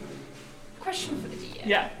 Question for the DM.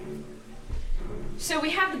 Yeah. So we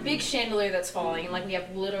have the big chandelier that's falling, and like we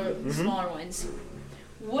have little smaller ones.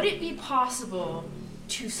 Would it be possible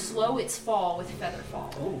to slow its fall with feather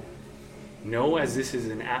fall? Oh. No, as this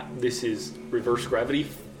is this is reverse gravity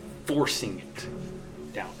forcing it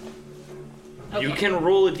down. Okay. You can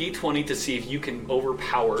roll a d20 to see if you can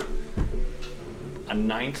overpower a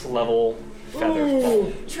 9th level feather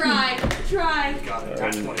fall. Try. Got it.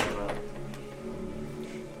 Times 20 on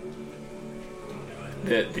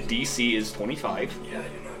The DC is 25. that. Yeah,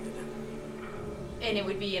 you're not And it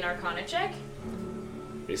would be an Arcana check?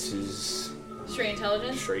 This is Straight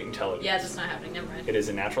intelligence? straight intelligence. Yeah, that's not happening. Never mind. It is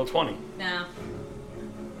a natural 20. No.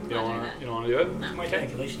 You don't want to do it? No. My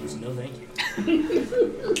calculations, no thank you.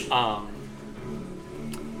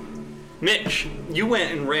 Mitch, you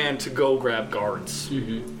went and ran to go grab guards.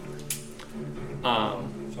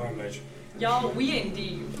 Sorry, Mitch. Y'all, we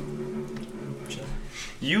indeed.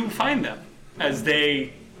 You find them as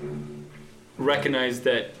they recognize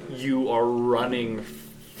that you are running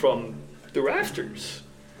from the rafters.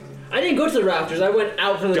 I didn't go to the rafters. I went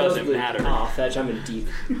out from the Doesn't nosebleed. matter. Oh, fetch. I'm in deep.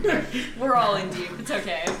 We're all in deep. It's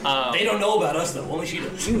okay. They don't know about us though. Only she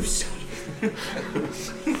does. You son of a-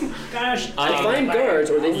 Gosh, I find guards,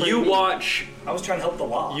 or they find You me. watch. I was trying to help the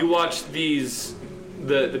law. You watch these,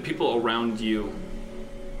 the people around you,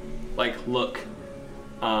 like look,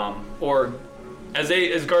 or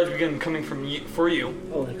as guards begin coming for you.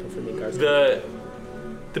 Oh, they come for me, guards. The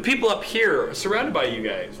people up here are surrounded by you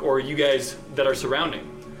guys, or you guys that are surrounding.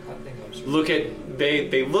 Look at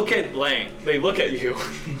they look at Lang. They look at you.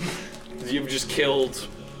 You've just killed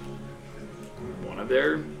one of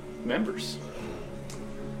their members.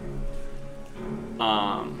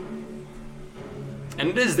 And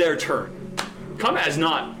it is their turn. Combat has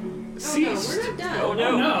not ceased. Oh no, we're not done. Oh,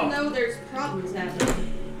 no. Even though there's problems happening.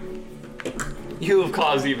 You have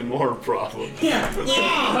caused even more problems. The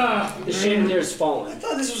chandelier's fallen. I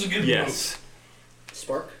thought this was a good Yes.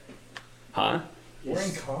 Spark? Huh? move. We're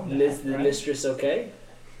in combat. The mistress okay?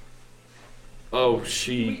 Oh,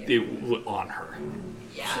 it was on her.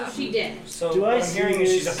 So she did. So Do what I I'm hearing is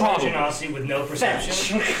she's a Probably. fire genasi with no perception.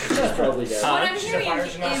 She's probably dead. What I'm She's a hearing fire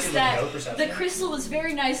genasi is with that no perception. the crystal was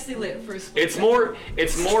very nicely lit for a split It's more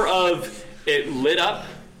of it lit up,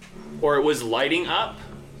 or it was lighting up.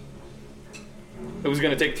 It was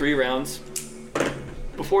going to take 3 rounds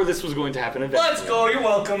before this was going to happen eventually. Let's go. You're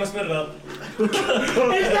welcome. Let's split it up. is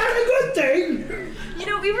that a good thing? You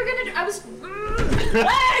know, we were gonna. I was.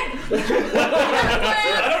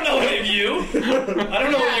 I don't know any of you. I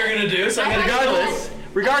don't know what you're gonna do. So I'm gonna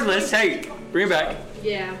Regardless, hey, bring it back.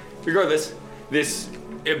 Yeah. Regardless,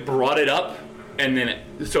 it brought it up, and then it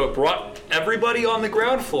brought everybody on the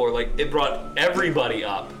ground floor, like it brought everybody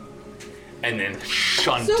up, and then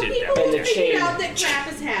shunted So people them. will the figure chain. out that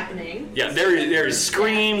crap is happening. Yeah, there is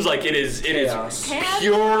screams, like it is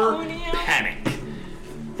pure panic.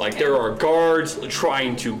 Like there are guards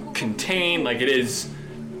trying to contain, like it's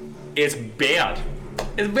bad.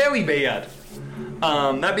 It's very bad.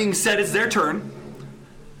 That being said, it's their turn.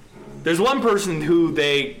 There's one person who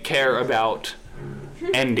they care about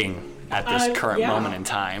ending at this current moment in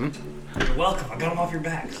time. You're welcome. I got them off your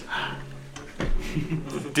backs.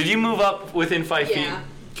 Did you move up within 5 feet? Yeah.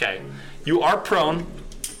 Okay. You are prone,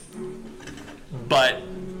 but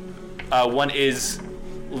one is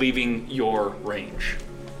leaving your range.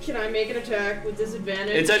 Can I make an attack with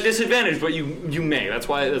disadvantage? It's at disadvantage, but you may. That's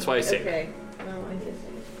why I say. Okay. Well, I guess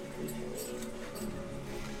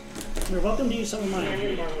You're welcome to use some of I'm mine.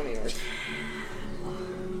 gonna borrow one of yours.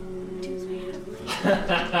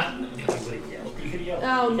 You could yell.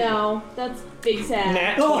 Oh no, that's big sad.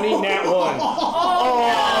 Nat 20, nat 1.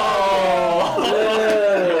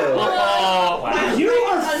 You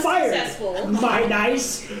are fired. Unsuccessful. My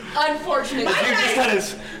dice. Unfortunately. You just kind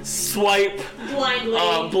of swipe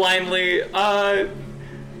Blindly. blindly.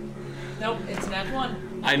 Nope, it's nat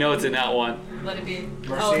 1. I know it's a nat 1. Let it be.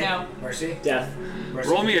 Mercy. Oh no. Mercy. Death. Mercy.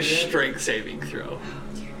 Roll me a strength saving throw.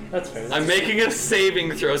 That's fair. I'm making a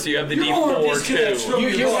saving throw, so you have the You're all D4 disconnects too. from You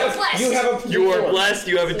have a You are D4. blessed.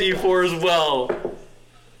 You have a D4 as well.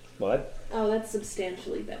 What? Oh, that's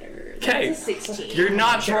substantially better. Okay. That's a 16. You're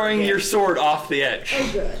not throwing your sword off the edge. Oh,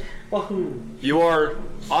 good. Wahoo. You are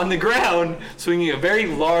on the ground swinging a very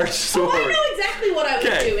large sword. Oh, I know exactly what I was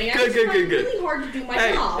Okay, doing. I good, was good, trying good, good. really hard to do my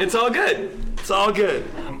Hey, job. it's all good. It's all good.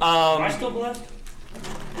 Am I still blessed?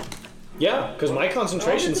 Yeah, because my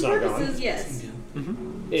concentration's not gone. purposes, yes.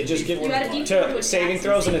 It just gives You add a D4 to to attacks saving and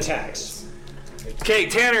throws and saving attacks. Okay,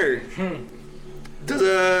 Tanner. Does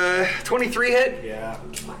a 23 hit? Yeah.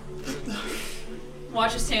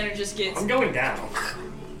 Watch as Tanner just gets. I'm going down.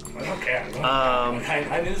 I don't care. I'm going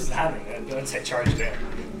down. I knew this was happening. I'd say charge it in.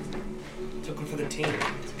 Took him for the team. I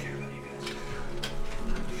don't care about you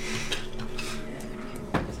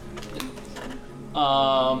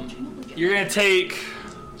guys. You're gonna take.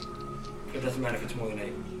 It doesn't matter if it's more than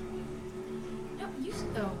 8. No, you.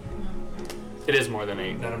 Oh. No. It is more than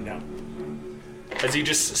 8. Then I'm down. As he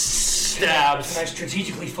just Can stabs. I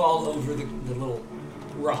strategically fall over the little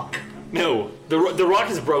rock? No, the rock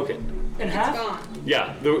is broken. In It's half? gone.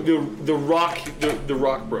 Yeah, the rock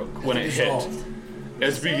broke when it hit. Dissolved.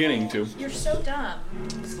 It's beginning to. You're so dumb.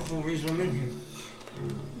 That's the whole reason I'm in here.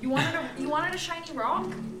 You wanted a shiny rock?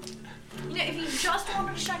 You know, if you just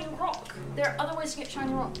wanted a shiny rock, there are other ways to get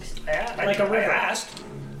shiny rocks. I asked.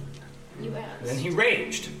 You asked. Then he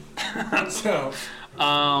raged. So.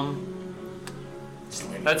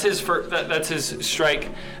 That's his that's his strike.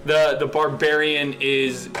 The barbarian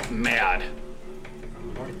is mad.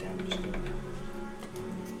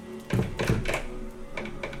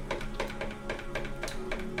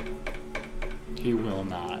 He will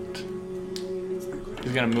not.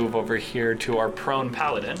 He's gonna move over here to our prone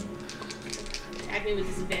paladin. Attack me with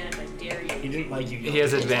disadvantage, I dare you. He didn't like you. He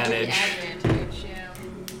has advantage. Advantage, yeah.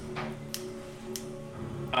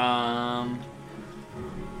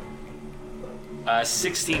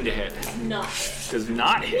 16 to hit. Not. Does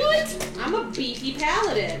not hit. What? I'm a beefy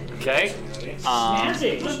paladin. Okay.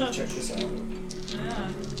 Snazzy. Check this out.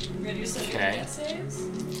 Yeah. We're gonna do some Okay. saves.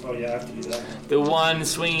 Oh yeah, I have to do that. The one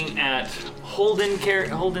swinging at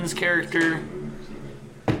Holden's character.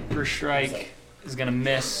 First strike is gonna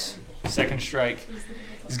miss. Second strike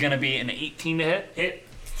is gonna be an 18 to hit. Hit.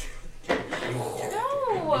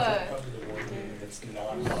 No! That's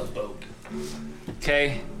not a boat.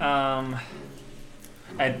 Okay.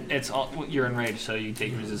 It's all you're enraged, so you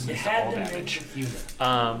take resistance to all damage.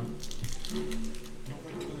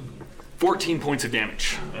 14 points of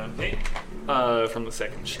damage. Okay. From the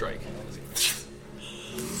second strike.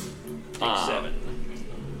 7.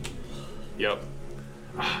 Yep.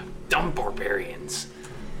 Dumb barbarians.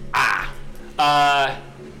 I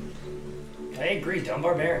agree, dumb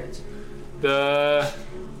barbarians. The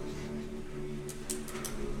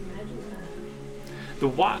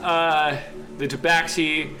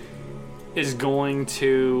Tabaxi is going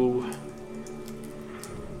to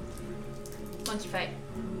Monkey fight.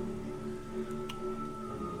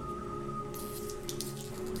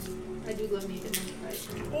 I do love me a good monkey fight.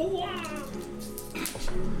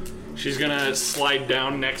 she's gonna slide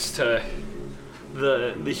down next to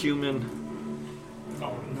the human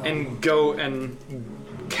and go and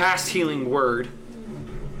cast Healing Word,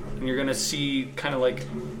 and you're gonna see kind of like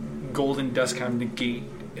golden dust kind of negate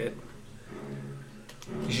it.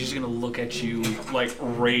 She's gonna look at you like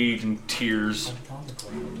rage and tears.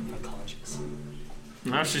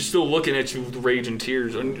 Now she's still looking at you with rage and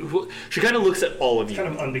tears, and she kind of looks at all of you. Kind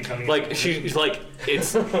of unbecoming. Like she's like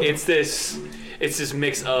it's this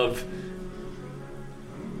mix of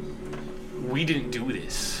we didn't do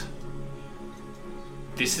this.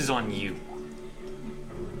 This is on you.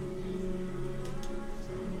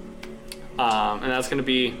 And that's gonna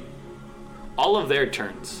be all of their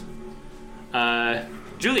turns.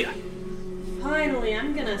 Julia. Finally,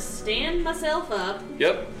 I'm gonna stand myself up.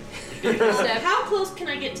 Yep. How close can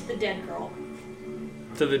I get to the dead girl?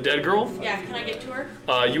 To the dead girl? Yeah, can I get to her?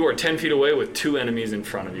 You are 10 feet away with 2 enemies in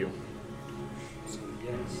front of you.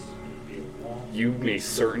 You may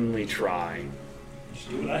certainly try. Just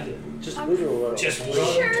do what I did. Just move a little. Just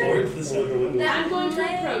run towards the zone. I'm going to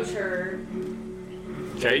approach her.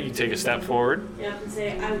 Okay, you take a step forward. Yeah, and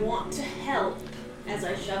say, I want to help as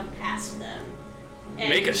I shove past them. And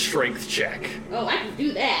Make a strength check. Oh, I can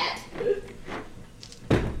do that.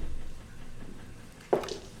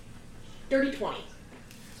 Dirty 20.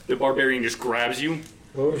 The barbarian just grabs you.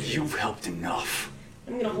 You've helped enough.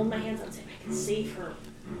 I'm gonna hold my hands up and say, I can save her.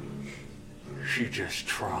 She just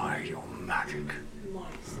tried your magic.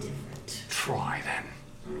 Mine's different. Try then.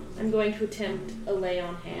 I'm going to attempt a lay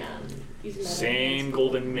on hand. Using my Same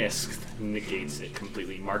golden mist negates it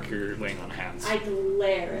completely. Mark your laying on hands. I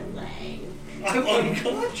glare at Lang. I'm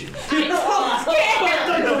unconscious.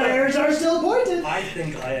 The glares are still pointed. I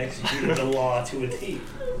think I executed the law to a T.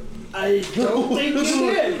 I don't think you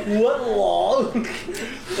did. What law? The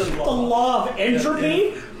The law of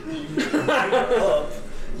entropy?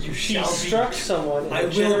 You She shall struck be. someone. in I a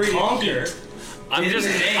will generated conquer. heat. I'm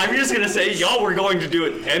just gonna say y'all were going to do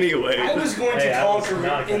it anyway. I was going Hey, to I was conquer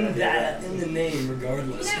not it gonna in do that, in the name,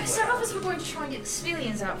 regardless. You know, some of us were going to try and get the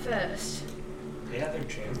civilians out first. They had their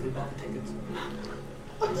chance. They bought the tickets.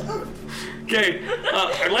 Okay,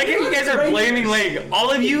 I like how you guys are blaming Ling.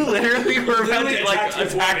 All of you literally were about to like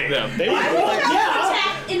attack them. They were I like, will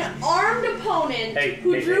attack an armed opponent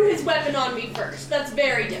who hey, drew hey. his weapon on me first. That's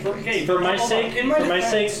very different. Okay, for my hold on. sake, In my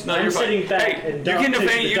defense- No, I'm you're fine. sitting back Hey, and you can don't take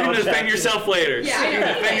defend. the You can dodge defend action. yourself later. Yeah, You can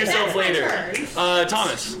defend yourself that's later. my turn.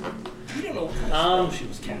 Thomas. You don't know what kind of spell she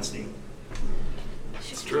was casting.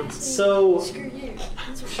 She's true. casting- So- Screw you.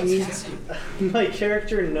 That's what she's casting. My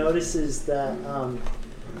character notices that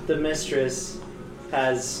the mistress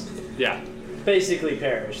has Yeah. basically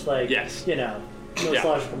perished. Like, Yes. you know, Most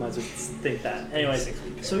logical minds would think that. Anyways,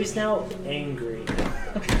 so he's now angry.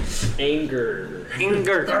 Anger.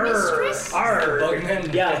 Mistress?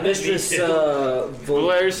 Yeah, Mistress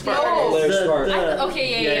Volaris Spark. Oh, Spark.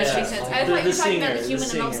 okay, yeah, makes sense. I thought you were talking about the human,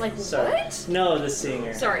 and I was like, Sorry. what? No, the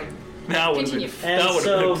singer. Sorry. That would have Continue.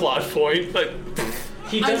 been a plot point, but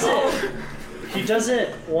He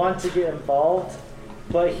doesn't want to get involved,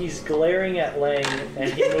 but he's glaring at Lang,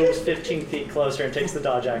 and he moves 15 feet closer and takes the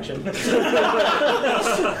dodge action. I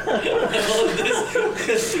love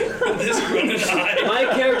this running eye. My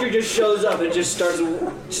character just shows up and just starts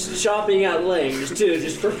chopping at lanes too,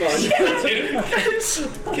 just for fun.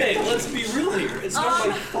 Okay, let's be real here. It's not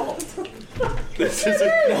my fault. this is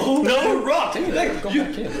No, rock.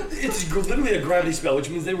 It's literally a gravity spell, which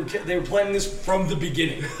means they were planning this from the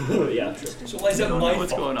beginning. Yeah. So why is that you don't my know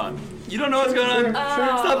what's fault? going on. You don't know what's going on.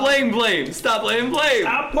 Stop blaming blame. Stop blaming blame.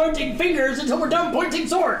 Stop pointing fingers until we're done pointing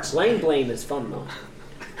swords. Lane blame is fun though.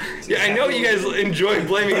 Yeah, I know you guys enjoy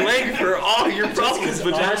blaming Lang for all your problems,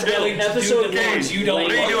 but That's just chill. episode the things you don't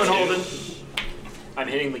What are you doing, want to. Holden? I'm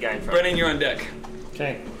hitting the guy in front. Brennan, you're on deck.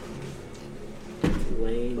 Okay.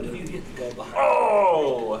 Lane. What if you get the guy behind?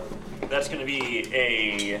 Oh! That's gonna be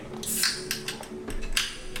a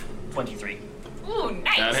 23. Ooh,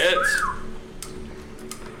 nice. That hits.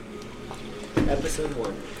 Episode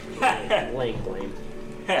 1. Lane blame.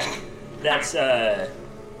 That's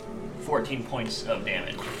 14 points of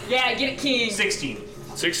damage. Yeah, get it, King. 16.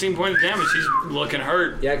 16 points of damage. He's looking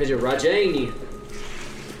hurt. Yeah, because you're Rajang.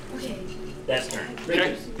 Okay. That's turn.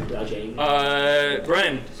 Okay. Rajang.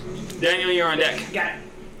 Brennan, Daniel, you're on deck. Got it.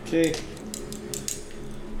 Okay.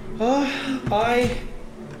 I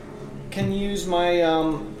can use my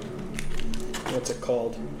what's it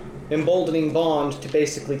called? Emboldening bond to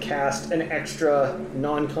basically cast an extra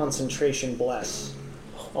non-concentration bless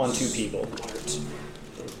on 2 people.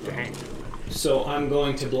 So I'm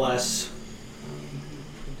going to bless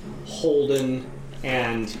Holden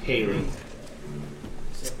and Haley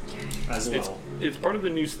as well. It's part of the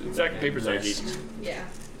new Zach Papers ID. Yeah.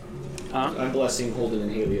 Huh? I'm blessing Holden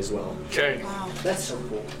and Haley as well. Okay. Wow. That's so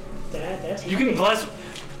cool. That's You can bless.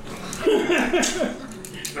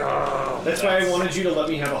 That's why I wanted you to let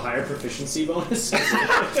me have a higher proficiency bonus. No.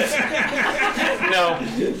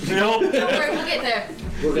 Don't worry, we'll get there.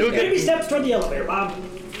 Baby steps toward the elevator, Bob.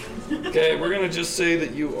 Okay, we're gonna just say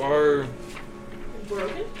that you are.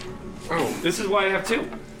 Broken? Oh, this is why I have 2.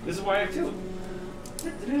 This is why I have 2.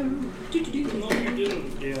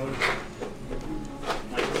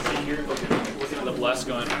 Looking at the bless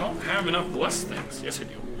going, I don't have enough bless things. Yes, I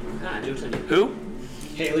do. Who?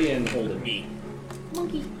 Haley and Holden. Me.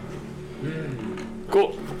 Monkey.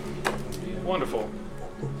 Cool. Wonderful.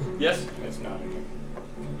 Yes? It's not.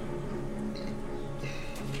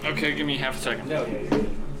 Okay, give me half a second. No, yeah, you're good.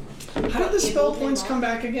 How did the spell points come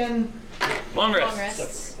back again? Long rest. Long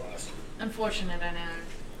rests. Unfortunate, I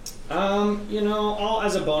know. You know, I'll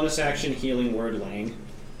as a bonus action healing word Lang.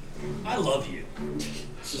 I love you.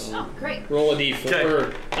 Oh, great. Roll a d4. Okay.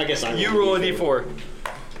 Or, I guess I You roll a d4.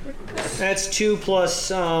 That's 2 plus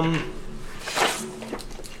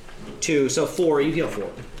 2, so 4. You heal 4.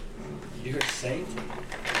 You're a saint?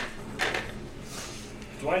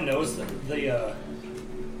 Do I know it's the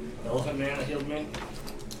elephant man that healed me?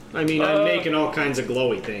 I mean, I'm making all kinds of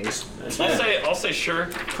glowy things. I'll say sure.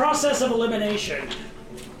 Process of elimination.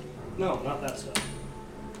 No, not that stuff.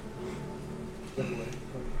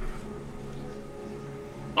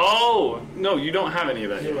 Oh no, you don't have any of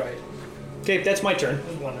that. You're right. Okay, that's my turn. I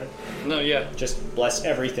was wondering. No, yeah. Just bless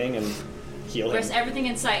everything and heal him. Press everything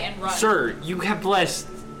in sight and run. Sir, you have blessed.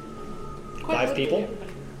 5 people?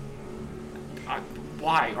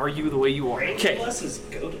 Why are you the way you are? Okay. Bless is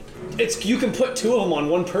goated. It's you can put 2 of them on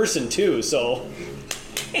one person too, so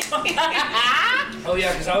Oh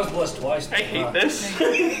yeah, because I was blessed twice. I hate this.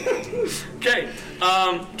 Okay.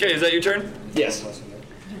 Okay, is that your turn? yes.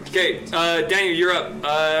 Okay, Daniel, you're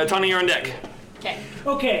up. Tawny, you're on deck. Okay.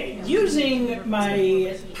 Okay, using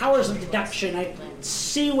my powers of deduction, I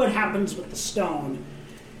see what happens with the stone,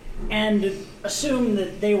 and assume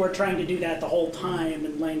that they were trying to do that the whole time,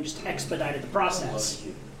 and Lane just expedited the process.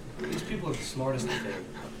 These people are the smartest thing.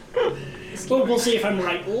 But we'll see if I'm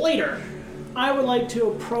right later. I would like to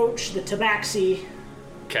approach the tabaxi,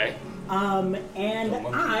 Okay. and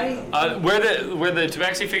Where the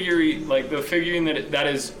tabaxi figure, like the figurine that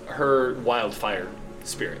is her wildfire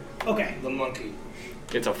spirit. Okay. The monkey.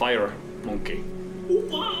 It's a fire monkey.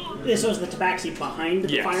 This was the tabaxi behind the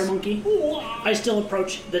Yes. fire monkey. I still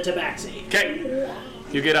approach the tabaxi. Okay.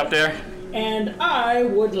 You get up there. And I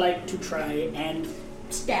would like to try and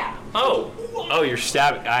stab. Oh, you're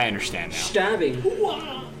stabbing. I understand now. Stabbing.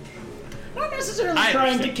 Not necessarily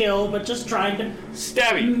trying to kill, but just trying to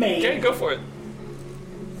stabby. Okay, go for it.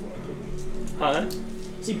 Huh?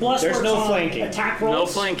 See, plus There's works no on flanking. attack rolls. No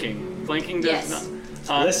flanking. Flanking does Yes.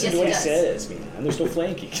 not. Listen Yes, to what it he does. says, man. There's no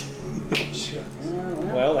flanking.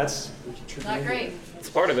 Well, that's Not great. It's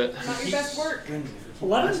part of it. Not your best work.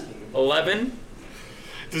 11? 11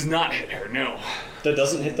 does not hit her. No. that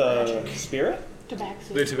doesn't hit the spirit. Tabaxi.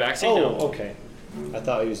 The tabaxi. Oh, No. okay. I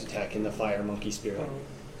thought he was attacking the fire monkey spirit.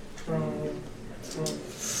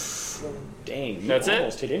 Dang, you That's it?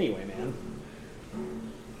 almost hit anyway, man.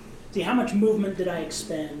 See, how much movement did I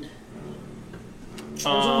expend? It was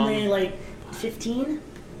only like 15?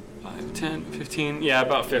 5, 10, 15. Yeah,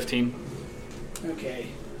 about 15. Okay.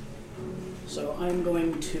 So I'm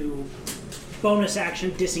going to bonus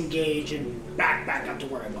action disengage and back up to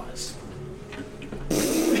where I was.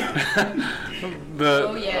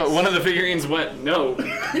 Oh, yes. One of the figurines went. No.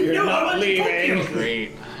 You're No, I not wasn't leaving. fucking-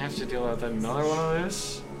 Great. I have to deal with another one of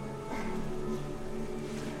this.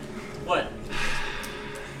 What?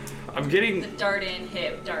 I'm getting. The dart in,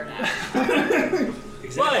 hip, dart out.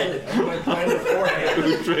 Exactly. That was my plan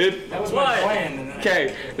beforehand. That was my plan. and then-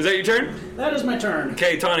 Okay, is that your turn? That is my turn.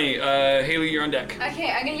 Okay, Tawny, Haley, you're on deck.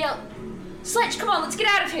 Okay, I'm gonna yell, Sledge, come on, let's get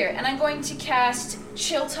out of here. And I'm going to cast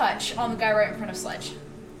Chill Touch on the guy right in front of Sledge.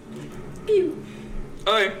 Pew.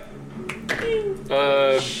 Okay.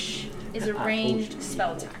 Is a ranged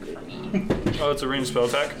spell attack for me. Oh, it's a ranged spell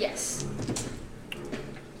attack? Yes.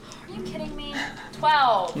 Are you kidding me?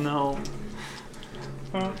 12. No.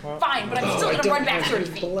 Fine, but I'm still gonna run back 30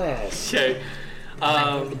 feet. Bless. Okay.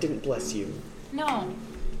 It didn't bless you. No,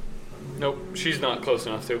 Nope, she's not close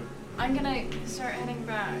enough to. I'm gonna start heading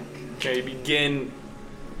back. Okay, begin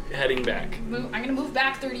heading back. I'm gonna move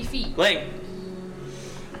back 30 feet. Lang.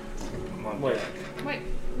 I'm on Wait. deck. Wait,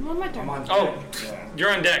 on my turn. I'm on Oh, deck. Yeah.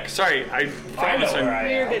 you're on deck. Sorry, I I know promise where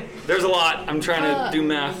I You're am. good. There's a lot. I'm trying to do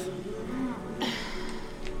math.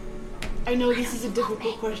 I know this is a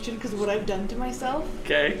difficult question because of what I've done to myself.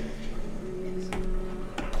 Okay.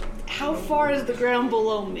 How far is the ground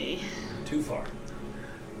below me? Too far.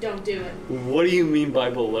 Don't do it. What do you mean by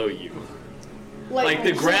below you? Like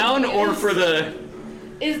the ground or for the...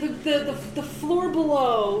 Is the floor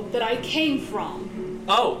below that I came from?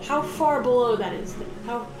 Oh, How far below that is?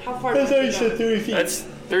 How far? Does I said 30 feet. that's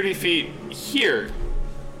 30 feet here.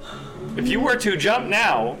 If you were to jump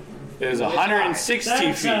now, it is 160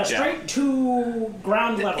 That's feet down. straight to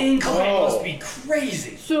ground level. Incline must be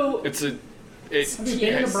crazy. So It's a... Have you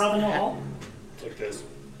been in a Bravo Hall? It's like this.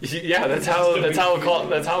 Yeah, that's how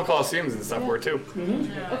Colosseums and stuff were too.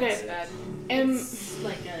 okay, am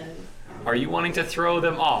Like a. Are you wanting to throw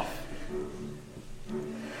them off?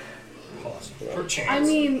 Per chance. I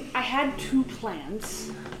mean, I had two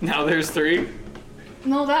plans. Now there's 3?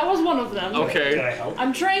 No, that was one of them. Can I Okay. help?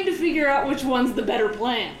 I'm trying to figure out which one's the better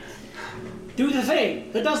plan. Do the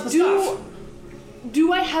thing that does the stuff.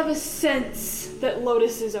 Do I have a sense that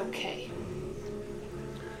Lotus is okay?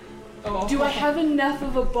 Do I have enough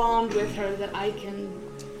of a bond with her that I can?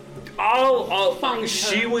 Find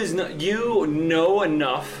she her. was not, you know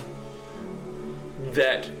enough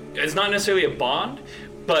that it's not necessarily a bond,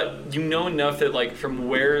 but you know enough that like from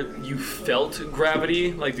where you felt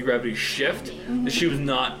gravity, like the gravity shift, that she was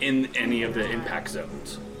not in any of the impact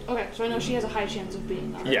zones. Okay, so I know she has a high chance of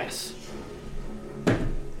being there. Yes.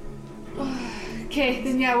 Okay,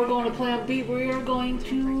 then yeah, we're going to plan B. We're going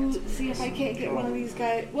to see if I can't get one of these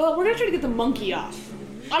guys. Well, we're gonna try to get the monkey off.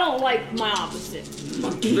 I don't like my opposite.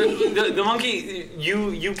 The monkey,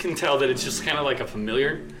 you can tell that it's just kind of like a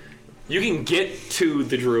familiar. You can get to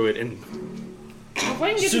the druid and If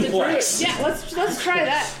I can get to the druid, Suplex. yeah, let's try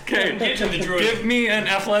that. okay. Get to the druid. Give me an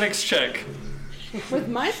athletics check. With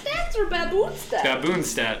my stats or baboon stats? Baboon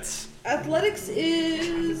stats. Athletics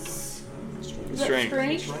is that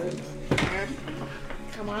Strength. strength?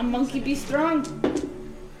 Come on, monkey, be strong.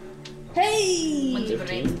 Hey!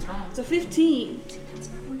 It's a 15.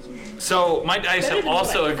 So my dice Better have than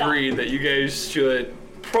also what I thought. agreed that you guys should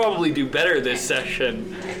probably do better this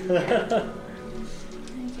session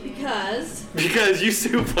Because. because you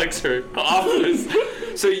suplex her off this.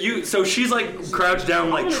 So she's like crouched down,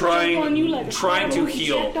 like I'm gonna jump on you like a trying to sparrow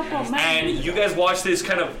heal, checked up on my and feet. you guys watch this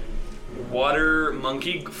kind of water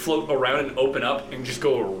monkey float around and open up and just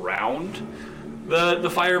go around the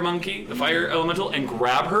fire monkey, the fire elemental, and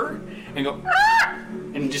grab her and go "Ah!"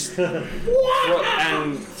 and just throw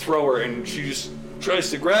her, and she just tries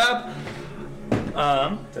to grab.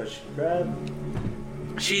 Does she grab?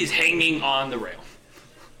 She's hanging on the rail.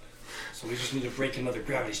 So we just need to break another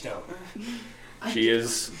gravity stone. She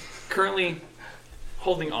is currently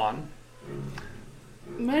holding on.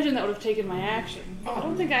 Imagine that would have taken my action. I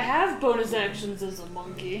don't think I have bonus actions as a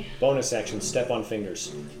monkey. Bonus action, step on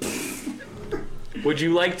fingers. Would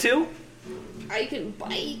you like to? I can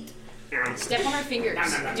bite. Step on her fingers.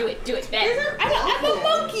 Do it, bet. I'm a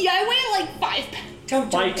monkey. I weigh like 5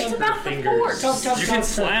 pounds. Bite It's about the force. You can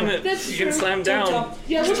slam it. That's You can true. slam down.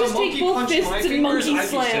 Yeah, we'll just take both fists and monkey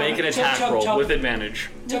slam. Make an attack roll with advantage.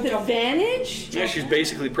 With advantage? Yeah, she's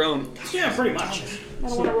basically prone. Yeah, pretty much. I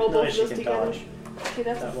don't want to roll both of she those can together. dodge. Okay,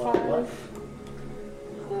 that's a What?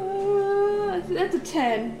 5. That's a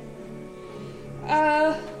 10.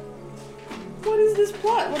 What is this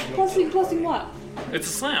plot? What plussing what? It's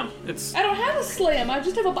a slam. It's I don't have a slam. I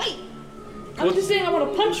just have a bite. I'm just saying I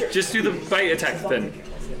want to punch her. just do the bite attack then.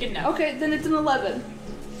 Good enough. Okay, then it's an 11.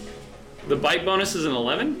 The bite bonus is an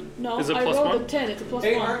 11? No, Is it I plus rolled 1? a 10. It's a plus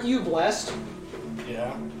Hey, 1. aren't you blessed?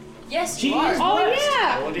 Yeah. Yes, you are. Oh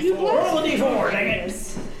yeah! Roll a You d4. blessed. Roll a d4, dang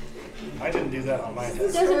it. I didn't do that on my test.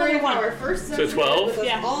 Does another one. Our first So session 12? with us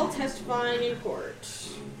Yeah. all testifying in court.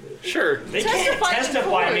 Sure. They can't Testify in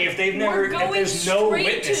testify court. me if they've never, We're if going there's no straight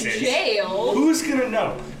witnesses. to jail. Who's gonna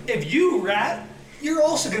know? If you rat, you're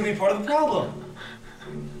also gonna be part of the problem.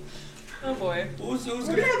 Oh boy. Who's We're gonna?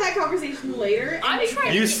 gonna have that conversation later. and I'm make-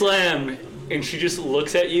 trying You slam, and she just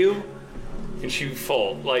looks at you, and she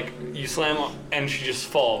falls. Like, you slam, and she just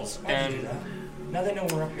falls. Why'd you do And that? Now they know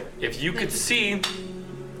we're up here. if you could see,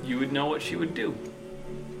 you would know what she would do.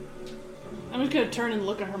 I'm just gonna turn and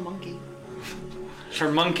look at her monkey. Her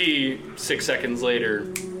monkey, 6 seconds later.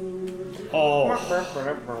 Oh.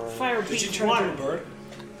 Fire Did she beat turn water. into a bird?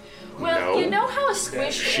 Well, No. you know how a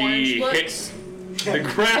squished She orange looks? hits the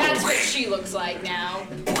That's ground. what she looks like now.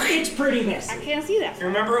 It's pretty messy. I can't see that. You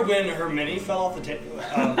remember when her mini fell off the table?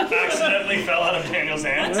 Accidentally fell out of Daniel's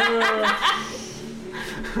hands?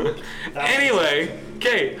 Anyway,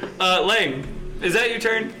 okay, Lang, is that your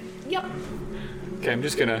turn? Yep. Okay, I'm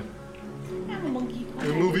just gonna I'm a monkey.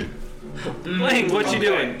 remove it. Lang, what you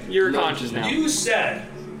doing? You're conscious now. You said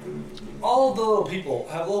all the little people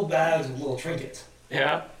have little bags with little trinkets.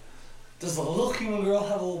 Yeah? Does the little human girl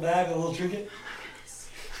have a little bag with a little trinket?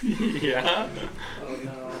 Yeah? Oh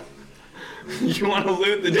no. You want to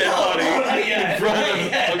loot the dead body Not yet. in front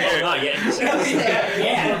of... Not yet. Okay. Not yet.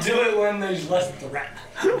 Yeah. We'll do it when there's less threat.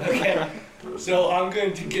 Okay. So I'm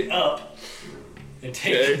going to get up and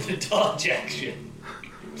take the dodge action.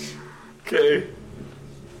 Okay.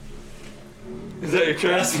 Is that your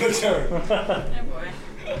turn? That's my turn. Oh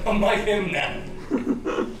boy. I'm like him now.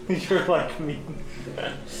 You're like me.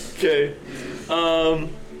 Okay.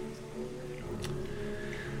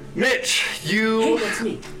 Mitch, Hey, you that's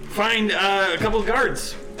me. find a couple of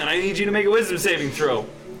guards, and I need you to make a wisdom saving throw.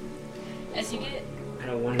 As you get I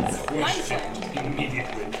don't want to. mindset.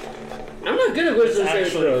 Immediately. I'm not good at wisdom saving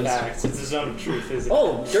Actually, throws. facts. It's a zone of truth, isn't it?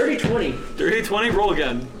 Oh, dirty 20. 30, 20, roll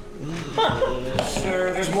again.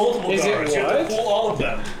 Sir, there's multiple Is it guards. You have to what? pull all of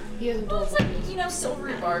them. He hasn't Well, told it's me. like, you know,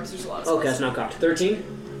 silvery barbs. There's a lot of Okay, that's not cocked.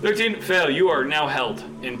 13? 13, fail. You are now held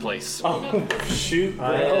in place. Oh, shoot.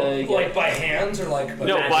 Like by hands or like by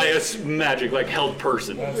No, by a magic, like held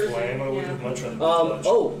person. That's lame. I would have much rather.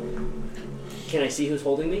 Oh. Can I see who's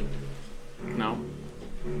holding me? No.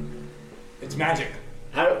 It's magic.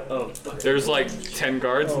 How? Oh. There's like 10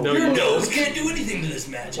 guards. No, Your you nose can't do anything to this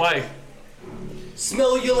magic. Why?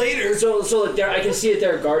 Smell you later. So like there, I can see that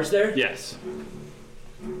there are guards there. Yes.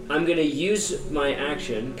 I'm gonna use my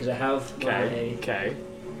action because I have Okay. my, Okay.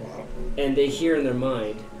 and they hear in their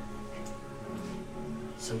mind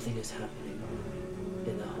something is happening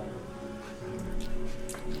in the hall.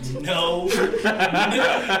 No.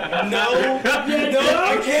 No,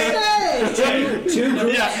 I can't. Two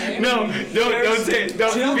groups. Yeah. No. Don't say it.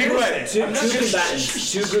 Don't be quiet. Two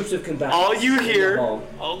combatants. Two groups of combatants. All you in the hear,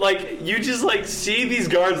 hall. like you just like see these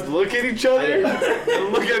guards look at each other,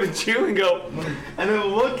 and look at you and go, and then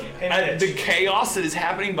look at the chaos that is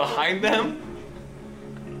happening behind them.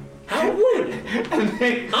 How would? And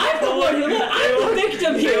they, I'm the one who. I'm the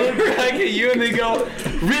victim they here. look back at you and they go,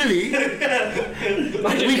 really?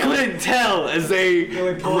 We couldn't tell as they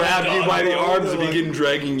grab you by the arms and begin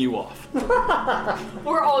dragging you off.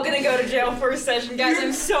 We're all gonna go to jail for a session, guys.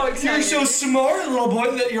 I'm so excited. You're so smart, little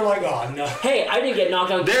boy, that you're like, oh no. Hey, I didn't get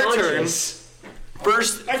knocked Their unconscious.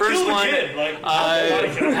 First I killed one, a kid. Like,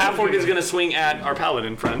 half orc is gonna swing at our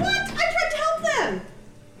paladin friend. What? I tried to help them.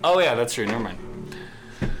 Oh yeah, that's true. Never mind.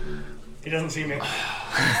 He doesn't see me.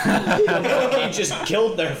 He just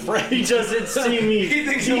killed their friend. He doesn't see me. He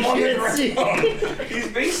thinks I'm on the ground. He's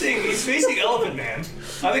facing Elephant Man.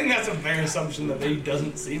 I think that's a fair assumption that he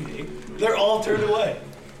doesn't see me. They're all turned away.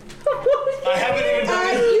 I haven't even done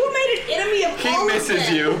it. You made an enemy of He all of misses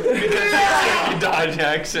them. you because he's taking dodge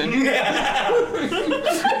action.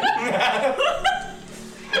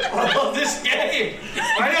 I love this game.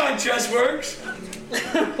 I know how chess works.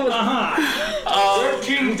 Their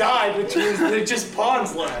king died, which means there's just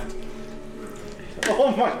pawns left.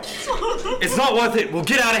 Oh my. It's not worth it. We'll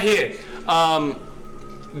get out of here.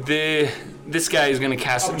 This guy is gonna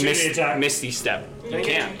cast Misty Step. You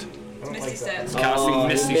can't. Misty Step. He's casting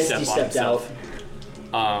Misty Step on stepped himself.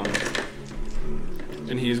 out.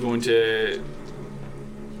 And he's going to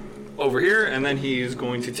over here, and then he's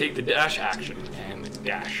going to take the dash action and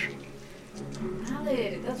dash.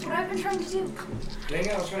 Valid. That's what I've been trying to do. Dang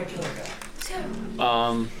it, I was trying to kill that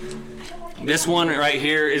guy. This one right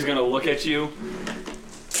here is gonna look at you,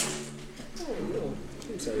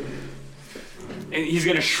 and he's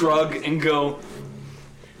gonna shrug and go,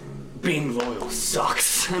 "Being loyal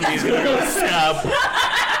sucks." And he's gonna go stab.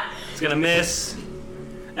 He's gonna miss,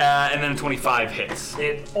 and then 25 hits.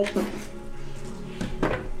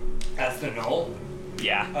 That's the null.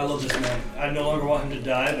 Yeah. I love this man. I no longer want him to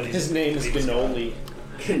die, but His name is Benoli.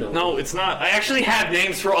 No, it's not. I actually have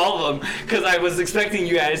names for all of them because I was expecting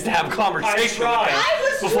you guys to have a conversation with them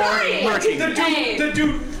before working. The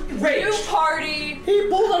dude raged. New party. He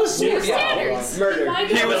pulled out a sword. Standards. Murder.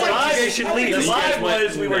 He was like, "You guys should leave." The You guys vibe went,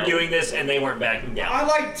 was we were "No." doing this and they weren't backing down. I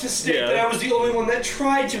like to state that I was the only one that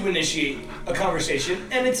tried to initiate a conversation,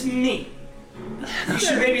 and it's me. You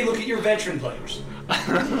should maybe look at your veteran players.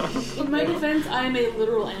 In my defense, I am a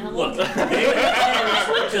literal animal. Look,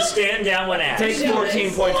 to stand down when asked. Takes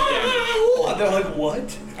 14 points of damage. They're like,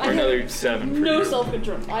 what? Or another 7 for No you.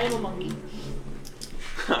 self-control. I am a monkey.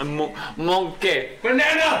 Monkey.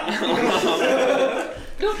 Banana!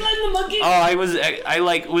 Don't blame the monkey. Oh, I was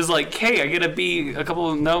like, hey, I get a B. A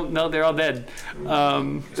couple. No, they're all dead.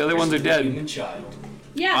 The other ones are dead. Human child.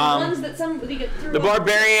 Yeah, the ones that somebody get through. The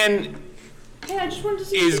barbarian Hey, I just wanted to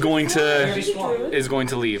see is if going you to could- is going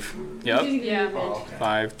to leave. Yep. Yeah. Oh, okay.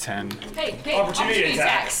 5, 10. Hey, Opportunity attack.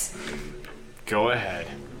 attacks. Go ahead.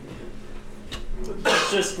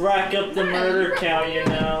 Let's just rack up the murder count, you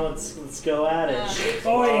know. Let's go at it.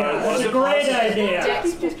 Oh yeah, that's a great idea.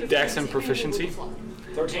 Dex and proficiency.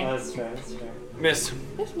 13. That's fair. Miss.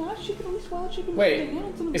 If not, she can always swallow chicken. Wait,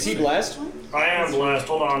 is he blessed? I am blessed.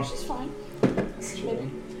 Hold on. It's fine.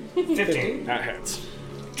 15. That hits.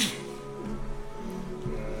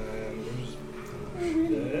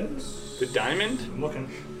 This. The diamond. I'm looking.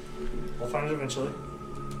 We'll find it eventually.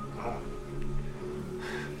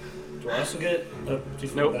 Do I also get a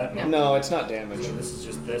d4 Nope. that? No, it's not damage. So this is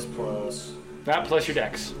just this plus That plus your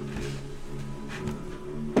dex.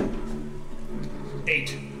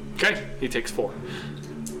 8. Okay. He takes 4.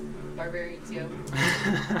 Barbarians, yo.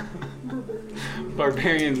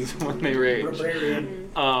 Barbarians when they rage. Barbarian.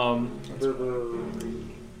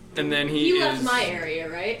 And then he You is. left my area,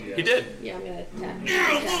 right? He did. Yeah, I'm gonna attack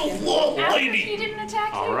him. Lady. He didn't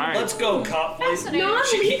attack All you. right. Let's go, cop. Fascinating.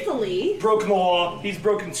 Non-lethally. Broken the law. He's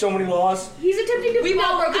broken so many laws. He's attempting to. We've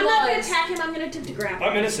all broken I'm not gonna laws. attack him. I'm gonna attempt to grab him.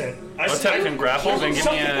 I'm innocent. Attack and grapple. Then give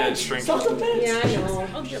me a strength. Self-defense. Yeah, I know.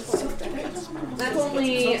 That's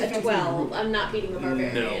only a 12. I'm not beating a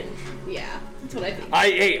barbarian. Yeah, that's what I think.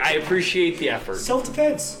 I appreciate the effort.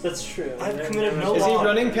 Self-defense. That's true. I've committed no Is he law.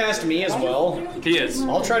 running past me as well? He is.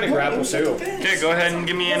 I'll try to grapple too. Okay, go ahead and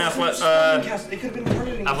give me an It could have been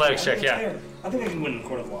murdered. athletics check, yeah. I think I can win in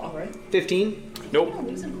court of law, right? 15. Nope.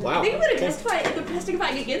 Wow. I think I'm gonna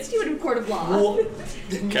testifying against you in a court of law.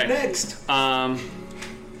 Okay. Next.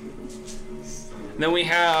 Then we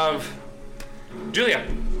have Julia.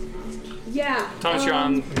 Yeah. Thomas, you're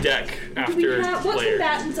on deck Do we after have, what player.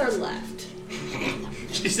 combatants are left?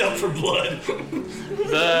 She's out for blood.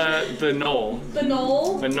 The knoll. The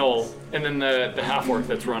knoll. The knoll. And then the half orc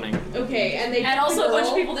that's running. Okay, and they And took also the a bunch of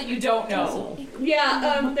knoll. people that you don't know.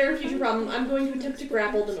 Yeah, they're a future problem. I'm going to attempt to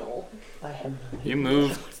grapple the knoll. You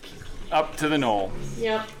move up to the knoll.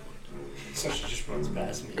 Yep. So she just runs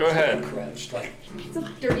past me. Go ahead. Crouched, like. It's a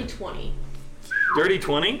dirty 20. Dirty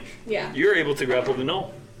 20. Yeah. You're able to grapple the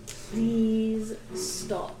knoll. Please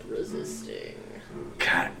stop resisting.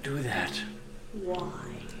 Can't do that. Why?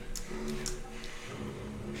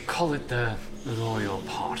 Call it the loyal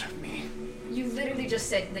part of me. You literally just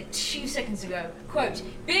said like 2 seconds ago, quote,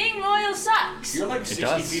 being loyal sucks. You're like It 60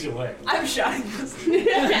 does. feet away. I'm shouting this.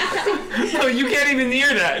 No, you can't even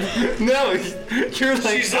hear that. No, you're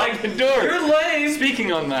like She's out like, the door. You're lame.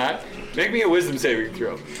 Speaking on that, make me a wisdom saving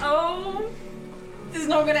throw. Oh, this is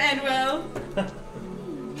not gonna end well.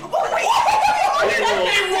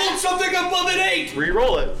 He rolled something above an 8.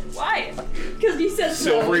 Re-roll it. Why? Because he says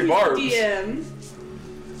Silvery so, he's barbs. DM.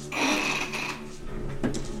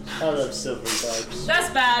 I love silver barbs. That's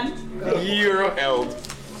bad. 0 health.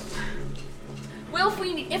 Well,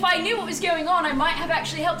 if I knew what was going on, I might have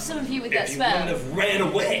actually helped some of you with that If you spell. wouldn't have ran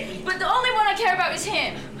away. But the only one I care about is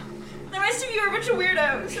him. The rest of you are a bunch of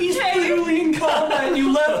weirdos. He's okay? literally in combat and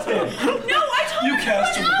you left him. No, I told You him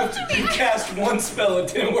to run after me. you cast one spell, it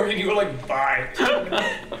didn't work, and you were like, bye.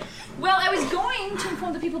 Well, I was going to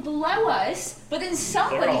inform the people below us, but then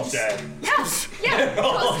somebody They're all just... dead. Yeah, They're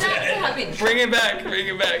all what's that dead. happened? Bring it back. Bring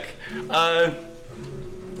it back.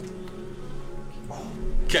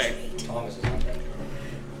 Okay. Thomas is not dead.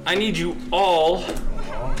 I need you all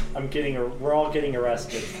We're all getting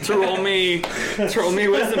arrested. to roll me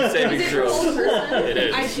wisdom saving Is it throw. roll person? It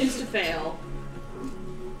is. I choose to fail.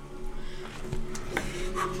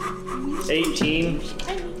 18.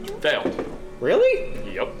 Fail.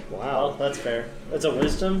 Really? Yep. Wow, that's fair. That's a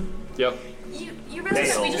wisdom. Yep. You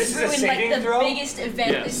realize that we This just is a ruined like saving the throw? biggest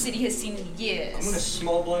event Yes. this city has seen in I'm years. gonna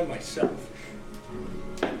small blind myself.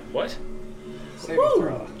 What? Saving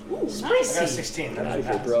throw. Ooh, I nice. got 16. That was a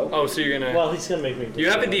pass. bro. Oh, so you're gonna. Well, he's gonna make me. You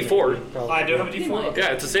have a D4. Probably. I do have a D4.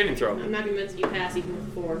 Yeah, it's a saving throw. I'm not convinced you pass even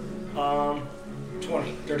with 4.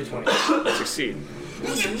 20. Dirty 20. Succeed.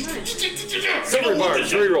 Nice. Silver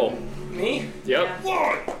bars. Reroll. Me? Yep.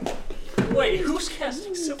 Wait, who's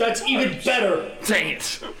casting silver? That's even better. Dang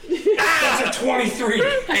it. That's a 23.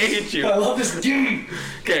 I hate you. I love this game.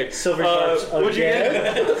 Okay. Silver barbs. What'd you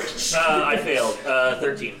get? I failed.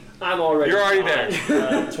 13. I'm already. You're already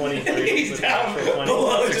there. 23. He's with down natural 20.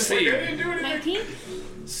 below. Just like, I Succeed. didn't do anything.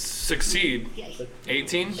 19? Succeed.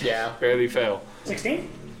 18? Yeah. Barely fail. 16?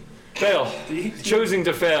 Fail. Choosing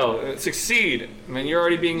to fail. Succeed. I mean, you're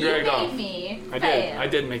already being You dragged made off. me I did. fail. I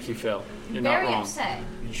did make you fail. You're Very not wrong. upset.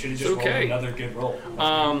 You should have just rolled Okay. another good roll.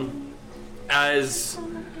 As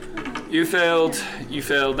you failed.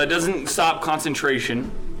 That doesn't stop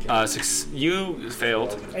concentration. You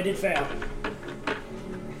failed. I did fail.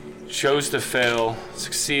 Chose to fail.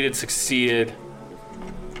 Succeeded.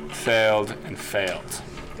 Failed and failed.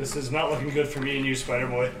 This is not looking good for me and you, Spider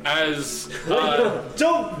Boy. As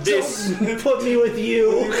Don't this put me with you.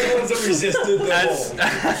 You're the ones that resisted the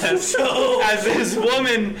whole. as this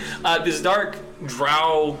woman,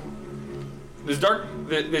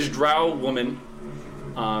 this drow woman,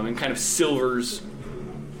 in kind of silver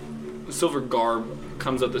garb,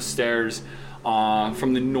 comes up the stairs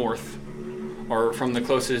from the north, or from the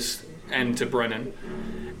closest end to Brennan,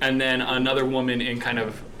 and then another woman in kind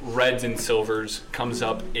of reds and silvers comes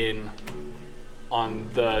up on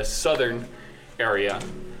the southern area.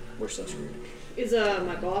 We're so screwed. Is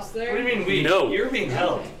my boss there? What do you mean we? No. You're being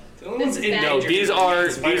held. The only ones in No, danger these are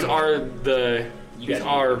the. You These guys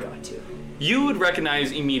are. got to. You would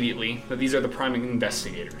recognize immediately that these are the prime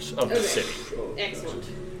investigators of the Okay. city. Excellent.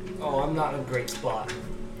 Oh, I'm not in a great spot.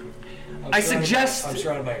 I suggest I'm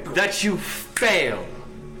surrounded by a group. that you fail.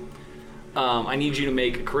 I need you to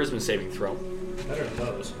make a charisma saving throw. Better than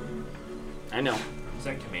those. I know. Is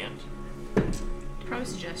that command? Pro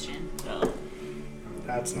suggestion. No.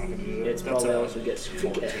 That's not gonna do it. It's That's probably a also gets.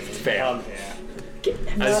 Fail. yeah.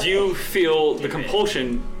 As you feel the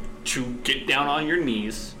compulsion to get down on your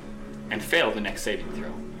knees and fail the next saving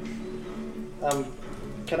throw.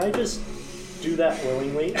 Can I just do that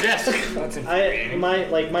willingly? Yes. That's infuriating.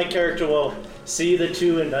 My character will see the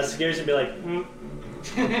two investigators and be like,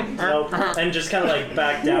 nope, and just kind of like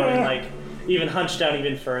back down and like even hunch down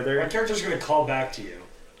even My further. character's gonna call back to you.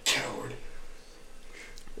 Coward.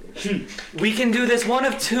 We can do this one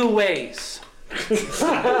of two ways.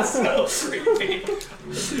 So creepy.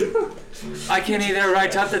 I can either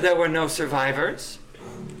write up that there were no survivors,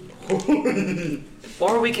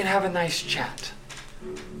 or we can have a nice chat.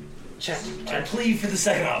 I plead for the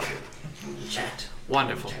second option.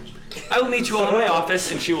 Wonderful. I will meet you all in my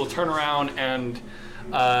office, and she will turn around, and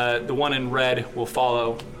the one in red will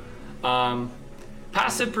follow.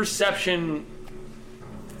 Passive perception,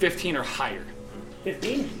 15 or higher.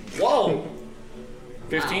 15? Whoa!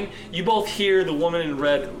 15. You both hear the woman in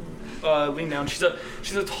red lean down. She's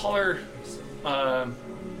a taller. I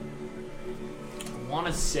want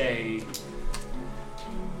to say.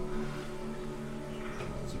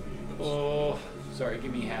 Oh, sorry.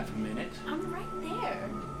 Give me half a minute. I'm right there.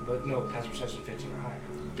 But no, passive perception 15 or higher.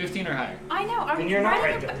 15 or higher. I know. I'm And you're not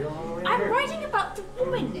writing right there. about, You're all the way I'm here. writing about the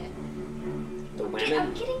woman. The I'm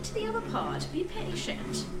women. getting to the other part. Be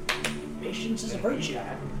patient. Patience is a virtue.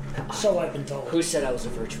 So I've been told. Who said I was a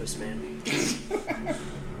virtuous man?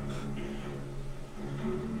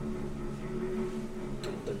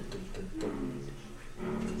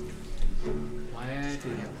 Why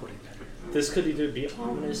did I put it there? This could either be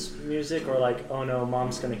ominous music or like, oh no,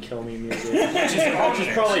 mom's gonna kill me music. which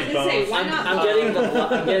is probably both. I'm getting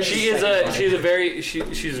the.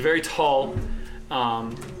 She's very tall,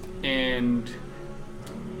 and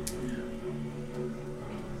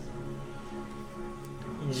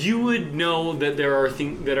you would know that there are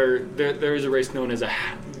there is a race known as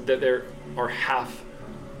that there are half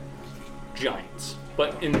giants,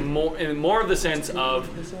 but in more of the sense of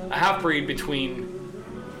a half breed between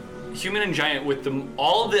human and giant with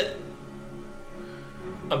all the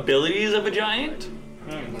abilities of a giant,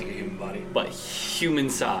 like a human body, but human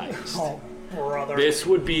sized. Oh, brother. This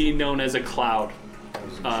would be known as a cloud.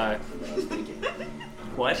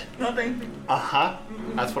 What? Nothing.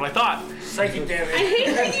 That's what I thought. Psychic damage. I hate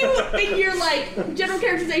that you in your like general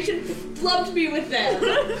characterization flubbed me with them.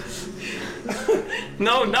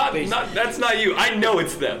 No, not. That's not you. I know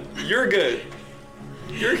it's them. You're good.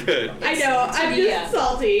 You're good. I know. I'm just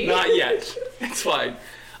salty. Not yet. It's fine.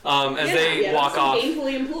 As Yeah, they walk I'm off,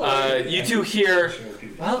 gainfully employed. you two hear,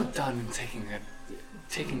 "Well done in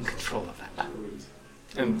taking control of that."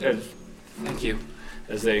 And thank you.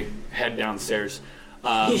 As they head downstairs.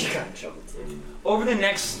 Over the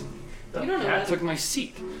next. The You don't know cat that. took my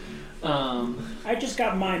seat. I just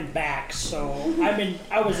got mine back, so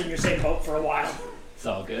I was in your same boat for a while. It's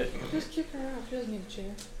all good. Just kick her out. She doesn't need a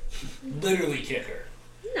chair. Literally kick her.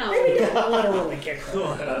 No. Literally kick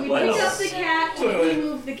her. We pick up the cat, we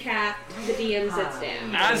move the cat, the DM sits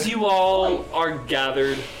down. As you all are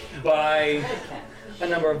gathered by a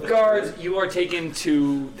number of guards, you are taken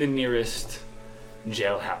to the nearest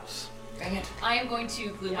jailhouse. Dang it. I am going to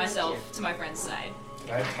glue myself to my friend's side.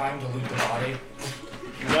 Do I have time to loot the body?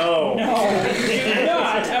 No. No, you do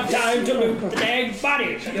not have time to loot the dang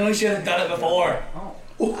body. You only should have done it before.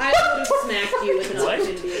 I would have smacked you with an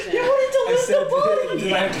opportunity attack. I said,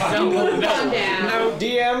 did I have time to loot the Calm body? down. Now,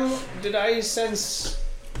 DM, did I sense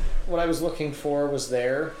what I was looking for was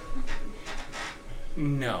there?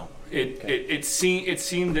 No. It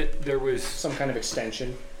seemed that there was Some kind of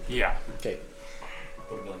extension? yeah. Okay.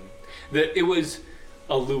 That it was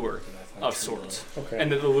a lure of sorts. Okay.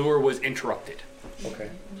 And that the lure was interrupted Okay.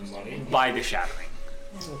 by the shattering.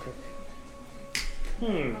 Okay.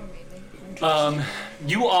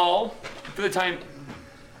 You all, for the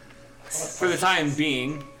time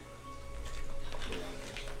being,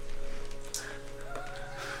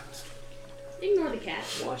 Ignore the cat.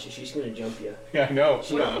 Watch it. She's gonna jump you. yeah, I know.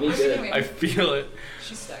 She got me good. I feel it.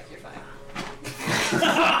 She's stuck. You're fine.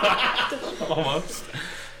 Almost.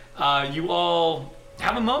 You all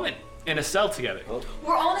have a moment in a cell together.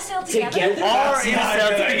 We're all in a cell together. You are in a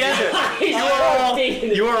cell together.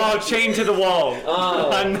 You are all chained to the wall.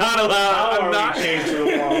 Oh. I'm not allowed. I'm not chained to the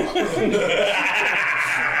wall.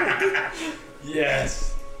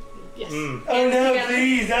 Yes. Yes. Oh no,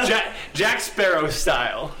 please. Jack Sparrow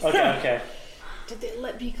style. Okay. Did they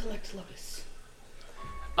let me collect Lotus?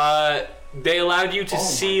 They allowed you to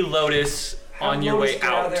see Lotus on your way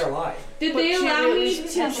out. Did they allow me to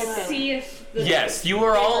see if the Yes, you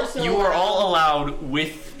were all allowed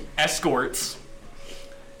with escorts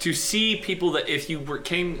to see people that if you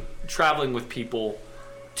came traveling with people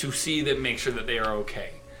to see them, make sure that they are okay.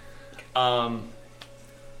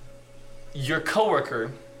 Your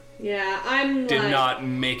coworker Yeah, I'm did like not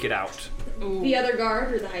make it out. the other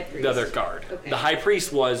guard or the high priest? The other guard. Okay. The high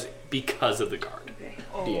priest was because of the guard. Okay.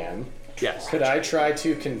 DM. Yes. Could I try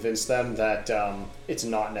to convince them that it's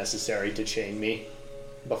not necessary to chain me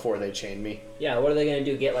before they chain me? Yeah, what are they gonna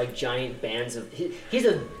do? Get like giant bands of? He's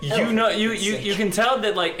a. You know, you can tell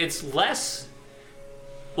that like it's less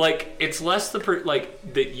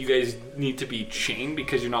that you guys need to be chained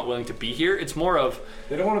because you're not willing to be here. It's more of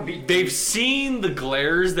They don't want to be. they've seen the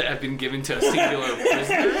glares that have been given to a singular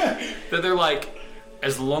prisoner that they're like,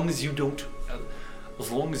 as long as you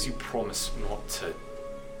promise not to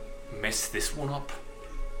mess this one up,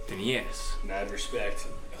 then yes. Mad respect.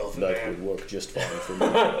 Elephant That man. would work just fine for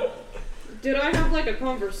me. Did I have like a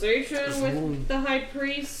conversation with the high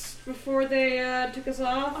priest before they took us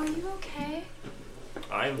off? Are you okay?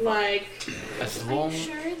 I'm fine. Like, As long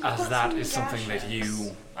sure? as that is something that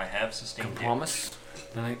you I have sustained can promise,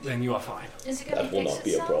 then you are fine. Is it gonna fix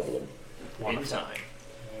itself? problem. in time.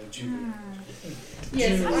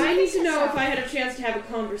 yes, I need to know if I had a chance to have a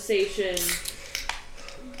conversation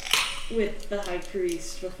with the high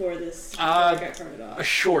priest before this got carted off. A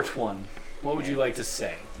short one. What would you like to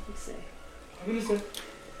say? Let's see.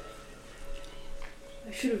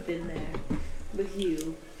 I should have been there with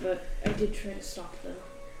you, but I did try to stop them.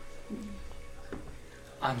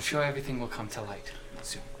 I'm sure everything will come to light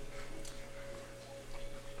soon.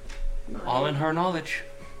 All in her knowledge.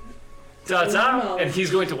 Ta-ta! And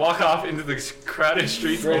he's going to walk off into the crowded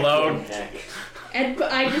streets alone. And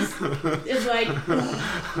I just is like,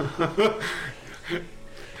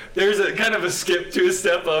 There's a kind of a skip to a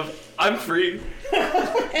step of, I'm free.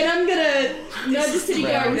 and I'm gonna nudge the city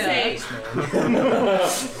guard and say,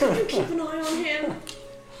 keep an eye on him.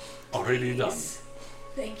 Already done.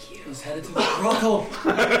 Thank you. He's headed to the Rocco.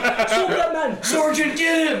 man. Sergeant,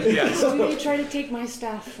 get him! Yes. Will you try to take my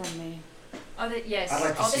staff from me? Yes. I'd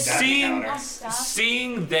like to All the see that stuff.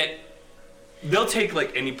 Seeing that they'll take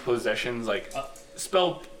like any possessions, like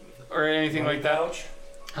spell or anything Money like that. pouch?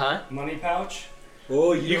 Huh? Money pouch?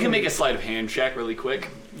 Oh, You can make a sleight of hand check really quick.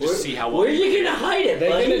 Just see how well. Where are you gonna hide it, They're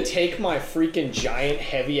buddy? gonna take my freaking giant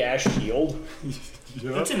heavy ass shield.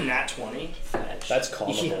 That's a nat 20. That's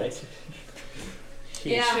comical.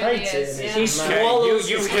 Yeah, hides he is. it. Yeah. He swallows.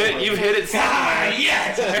 You've hit it.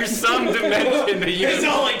 Yes! There's some dimension that you. That's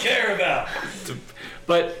all I care about.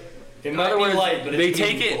 But It in might other be words, light, but they it's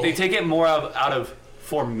take meaningful. it. They take it more out of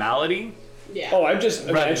formality. Yeah. Oh, I'm just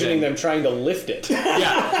imagining than- them trying to lift it.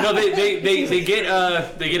 Yeah. No, they get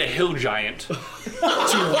a hill giant to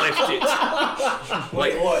lift it.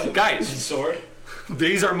 Wait, what? Guys, Sword?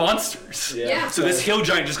 these are monsters. Yeah. So this hill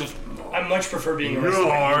giant just goes. I much prefer being arrested.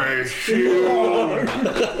 Your shield,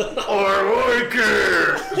 or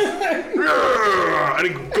worker. And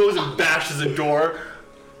he goes and bashes a door.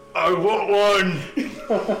 I want one.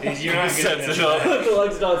 You're not Sets good it at up. that. The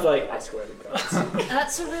leg's dog's like, I swear to God.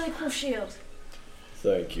 That's a really cool shield.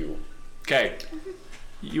 Thank you. Okay.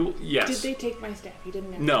 Yes. Did they take my staff? You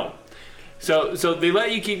didn't know. No. So they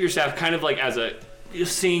let you keep your staff kind of like as a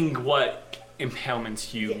seeing what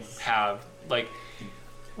impalements you have. Like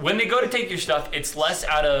when they go to take your stuff, it's less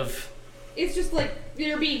out of It's just like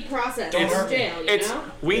you're being processed Don't in hurt me. jail, you it's know?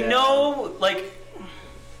 we know like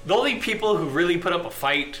the only people who really put up a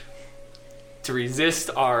fight to resist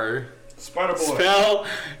our Spider boy. spell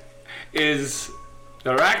is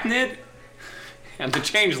the arachnid and the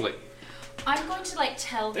changeling. I'm going to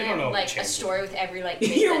tell They don't know them what a changes story with every bit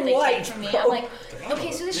You're that they white, take from me. bro. I'm like,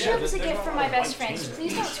 okay, so this shield was a they're gift not from my like best white friend. So changes.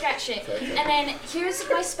 please don't scratch it. And then here's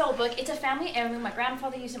my spell book. It's a family heirloom. My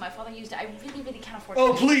grandfather used it. My father used it. I really, really can't afford it.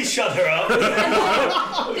 Oh, please shut her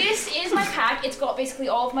up. This is my pack. It's got basically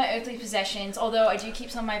all of my earthly possessions. Although I do keep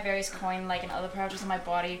some of my various coin, and other pouches in my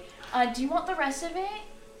body. Do you want the rest of it?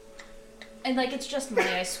 And it's just money,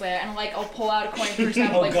 I swear. And I'll pull out a coin first time.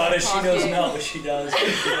 Oh god, if she knows not what she does.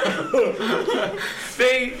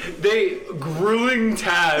 They grueling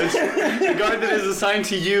Taz, the guard that is assigned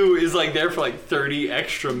to you is there for 30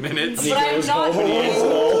 extra minutes. But I'm not going to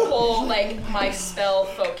pull my spell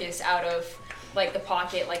focus out of the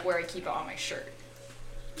pocket where I keep it on my shirt.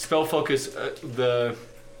 Spell focus, okay,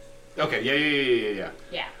 yeah.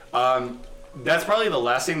 Yeah. That's probably the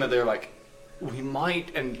last thing that they're we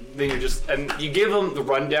might, and then you give them the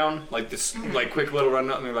rundown, this quick little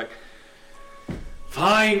rundown, and they're like,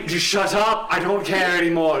 fine, just shut up, I don't care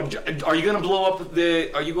anymore. Are you going to blow up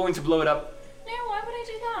are you going to blow it up? No, why would I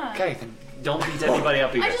do that? Okay, then don't beat anybody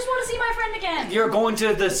up either. I just want to see my friend again. You're going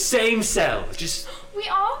to the same cell, just We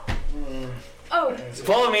are? Oh.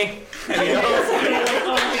 follow me.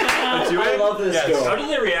 I love this Yes. How do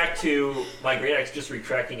they react to my great axe just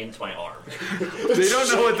retracting into my arm? They don't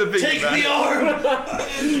know what to think Take about the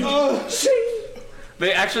it. arm!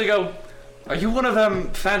 They actually go, are you one of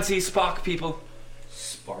them fancy Spark people?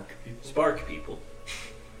 Spark people. Spark people.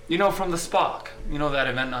 You know, from the Spark. You know that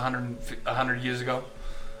event 100 years ago?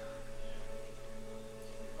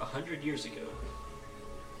 100 years ago.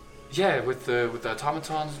 Yeah, with the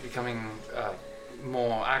automatons becoming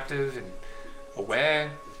more active and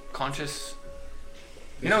aware, conscious.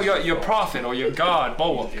 You know, your prophet or your god,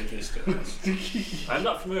 Bulwark. I'm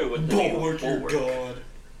not familiar with the name of Bulwark. god.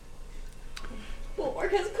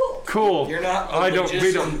 Bulwark has cool. Cool. You're not I don't.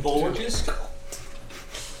 We don't. Bulwarkist?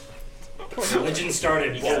 Religion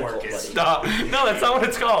started Bulwarkist. Stop. No, that's not what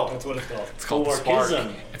it's called. That's what it's called. It's called the Spark.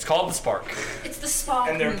 Bulwarkism. It's called the Spark. It's the spark.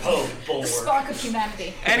 And their Pope, The Bulwark. spark of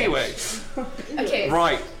humanity. Anyway, Okay.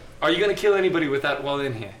 right. Are you gonna kill anybody with that while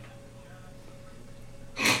in here?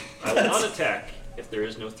 I will not attack if there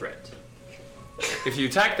is no threat. If you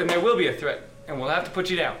attack, then there will be a threat, and we'll have to put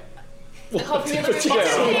you down. I call from the other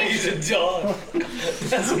room. He's a dog.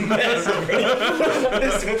 That's a mess,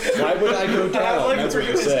 Why would I go down? That's what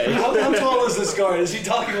you say. How tall is this guard? Is he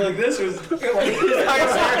talking like this, or is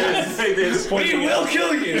We will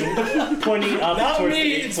kill you. Pointing up Not towards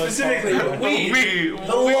me the specifically, but we. We.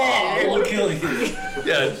 The law will kill you.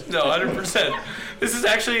 Yeah. No. 100%. This is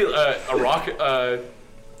actually a rock.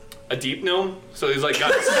 a deep gnome. So he's like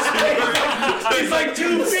got he's like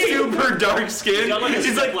 2 feet. super dark skin.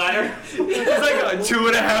 He's like ladder. He's like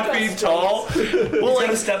 2.5 feet tall. Well, like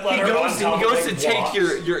he goes to take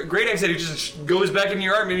your great axe and he just goes back into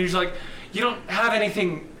your arm and he's like, you don't have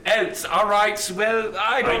anything else. All right, well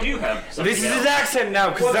I do have. This is his accent now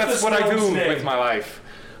because that's what I do with my life.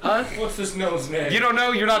 Huh? What's this gnome's name? You don't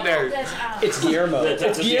know? You're not there. It's Guillermo. It's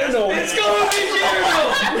Guillermo. It's going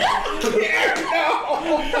to be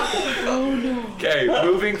Oh no. Okay,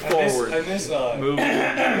 moving forward. I miss Moving.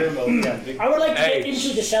 I would like to get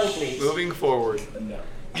into the cell, please. Moving forward. No.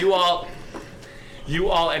 You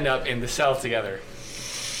all end up in the cell together.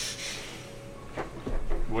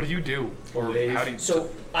 What do you do? Or how do you... So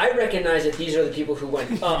I recognize that these are the people who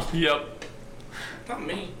went up. Yep. Not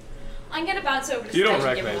me. I'm gonna bounce over to You don't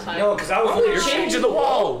Stage and give him a recognize hug. No, because I was You're changing the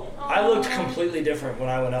wall. I looked completely different when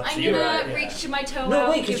I went up to I'm you. gonna reach my toe out. No,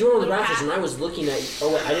 wait, because give you were on him the a rafters pat. and I was looking at you.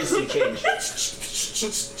 Oh, wait, I didn't see you change.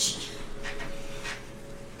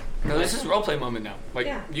 No, this is roleplay moment now. Like,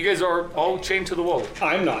 Yeah. you guys are all chained to the wall.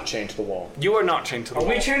 I'm not chained to the wall. You are not chained to the Are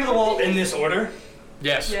wall. we chained to the wall in this order?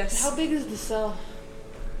 Yes. Yes. How big is the cell?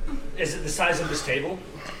 Is it the size of this table?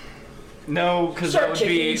 No, because Start that'd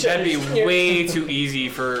be kicking each other. way too easy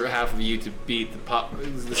for half of you to beat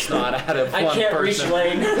the snot out of I one can't person.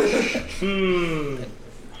 reach Lane.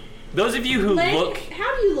 Those of you who Lane, look,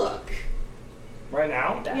 how do you look? Right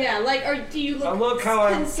now? Yeah, like, do you look, I look how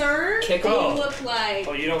I'm- concerned? Kick Do you off. look like?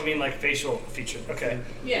 Oh, you don't mean like facial features? Okay.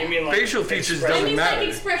 Yeah. You mean like facial features I doesn't mean, matter. like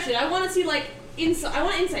expression. I want to see like insight. I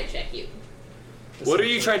want to insight check you. What are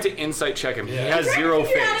you trying to insight check him? He Yeah. has Trying to zero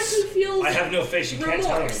figure out if face. he feels I have no face. You can't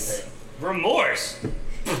tell me remorse anything. Remorse.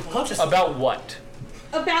 I'll just About what?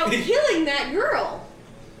 about killing that girl.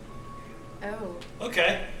 Oh.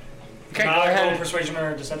 Okay. Okay, Now go I roll ahead. persuasion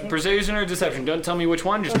or deception. Persuasion or deception? Don't tell me which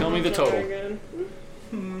one. Just tell me the total.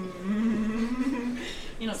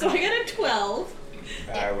 You know, So I got a 12.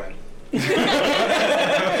 I win.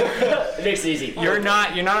 It makes it easy. You're not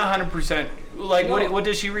 100%. Like, what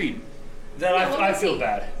does she read? Then Yeah, I let's feel see.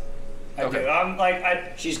 bad. I Okay. do. I'm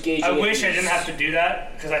like She's gauging. I it. wish I didn't have to do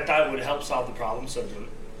that because I thought it would help solve the problem. So I didn't.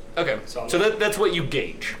 Okay, So so that's what you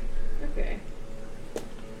gauge. Okay.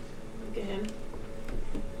 Again.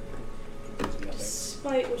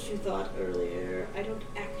 Despite what you thought earlier, I don't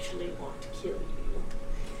actually want to kill you.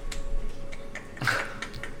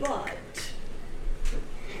 But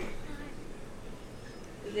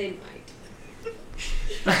they might.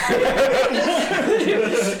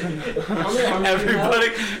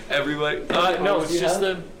 Everybody. No, it's just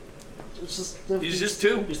the. He's just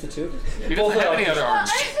two. Just the two? He doesn't have any other I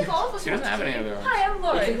arms. think all of us He doesn't have any other arms. Hi, I'm I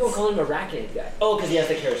Lawrence. think we'll call him a arachnid guy. Oh, because he has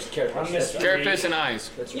the carrot. I'm Mr. Carapace and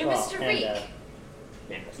eyes. That's You're right. Mr. And,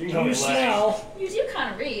 Reek. You can call me You Lang. smell. You do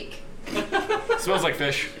kind of reek. Smells like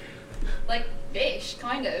fish. Like fish,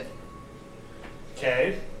 kind of.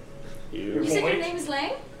 Okay. You said your name is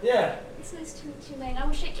Lang? Yeah. It's nice to meet you, Lang. I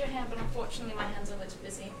will shake your hand, but unfortunately my hands are a little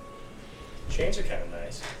busy. Chains are kind of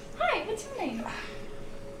nice. Hi, what's your name?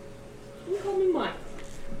 You call me Mike.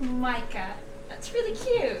 Micah. That's really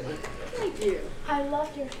cute. Thank you. I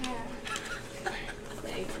love your hair.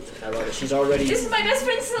 Thank you. I love it. She's already. This is my best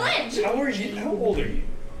friend Solange. How are you? How old are you?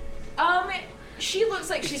 She looks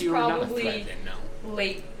like If she's you were not a probably threat, then no.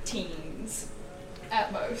 late teens,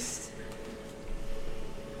 at most.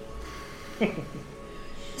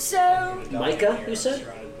 So, Micah, you said?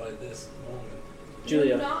 Julia.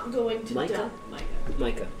 You're not going to Micah? die. Micah.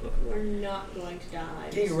 Micah. We're not going to die.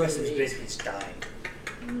 Getting arrested is Mr. basically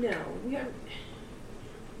dying. No, we are.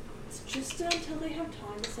 It's just until they have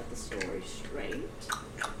time to set the story straight.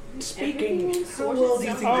 Speaking, Everything will how sort well do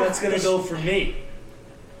you itself think that's gonna go for me?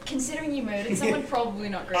 considering you murdered someone, probably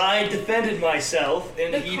not great. I defended myself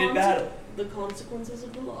in a heated battle. The consequences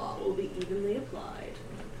of the law will be evenly applied.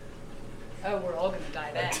 Oh, we're all gonna die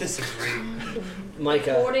I then. disagree.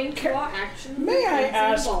 Micah. According to our actions, May I and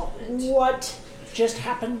ask involvement. what just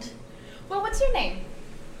happened? Well, what's your name?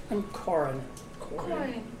 I'm Corin.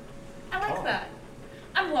 Corin. I like Oh. that.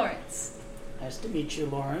 I'm Lawrence. Nice to meet you,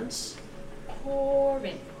 Lawrence.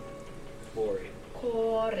 Corin. Lori.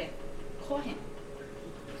 Corin. Corin.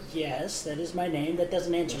 Yes, that is my name. That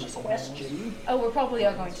doesn't answer my question. Oh, we're probably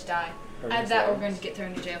all going to die. Add that, or we're going to get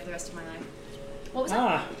thrown in jail for the rest of my life. What was that?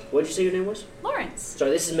 Ah, What did you say your name was? Lawrence.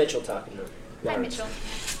 Sorry, this is Mitchell talking now. Hi, Lawrence. Mitchell.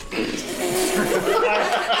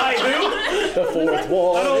 Hi, who? The fourth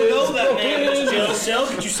wall. I don't know is that man, broken. Mr.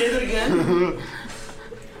 Joseph. Could you say that again?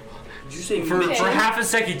 Did you say For half a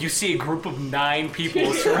second, you see a group of 9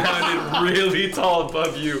 people surrounded really tall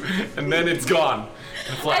above you, and then it's gone.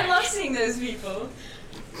 In a flash. I love seeing those people.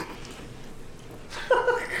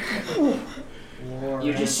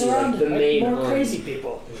 You just see surrounded the by main more on crazy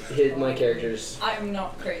people. my characters. I'm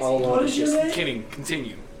not crazy. All What on is your just name? Kidding.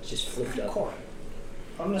 Continue. flipped up. Corin.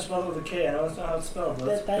 I'm gonna spell it with a K. I know it's not how it's spelled.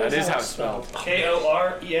 But That is how it's spelled.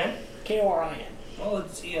 K-O-R-E-N? K-O-R-I-N. Oh,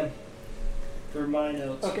 it's E-N. For my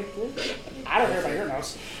notes. Okay, cool. I don't care about your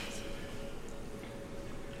notes.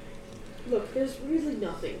 Look, there's really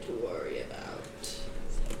nothing to worry about.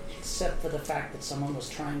 Except for the fact that someone was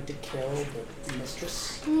trying to kill the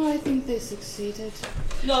mistress. Oh, I think they succeeded.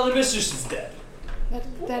 No, the mistress is dead.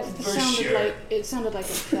 That For sounded sure. like it sounded like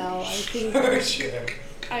it fell. I think For sure.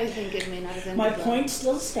 I think it may not have been. My point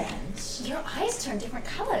still stands. Your eyes turn different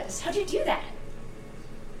colors. How'd you do that?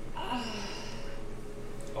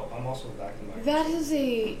 Oh, I'm also back in my... That is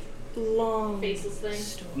a long Faceless thing?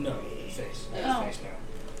 story. No, face. Oh. Face now.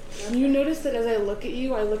 You notice that as I look at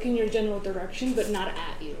you, I look in your general direction, but not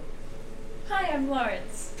at you. Hi, I'm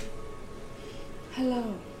Lawrence.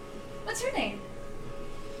 Hello. What's your name?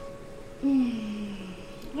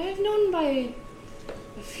 I've known by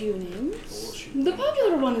a few names. The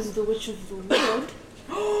popular one is the Witch of the Wood.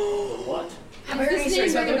 What? Have you heard any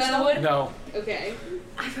stories about the Witch of the Wood? No. Okay.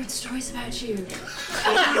 I've heard stories about you. That's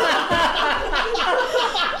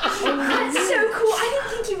so cool. I didn't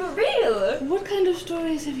think you were real. What kind of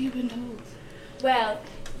stories have you been told? Well,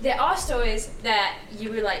 there are stories that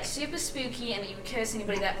you were like super spooky and that you would curse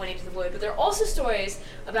anybody that went into the wood, but there are also stories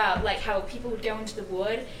about like how people would go into the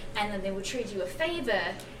wood and then they would trade you a favor,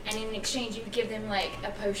 and in exchange you would give them like a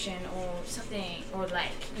potion or something, or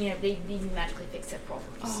like, you know, they'd magically fix their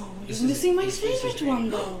problems. Oh, you're missing my favorite one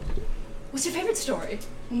though. What's your favorite story?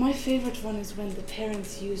 Well, my favorite one is when the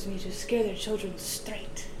parents use me to scare their children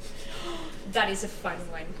straight. That is a fun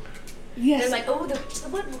one. Yes. They're like, oh, the Witch of the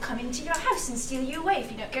Wood will come into your house and steal you away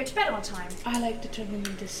if you don't go to bed on time. I like to turn them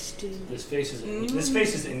into stew. This face is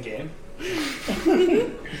in game.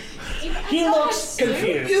 He looks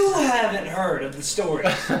confused. You haven't heard of the stories,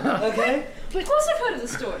 okay? Of course I've heard of the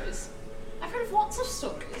stories. I've heard of lots of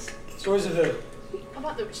stories. Stories of who?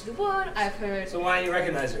 About the Witch of the Wood, I've heard... So why don't you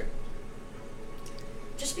recognize her?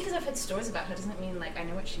 Just because I've heard stories about her doesn't mean, like, I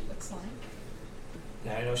know what she looks like.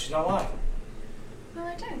 Now I know she's not lying. Well,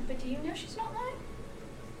 I don't, but do you know she's not lying?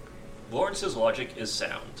 Lawrence's logic is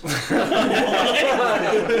sound.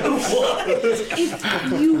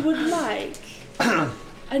 If you would like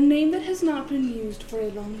a name that has not been used for a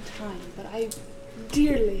long time, but I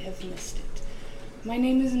dearly have missed it. My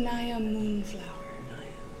name is Naya Moonflower.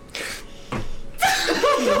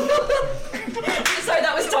 Sorry,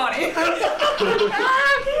 that was Tawny.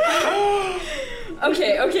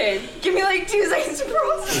 Okay. Give me like 2 seconds to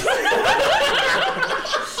process.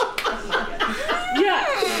 Yeah,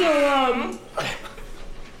 so,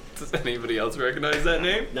 Does anybody else recognize that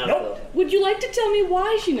name? Nope. would you like to tell me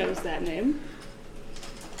why she knows that name?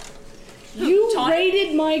 You Tawny?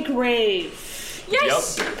 raided my grave.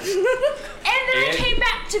 Yes! And then I came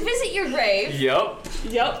back to visit your grave Yup.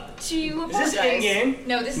 Yup. to apologize. Is this in-game?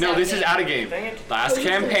 No, this is No, out this of is out of game. Dang it. Last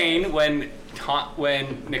campaign, when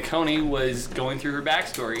Nikoni was going through her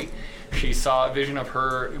backstory, she saw a vision of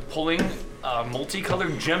her pulling a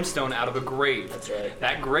multicolored gemstone out of a grave. That's right.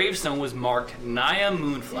 That gravestone was marked Naya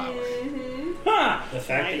Moonflower. Huh! The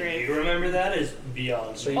fact that you remember that is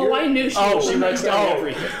beyond. So Oh, I knew she was. She writes down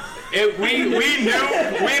everything. We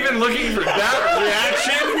knew, we've been looking for that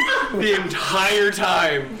reaction the entire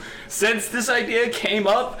time. Since this idea came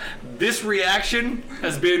up, this reaction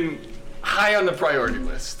has been high on the priority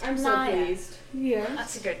list. I'm so Naya. pleased. Yes.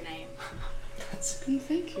 That's a good name.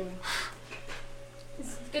 Thank you.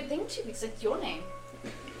 It's a good thing too, because it's your name.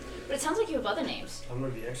 But it sounds like you have other names. I'm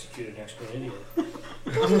gonna be executed next to an idiot.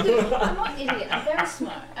 I'm not an idiot, I'm very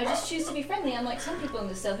smart. I just choose to be friendly, unlike some people in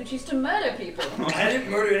this cell who choose to murder people. I didn't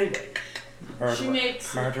murder anybody. She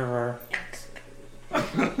makes Murderer.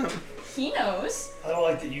 He knows. I don't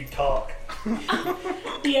like that you talk.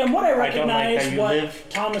 Yeah, and what I I don't like recognize how you what live.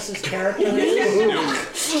 Thomas's character is.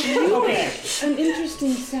 Okay. An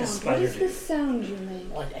interesting sound. What spider is this sound you make?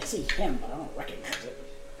 Well, I see him, but I don't recognize it.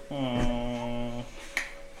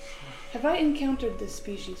 Have I encountered this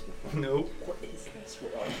species before? Nope. What is this?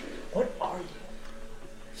 What are you?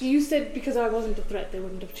 So you said because I wasn't a threat, they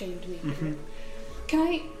wouldn't have chained me. Mm-hmm. Can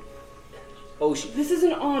I? Oh, This is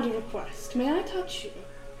an odd request. May I touch you?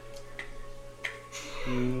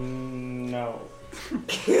 No.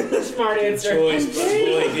 smart answer. Choice,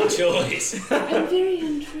 boy, good choice. I'm very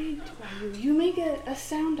intrigued by you. You make a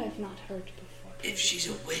sound I've not heard before. If she's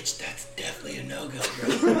a witch, that's definitely a no-go, bro.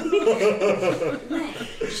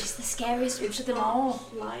 She's the scariest witch of them all.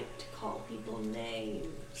 like to call people names.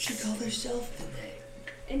 She called herself the name.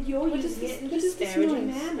 And you're What using is it in a this disparaging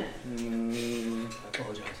noise? manner. I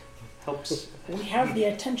apologize. Helps. We have the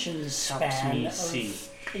attention span me of see.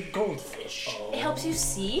 a goldfish. It helps you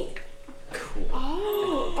see, Cool.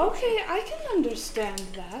 Oh, okay, I can understand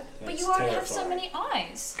that. but you already have so many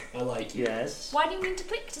eyes. I like you. Yes. Why do you need to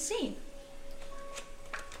click to see?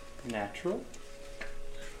 Natural.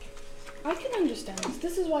 I can understand this.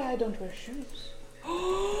 This is why I don't wear shoes.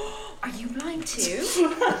 Are you blind too?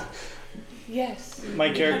 Yes. My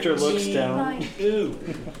character looks down. Blind. Ew.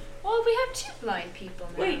 Well, we have 2 blind people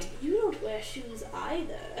now. Wait, you don't wear shoes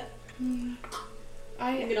either. I'm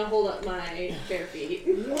I gonna hold up my bare feet.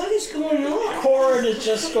 What is going on? Corin is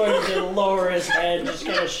just going to lower his head, just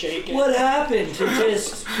kind of shake it. What happened to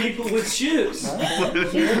just people with shoes? I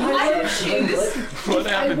have shoes. What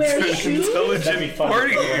happened wear to shoes? intelligent That'd be fun.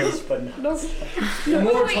 party games? But no. You're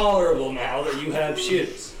more tolerable now that you have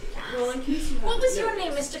shoes. Well, in case you What was your haven't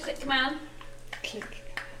name, Mr. Clickman? click.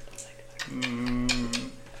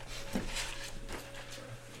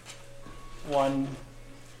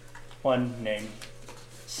 One name.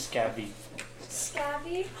 Scabby.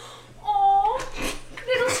 Scabby? Aww,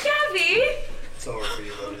 little Scabby. It's over for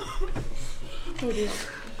you, buddy. Oh dear.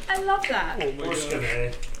 I love that. Poor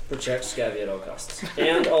Scabby. Protect Scabby at all costs.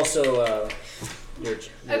 And also, your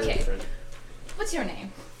Okay. friend. What's your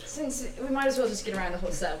name? Since we might as well just get around the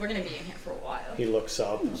whole cell. We're gonna be in here for a while. He looks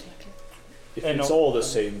up. If And it's no- all the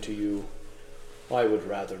same to you, I would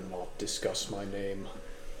rather not discuss my name.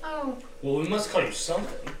 Oh, Well, we must call you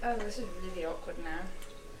something. this is really awkward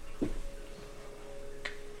now.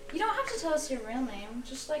 You don't have to tell us your real name.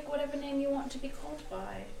 Just like whatever name you want to be called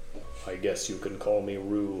by. I guess you can call me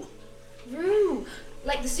Rue. Roo,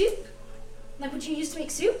 like the soup. Like what you used to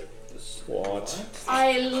make soup. What?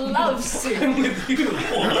 I love soup.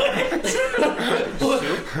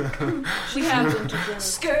 We have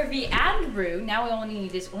scurvy and Roo. Now we only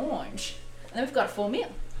need is orange, and then we've got a full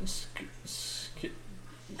meal.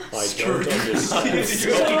 I don't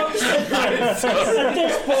understand. At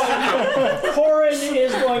this point, Corin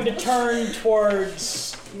is going to turn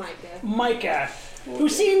towards Micah, who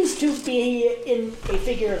seems to be in a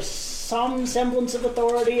figure of some semblance of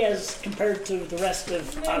authority as compared to the rest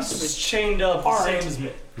of us. It's chained up the same as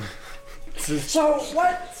me. So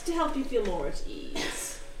what? It's to help you feel more at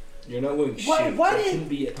ease. You're not wearing shoes. What That is- can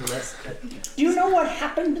be at less. Do you know what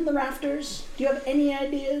happened in the rafters? Do you have any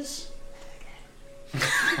ideas? I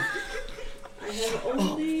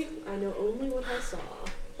know only what I saw.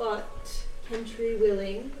 But, country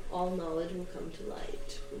willing, all knowledge will come to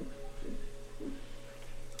light.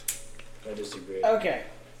 I disagree. Okay.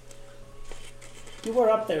 You were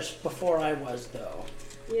up there before I was, though.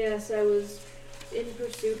 Yes, I was in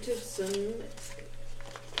pursuit of some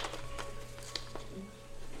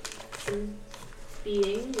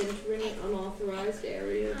being entering an unauthorized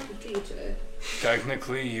area of the theater.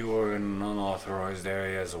 Technically, you were in an unauthorized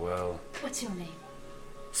area as well. What's your name?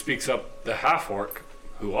 Speaks up the half-orc,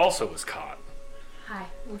 who also was caught. Hi.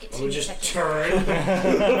 We'll get to We'll you in a just second.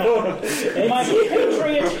 turn. My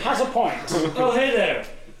compatriot has a point. Oh, hey there.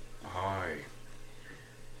 Hi.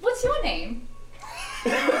 What's your name?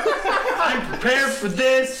 I'm prepared for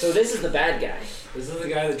this! So this is the bad guy. This is the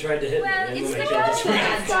guy that tried to hit Well, me. it's the guy that's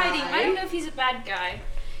fighting. I don't know if he's a bad guy.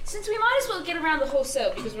 Since we might as well get around the whole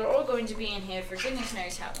cell because we're all going to be in here for goodness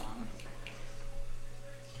knows how long.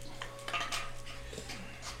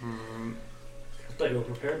 I thought you were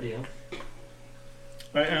prepared, Dion.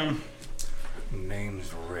 I am.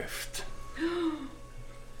 Name's Rift.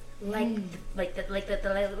 Like the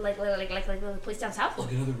place down south.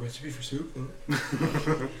 Like another recipe for soup?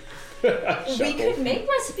 We could make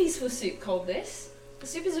recipes for soup called this. The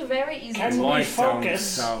soup is a very easy. Can we Life down focus?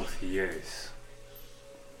 south, yes.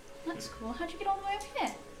 That's cool. How'd you get all the way up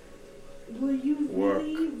here? Were you Work.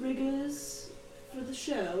 really riggers for the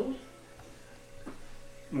show?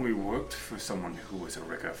 We worked for someone who was a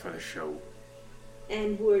rigger for the show.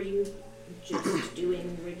 And were you just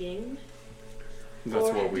doing rigging? That's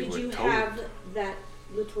or what we did were you told. have that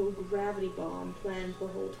little gravity bomb planned the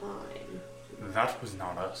whole time? That was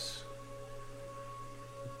not us.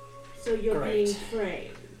 So you're Great. being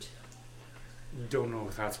framed. Don't know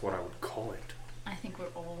if that's what I would call it. I think we're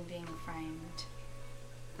all being framed.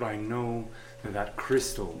 But I know that that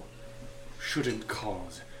crystal shouldn't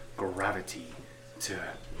cause gravity to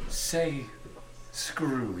say,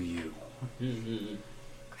 screw you.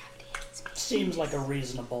 Seems like a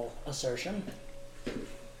reasonable assertion.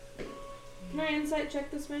 Can I insight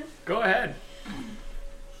check this man? Go ahead.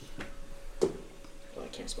 Oh, I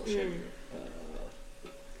can't spell shit.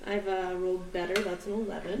 I've rolled better. That's an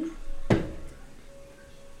 11.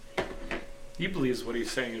 He believes what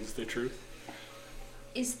he's saying is the truth.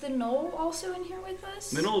 Is the Knoll also in here with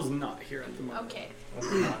us? The Knoll's not here at the moment. Okay.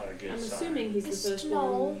 That's not a good I'm sign. assuming he's This the first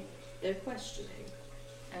Knoll. one they're questioning.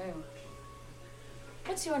 Oh.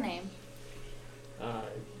 What's your name?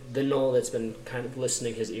 The Knoll that's been kind of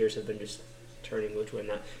listening, his ears have been just turning which way and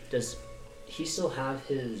that. Does he still have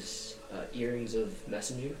his earrings of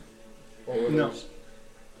messenger? Or were No. those-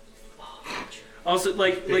 Also,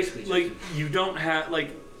 like you don't have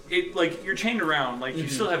you're chained around. Like you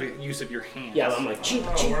still have use of your hands. Yeah, I'm like, cheep,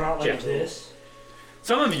 Oh, cheep. we're not like Yeah. this.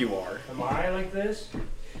 Some of you are. Am I like this?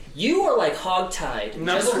 You are like hogtied,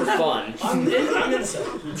 No. just for fun. I'm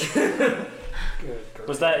inside.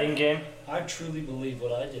 Was that in game? I truly believe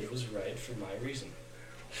what I did was right for my reason.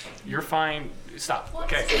 You're fine. Stop.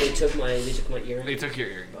 What? Okay. So they took my earring. They took your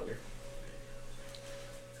earring. Bugger.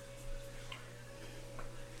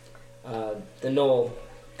 The Knoll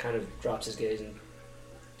kind of drops his gaze and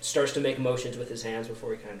starts to make motions with his hands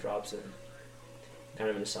before he kind of drops it. Kind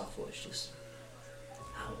of in a soft voice, just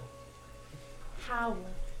howl. Howl.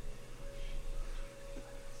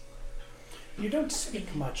 You don't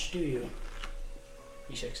speak much, do you?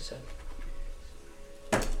 He shakes his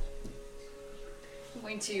head. I'm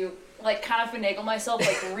going to like kind of finagle myself,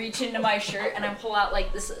 like reach into my shirt and I pull out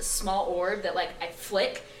like this small orb that like I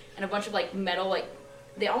flick and a bunch of like metal like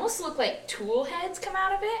they almost look like tool heads come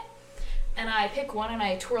out of it. And I pick one and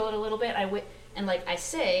I twirl it a little bit. And like I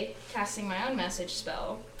say, casting my own message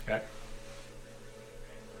spell. Okay.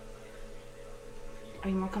 Are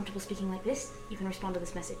you more comfortable speaking like this? You can respond to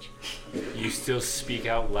this message. You still speak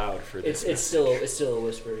out loud for this. It's still a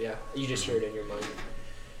whisper. Yeah, you just hear it in your mind.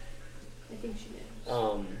 I think she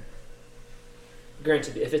knows.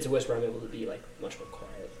 Granted, if it's a whisper, I'm able to be like much more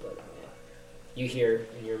quiet, but you hear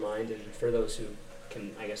in your mind, and for those who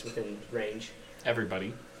can, I guess, within range.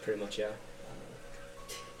 Everybody. Pretty much, yeah.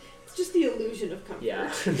 It's just the illusion of comfort.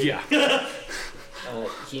 Yeah. Yeah.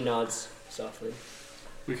 He nods softly.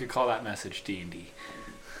 We could call that message D&D.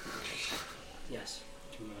 Yes.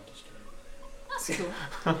 That's cool.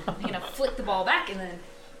 I'm gonna flick the ball back and then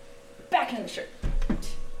back into the shirt.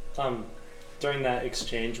 During that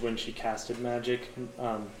exchange when she casted magic,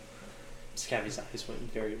 Scabby's eyes went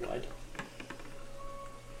very wide.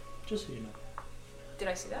 Just so you know. Did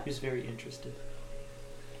I see that? He was very interested.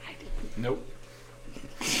 Nope.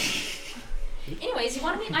 Anyways, you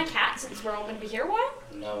want to meet my cat since we're all going to be here a while?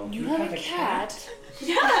 No. You have a cat?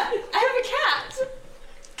 Yeah, I have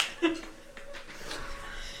a cat.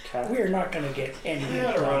 Cat. We're not going to get any. I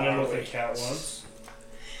had a run in with a cat once.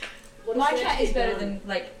 My cat is better than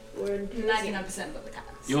like We're in 99% of the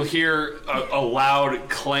cats. You'll hear a loud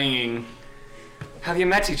clanging. Have you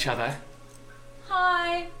met each other?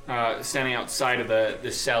 Hi. Standing outside of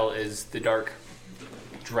the cell is the dark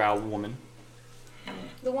drow woman.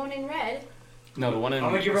 The one in red. No, the one in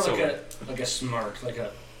I'm gonna give her silver. like a smirk, like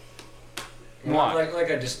a What? like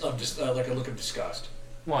a look of disgust.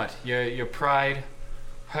 What? Your pride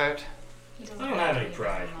hurt? He doesn't I don't have any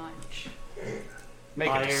pride. much. Make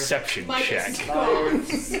an Fire. deception Mike check.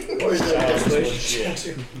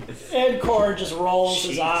 Ed Core just rolls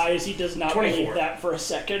his eyes. He does not 24. believe that for a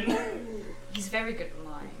second. He's very good at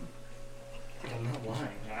lying. I'm not lying.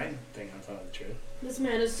 I think I'm telling the truth. This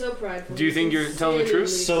man is so prideful. Do you think you're telling the truth?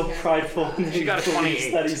 So prideful. She got a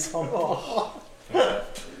 28. That he's humble.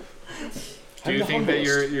 Do you think that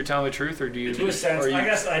you're telling the truth, or do you? To a sense, or you- I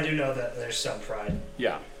guess I do know that there's some pride.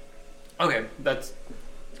 Yeah. Okay, that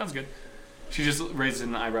sounds good. She just raises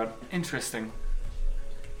an eyebrow. Interesting.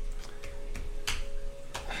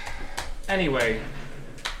 Anyway.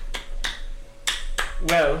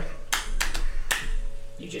 Well.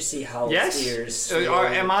 You just see Howl's Yes? ears.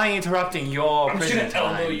 Am I interrupting your I'm just prison gonna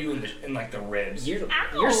elbow time? you in like the ribs.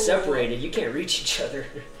 You're separated. You can't reach each other.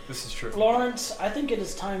 This is true. Lawrence, I think it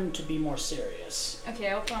is time to be more serious. Okay,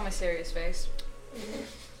 I'll put on my serious face.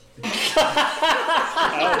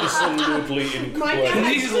 Absolutely incredible.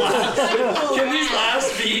 Can these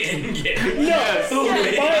laughs be in game? Yes,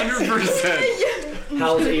 100%.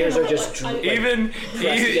 Howl's ears are just drooping. Even The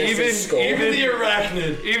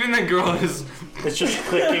arachnid. even the girl is It's just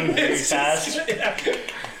clicking very fast.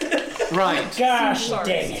 right. Gosh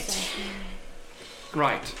dang it.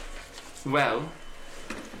 Right. Well,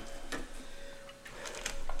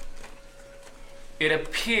 it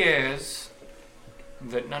appears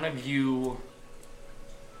that none of you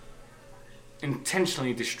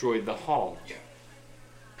intentionally destroyed the hall. Yeah.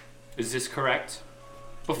 Is this correct?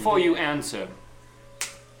 Before you answer,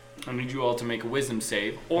 I need you all to make a wisdom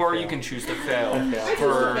save, or you can choose to fail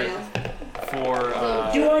for Do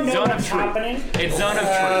I know Zone of what's Truth. happening? It's Zone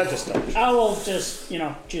of Truth. I will just,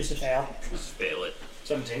 choose to fail. Just fail it.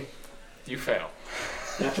 17. You fail.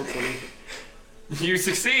 Natural 20. You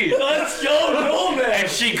succeed. Let's go, Norman! And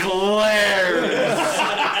she glares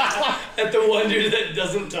at the wonder that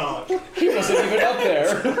doesn't talk. He wasn't even up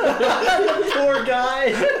there. Poor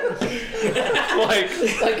guy.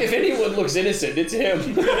 like if anyone looks innocent, it's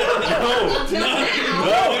him. No.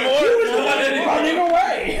 Running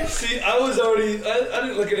away. See, I was already. I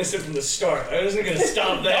didn't look innocent from the start. I wasn't gonna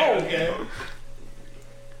stop there. Okay.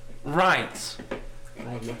 Right. I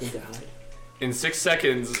have nothing to hide. In 6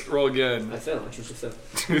 seconds, roll again. I failed. I should have failed.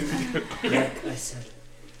 Like I said,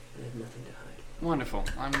 I have nothing to hide. Wonderful.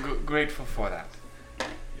 I'm grateful for that.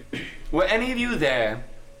 Were any of you there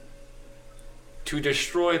to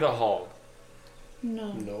destroy the hall?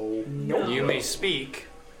 No. No. You may speak.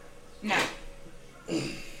 No.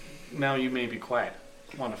 Now you may be quiet.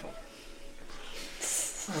 Wonderful.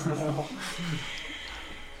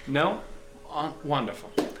 No?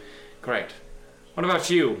 Wonderful. Great. What about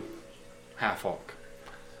you, half-orc?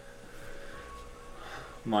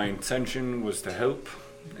 My intention was to help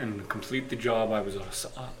and complete the job I was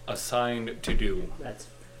assigned to do. That's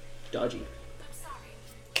dodgy.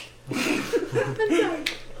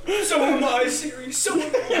 So am I, Siri. So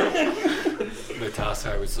am I. The task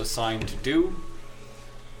I was assigned to do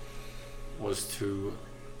was to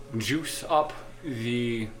juice up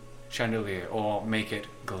the chandelier or make it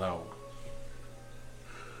glow.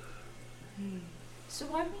 So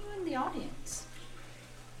why were you in the audience?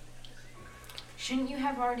 Shouldn't you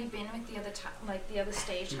have already been with the other the other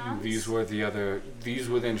stage hands? These were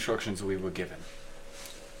the instructions we were given.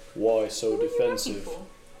 Why so What were you working defensive? for?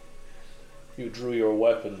 You drew your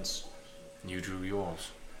weapons. You drew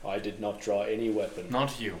yours. I did not draw any weapon.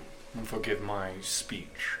 Not you. Forgive my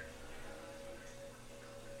speech.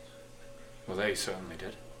 Well, they certainly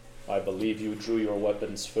did. I believe you drew your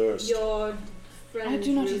weapons first. Your friend I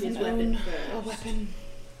do not drew his even weapon own first. a weapon.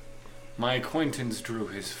 My acquaintance drew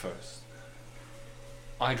his first.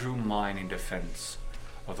 I drew mine in defense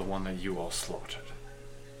of the one that you all slaughtered.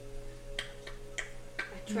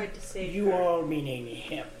 I tried to save You her. all meaning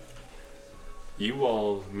him. You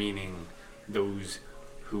all meaning those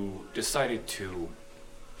who decided to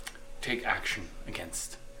take action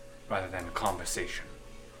against rather than a conversation.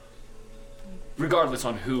 Regardless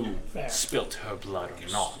on who Fair. spilt her blood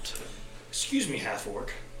or not. Excuse me,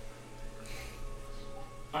 half-orc.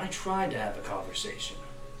 I tried to have a conversation.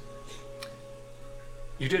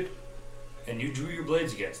 You did. And you drew your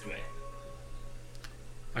blades against me.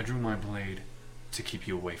 I drew my blade to keep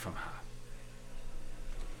you away from her.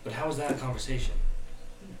 But how is that a conversation?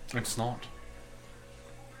 It's not.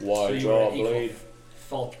 Why So you draw are a an equal blade?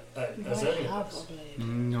 fault as I any of have us. a blade.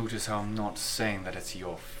 Notice how I'm not saying that it's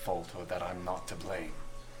your fault or that I'm not to blame.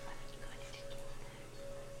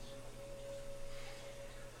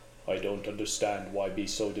 I don't understand why be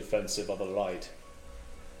so defensive of a light.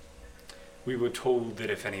 We were told that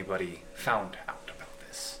if anybody found out about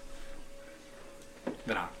this,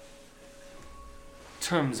 that our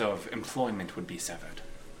terms of employment would be severed.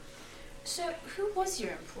 So who was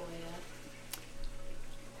your employer?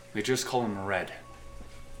 They just call him Red.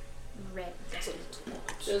 Red.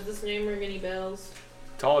 Does this name ring any bells?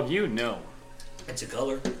 To all of you, no. It's a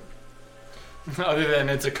color. Other than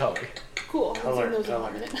it's a color. Cool. Color, Those in color.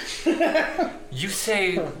 a minute. You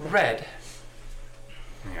say red.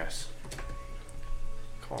 Yes.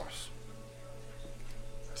 Of course.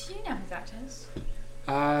 Do you know who that is?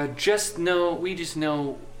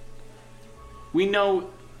 We know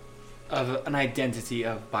of an identity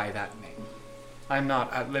by that name. I'm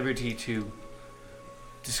not at liberty to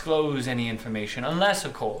disclose any information unless,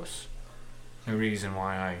 of course, the reason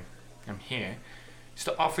why I am here is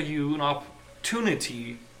to offer you an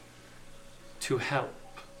opportunity to help.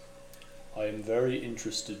 I am very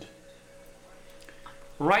interested.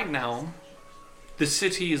 Right now, the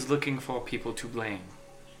city is looking for people to blame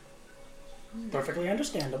Perfectly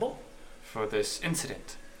understandable. for this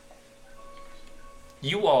incident.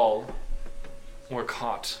 You all were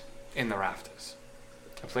caught in the rafters,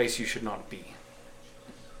 a place you should not be.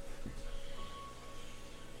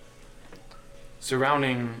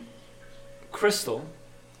 Surrounding crystal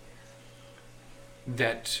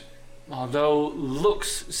that, although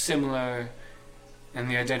looks similar and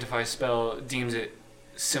the identify spell deems it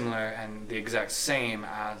similar and the exact same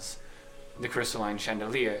as the crystalline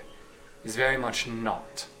chandelier, is very much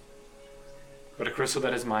not, but a crystal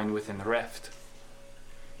that is mined within the rift.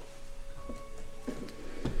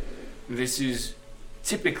 This is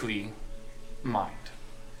typically mined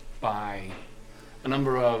by a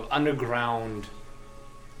number of underground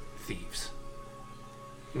thieves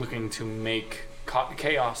looking to make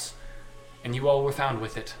chaos, and you all were found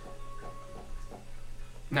with it.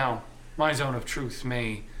 Now, my zone of truth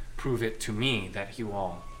may prove it to me that you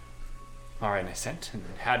all are innocent and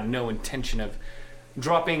had no intention of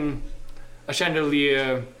dropping a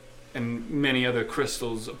chandelier and many other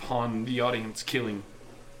crystals upon the audience, killing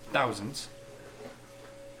thousands.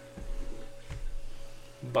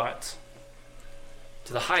 But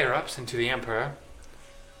to the higher-ups and to the Emperor,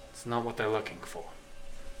 it's not what they're looking for.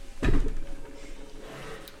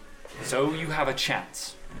 So you have a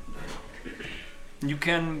chance. You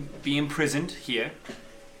can be imprisoned here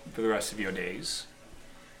for the rest of your days.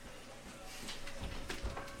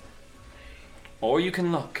 Or you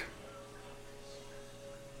can look.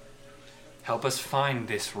 Help us find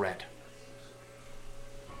this red.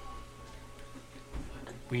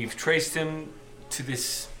 We've traced him to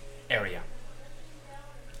this area.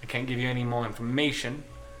 I can't give you any more information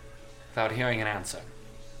without hearing an answer.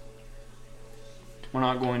 We're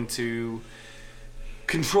not going to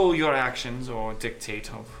control your actions or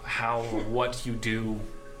dictate of how or what you do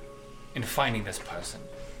in finding this person.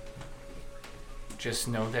 Just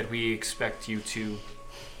know that we expect you to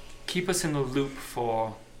keep us in the loop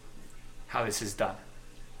for how this is done.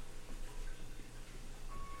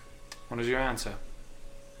 What is your answer?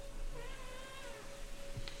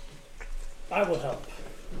 I will help.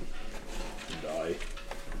 Die.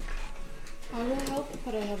 I will help,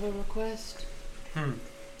 but I have a request.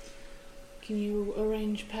 Can you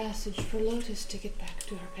arrange passage for Lotus to get back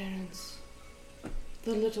to her parents?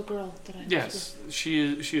 The little girl that I Yes, she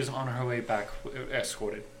is on her way back,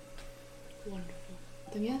 escorted. Wonderful.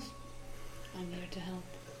 Then yes, I'm here to help.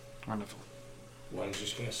 Wonderful. One's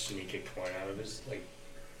just gonna sneak a coin out of his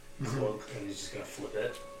cloak and he's just gonna flip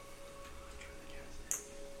it.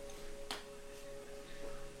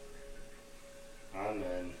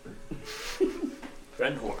 Amen.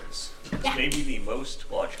 Friend horns. Yeah. Maybe the most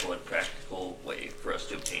logical and practical way for us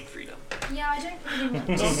to obtain freedom. Yeah, I don't really want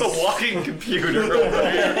to. It's the walking computer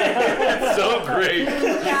over here. It's so great.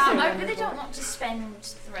 Yeah, I really don't want to spend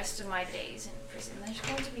the rest of my days in prison. There's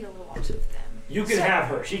going to be a lot of them. You can have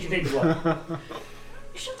her. She can take the blood.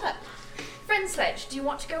 Shut up. Friend Sledge, do you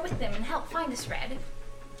want to go with them and help find this red?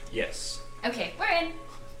 Yes. Okay, we're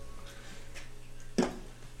in.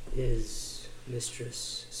 Is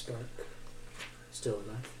Mistress Spark still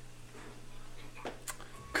alive?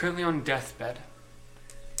 Currently on deathbed.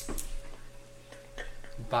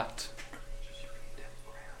 But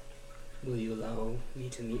will you allow me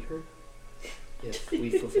to meet her if we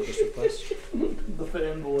fulfill this request? The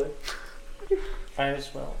fanboy. I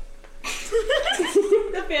as well.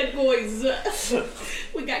 The fanboys.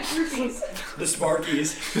 We got groupies. The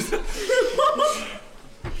Sparkies.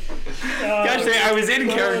 gotta say, I was in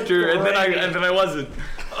character and then I wasn't.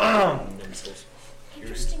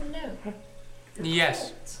 Interesting note.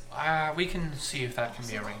 Yes, we can see if that can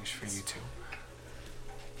be arranged for you two.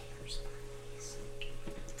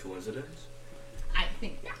 Coincidence? I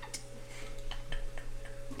think not.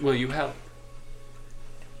 Will you help?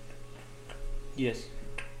 Yes.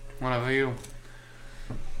 One of you.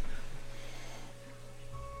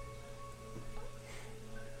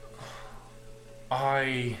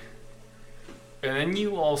 And then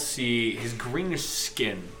you all see his greenish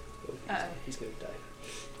skin. Uh-oh. He's gonna die.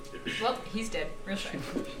 Well, he's dead. Real shame.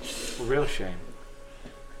 Real shame.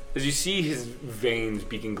 As you see his veins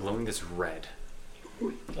begin glowing this red.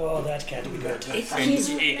 Oh, that can't be good. And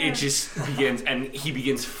it just begins, and he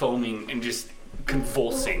begins foaming and just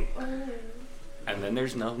convulsing. And then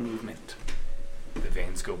there's no movement. The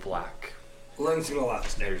veins go black. Len's gonna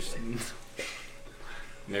laugh.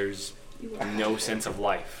 There's no sense of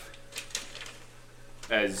life.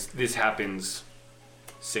 As this happens,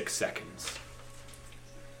 6 seconds.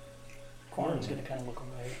 Corn's gonna kind of look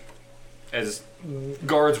away. As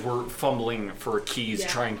guards were fumbling for keys,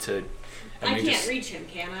 trying to. I can't reach him,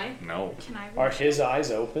 can I? No. Can I read? Are his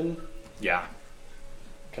eyes open? Yeah.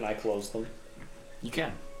 Can I close them? You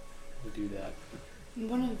can. We'll do that.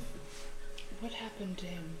 What happened to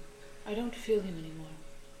him? I don't feel him anymore.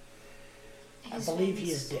 I believe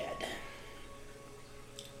he is dead.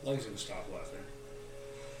 Len's gonna stop laughing.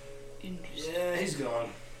 Interesting. Yeah, he's gone.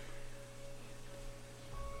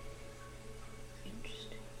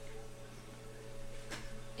 Interesting.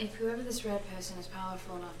 If whoever this red person is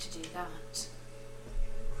powerful enough to do that,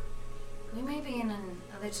 we may be in a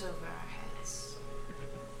little over our heads.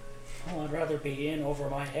 Well, I'd rather be in over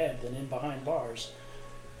my head than in behind bars.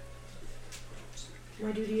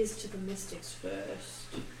 My duty is to the mystics first,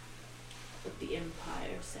 but the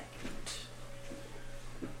Empire second.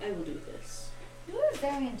 I will do this. You're a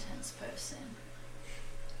very intense person.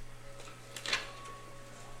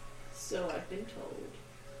 So I've been told.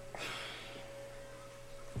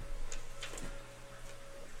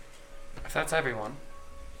 If that's everyone,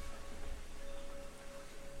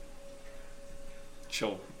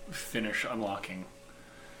 she'll finish unlocking.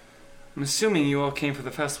 I'm assuming you all came for the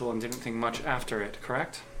festival and didn't think much after it,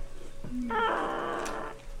 correct? There's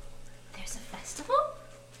a festival?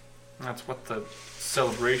 That's what the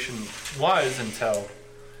celebration was until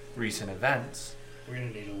recent events. We're gonna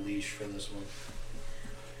need a leash for this one.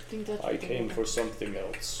 I came for something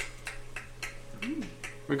else.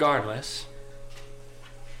 Regardless,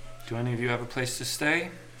 do any of you have a place to stay?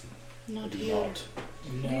 Not here.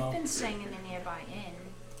 We've been staying in a nearby inn.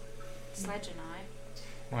 Sledge and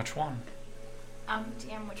I. Which one?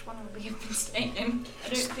 DM, which one would we have been staying in? I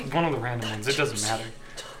don't think. One of the random ones. It doesn't matter.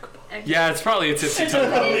 Yeah, it's probably a tipsy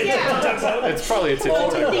tugboat. It's probably a tipsy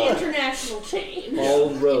Or tugboat. the international chain. All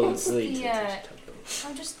roads lead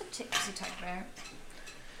to Just the tipsy tugboat.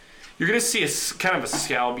 You're gonna see kind of a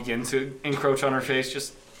scowl begin to encroach on her face.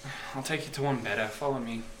 Just, I'll take you to one better. Follow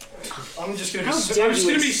me. I'm just gonna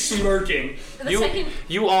be smirking.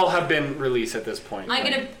 You all have been released at this point. I'm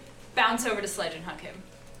gonna bounce over to Sledge and hug him.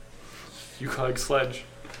 You hug Sledge.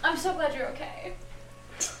 I'm so glad you're okay.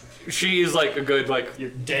 She is like a good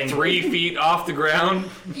 3 feet off the ground.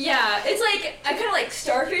 Yeah, it's like I kind of like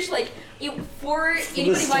starfish. For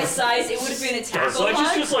anybody my size, it would have been a tackle Sledge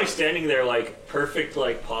hug. is just like standing there, like perfect,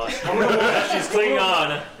 like posture. I'm gonna walk. She's clinging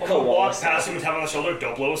on. I'm gonna walk past him with tap on the shoulder.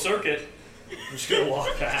 Don't blow a circuit. I'm just gonna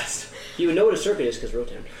walk past. You would know what a circuit is because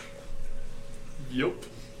Rotan. Yup.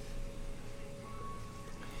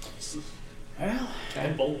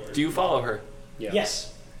 Well, do you follow her?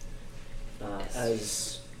 Yes.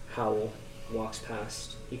 As Howl walks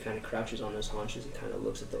past, he kind of crouches on his haunches and kind of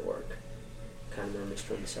looks at the orc, kind of murmurs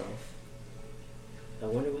to himself. I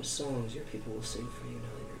wonder what songs your people will sing for you now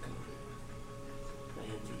that you're gone. I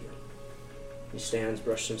envy you. He stands,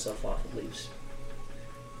 brushes himself off and leaves.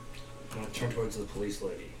 I'm gonna turn towards the police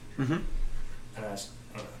lady Mm-hmm. and ask,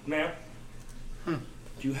 ma'am, do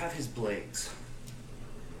you have his blades?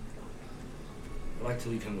 I'd like to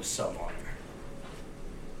leave him with some honor.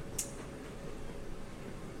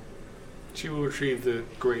 She will retrieve the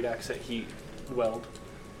great axe that he weld.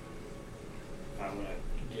 I'm gonna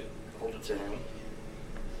hold it to him.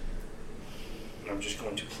 And I'm just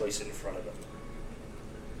going to place it in front of him.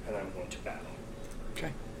 And I'm going to bow. Okay.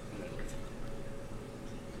 And then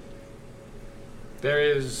There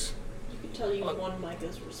is You can tell you won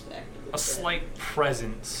Micah's respect. a slight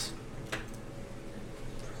presence.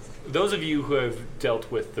 Those of you who have dealt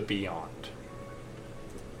with the Beyond,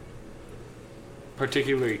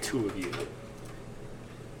 particularly two of you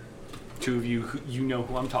you know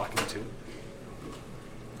who I'm talking to.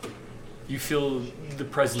 You feel the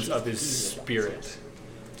presence of his spirit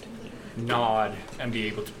nod and be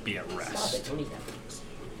able to be at rest.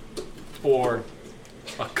 Or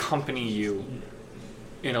accompany you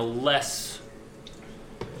in a less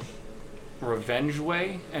revenge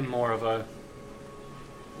way and more of a...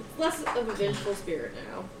 It's less of a vengeful spirit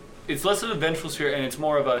now. It's less of a vengeful spirit and it's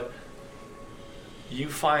more of a... You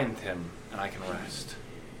find him and I can rest.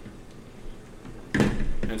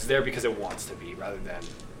 And it's there because it wants to be rather than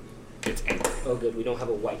it's angry. Oh good, we don't have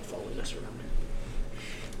a white following us around.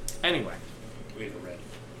 Anyway. we have a red.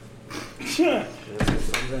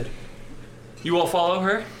 Red. You all follow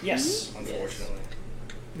her? Yes. Unfortunately.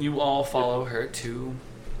 You all follow her to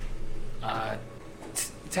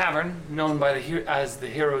tavern known by as the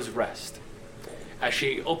Hero's Rest. As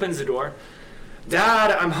she opens the door,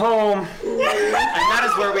 Dad, I'm home. And that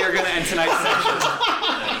is where we are going to end tonight's session.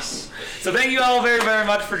 Nice. So thank you all very, very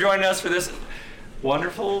much for joining us for this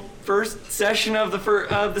wonderful first session of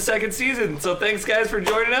the second season. So thanks, guys, for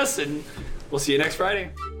joining us, and we'll see you next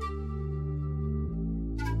Friday.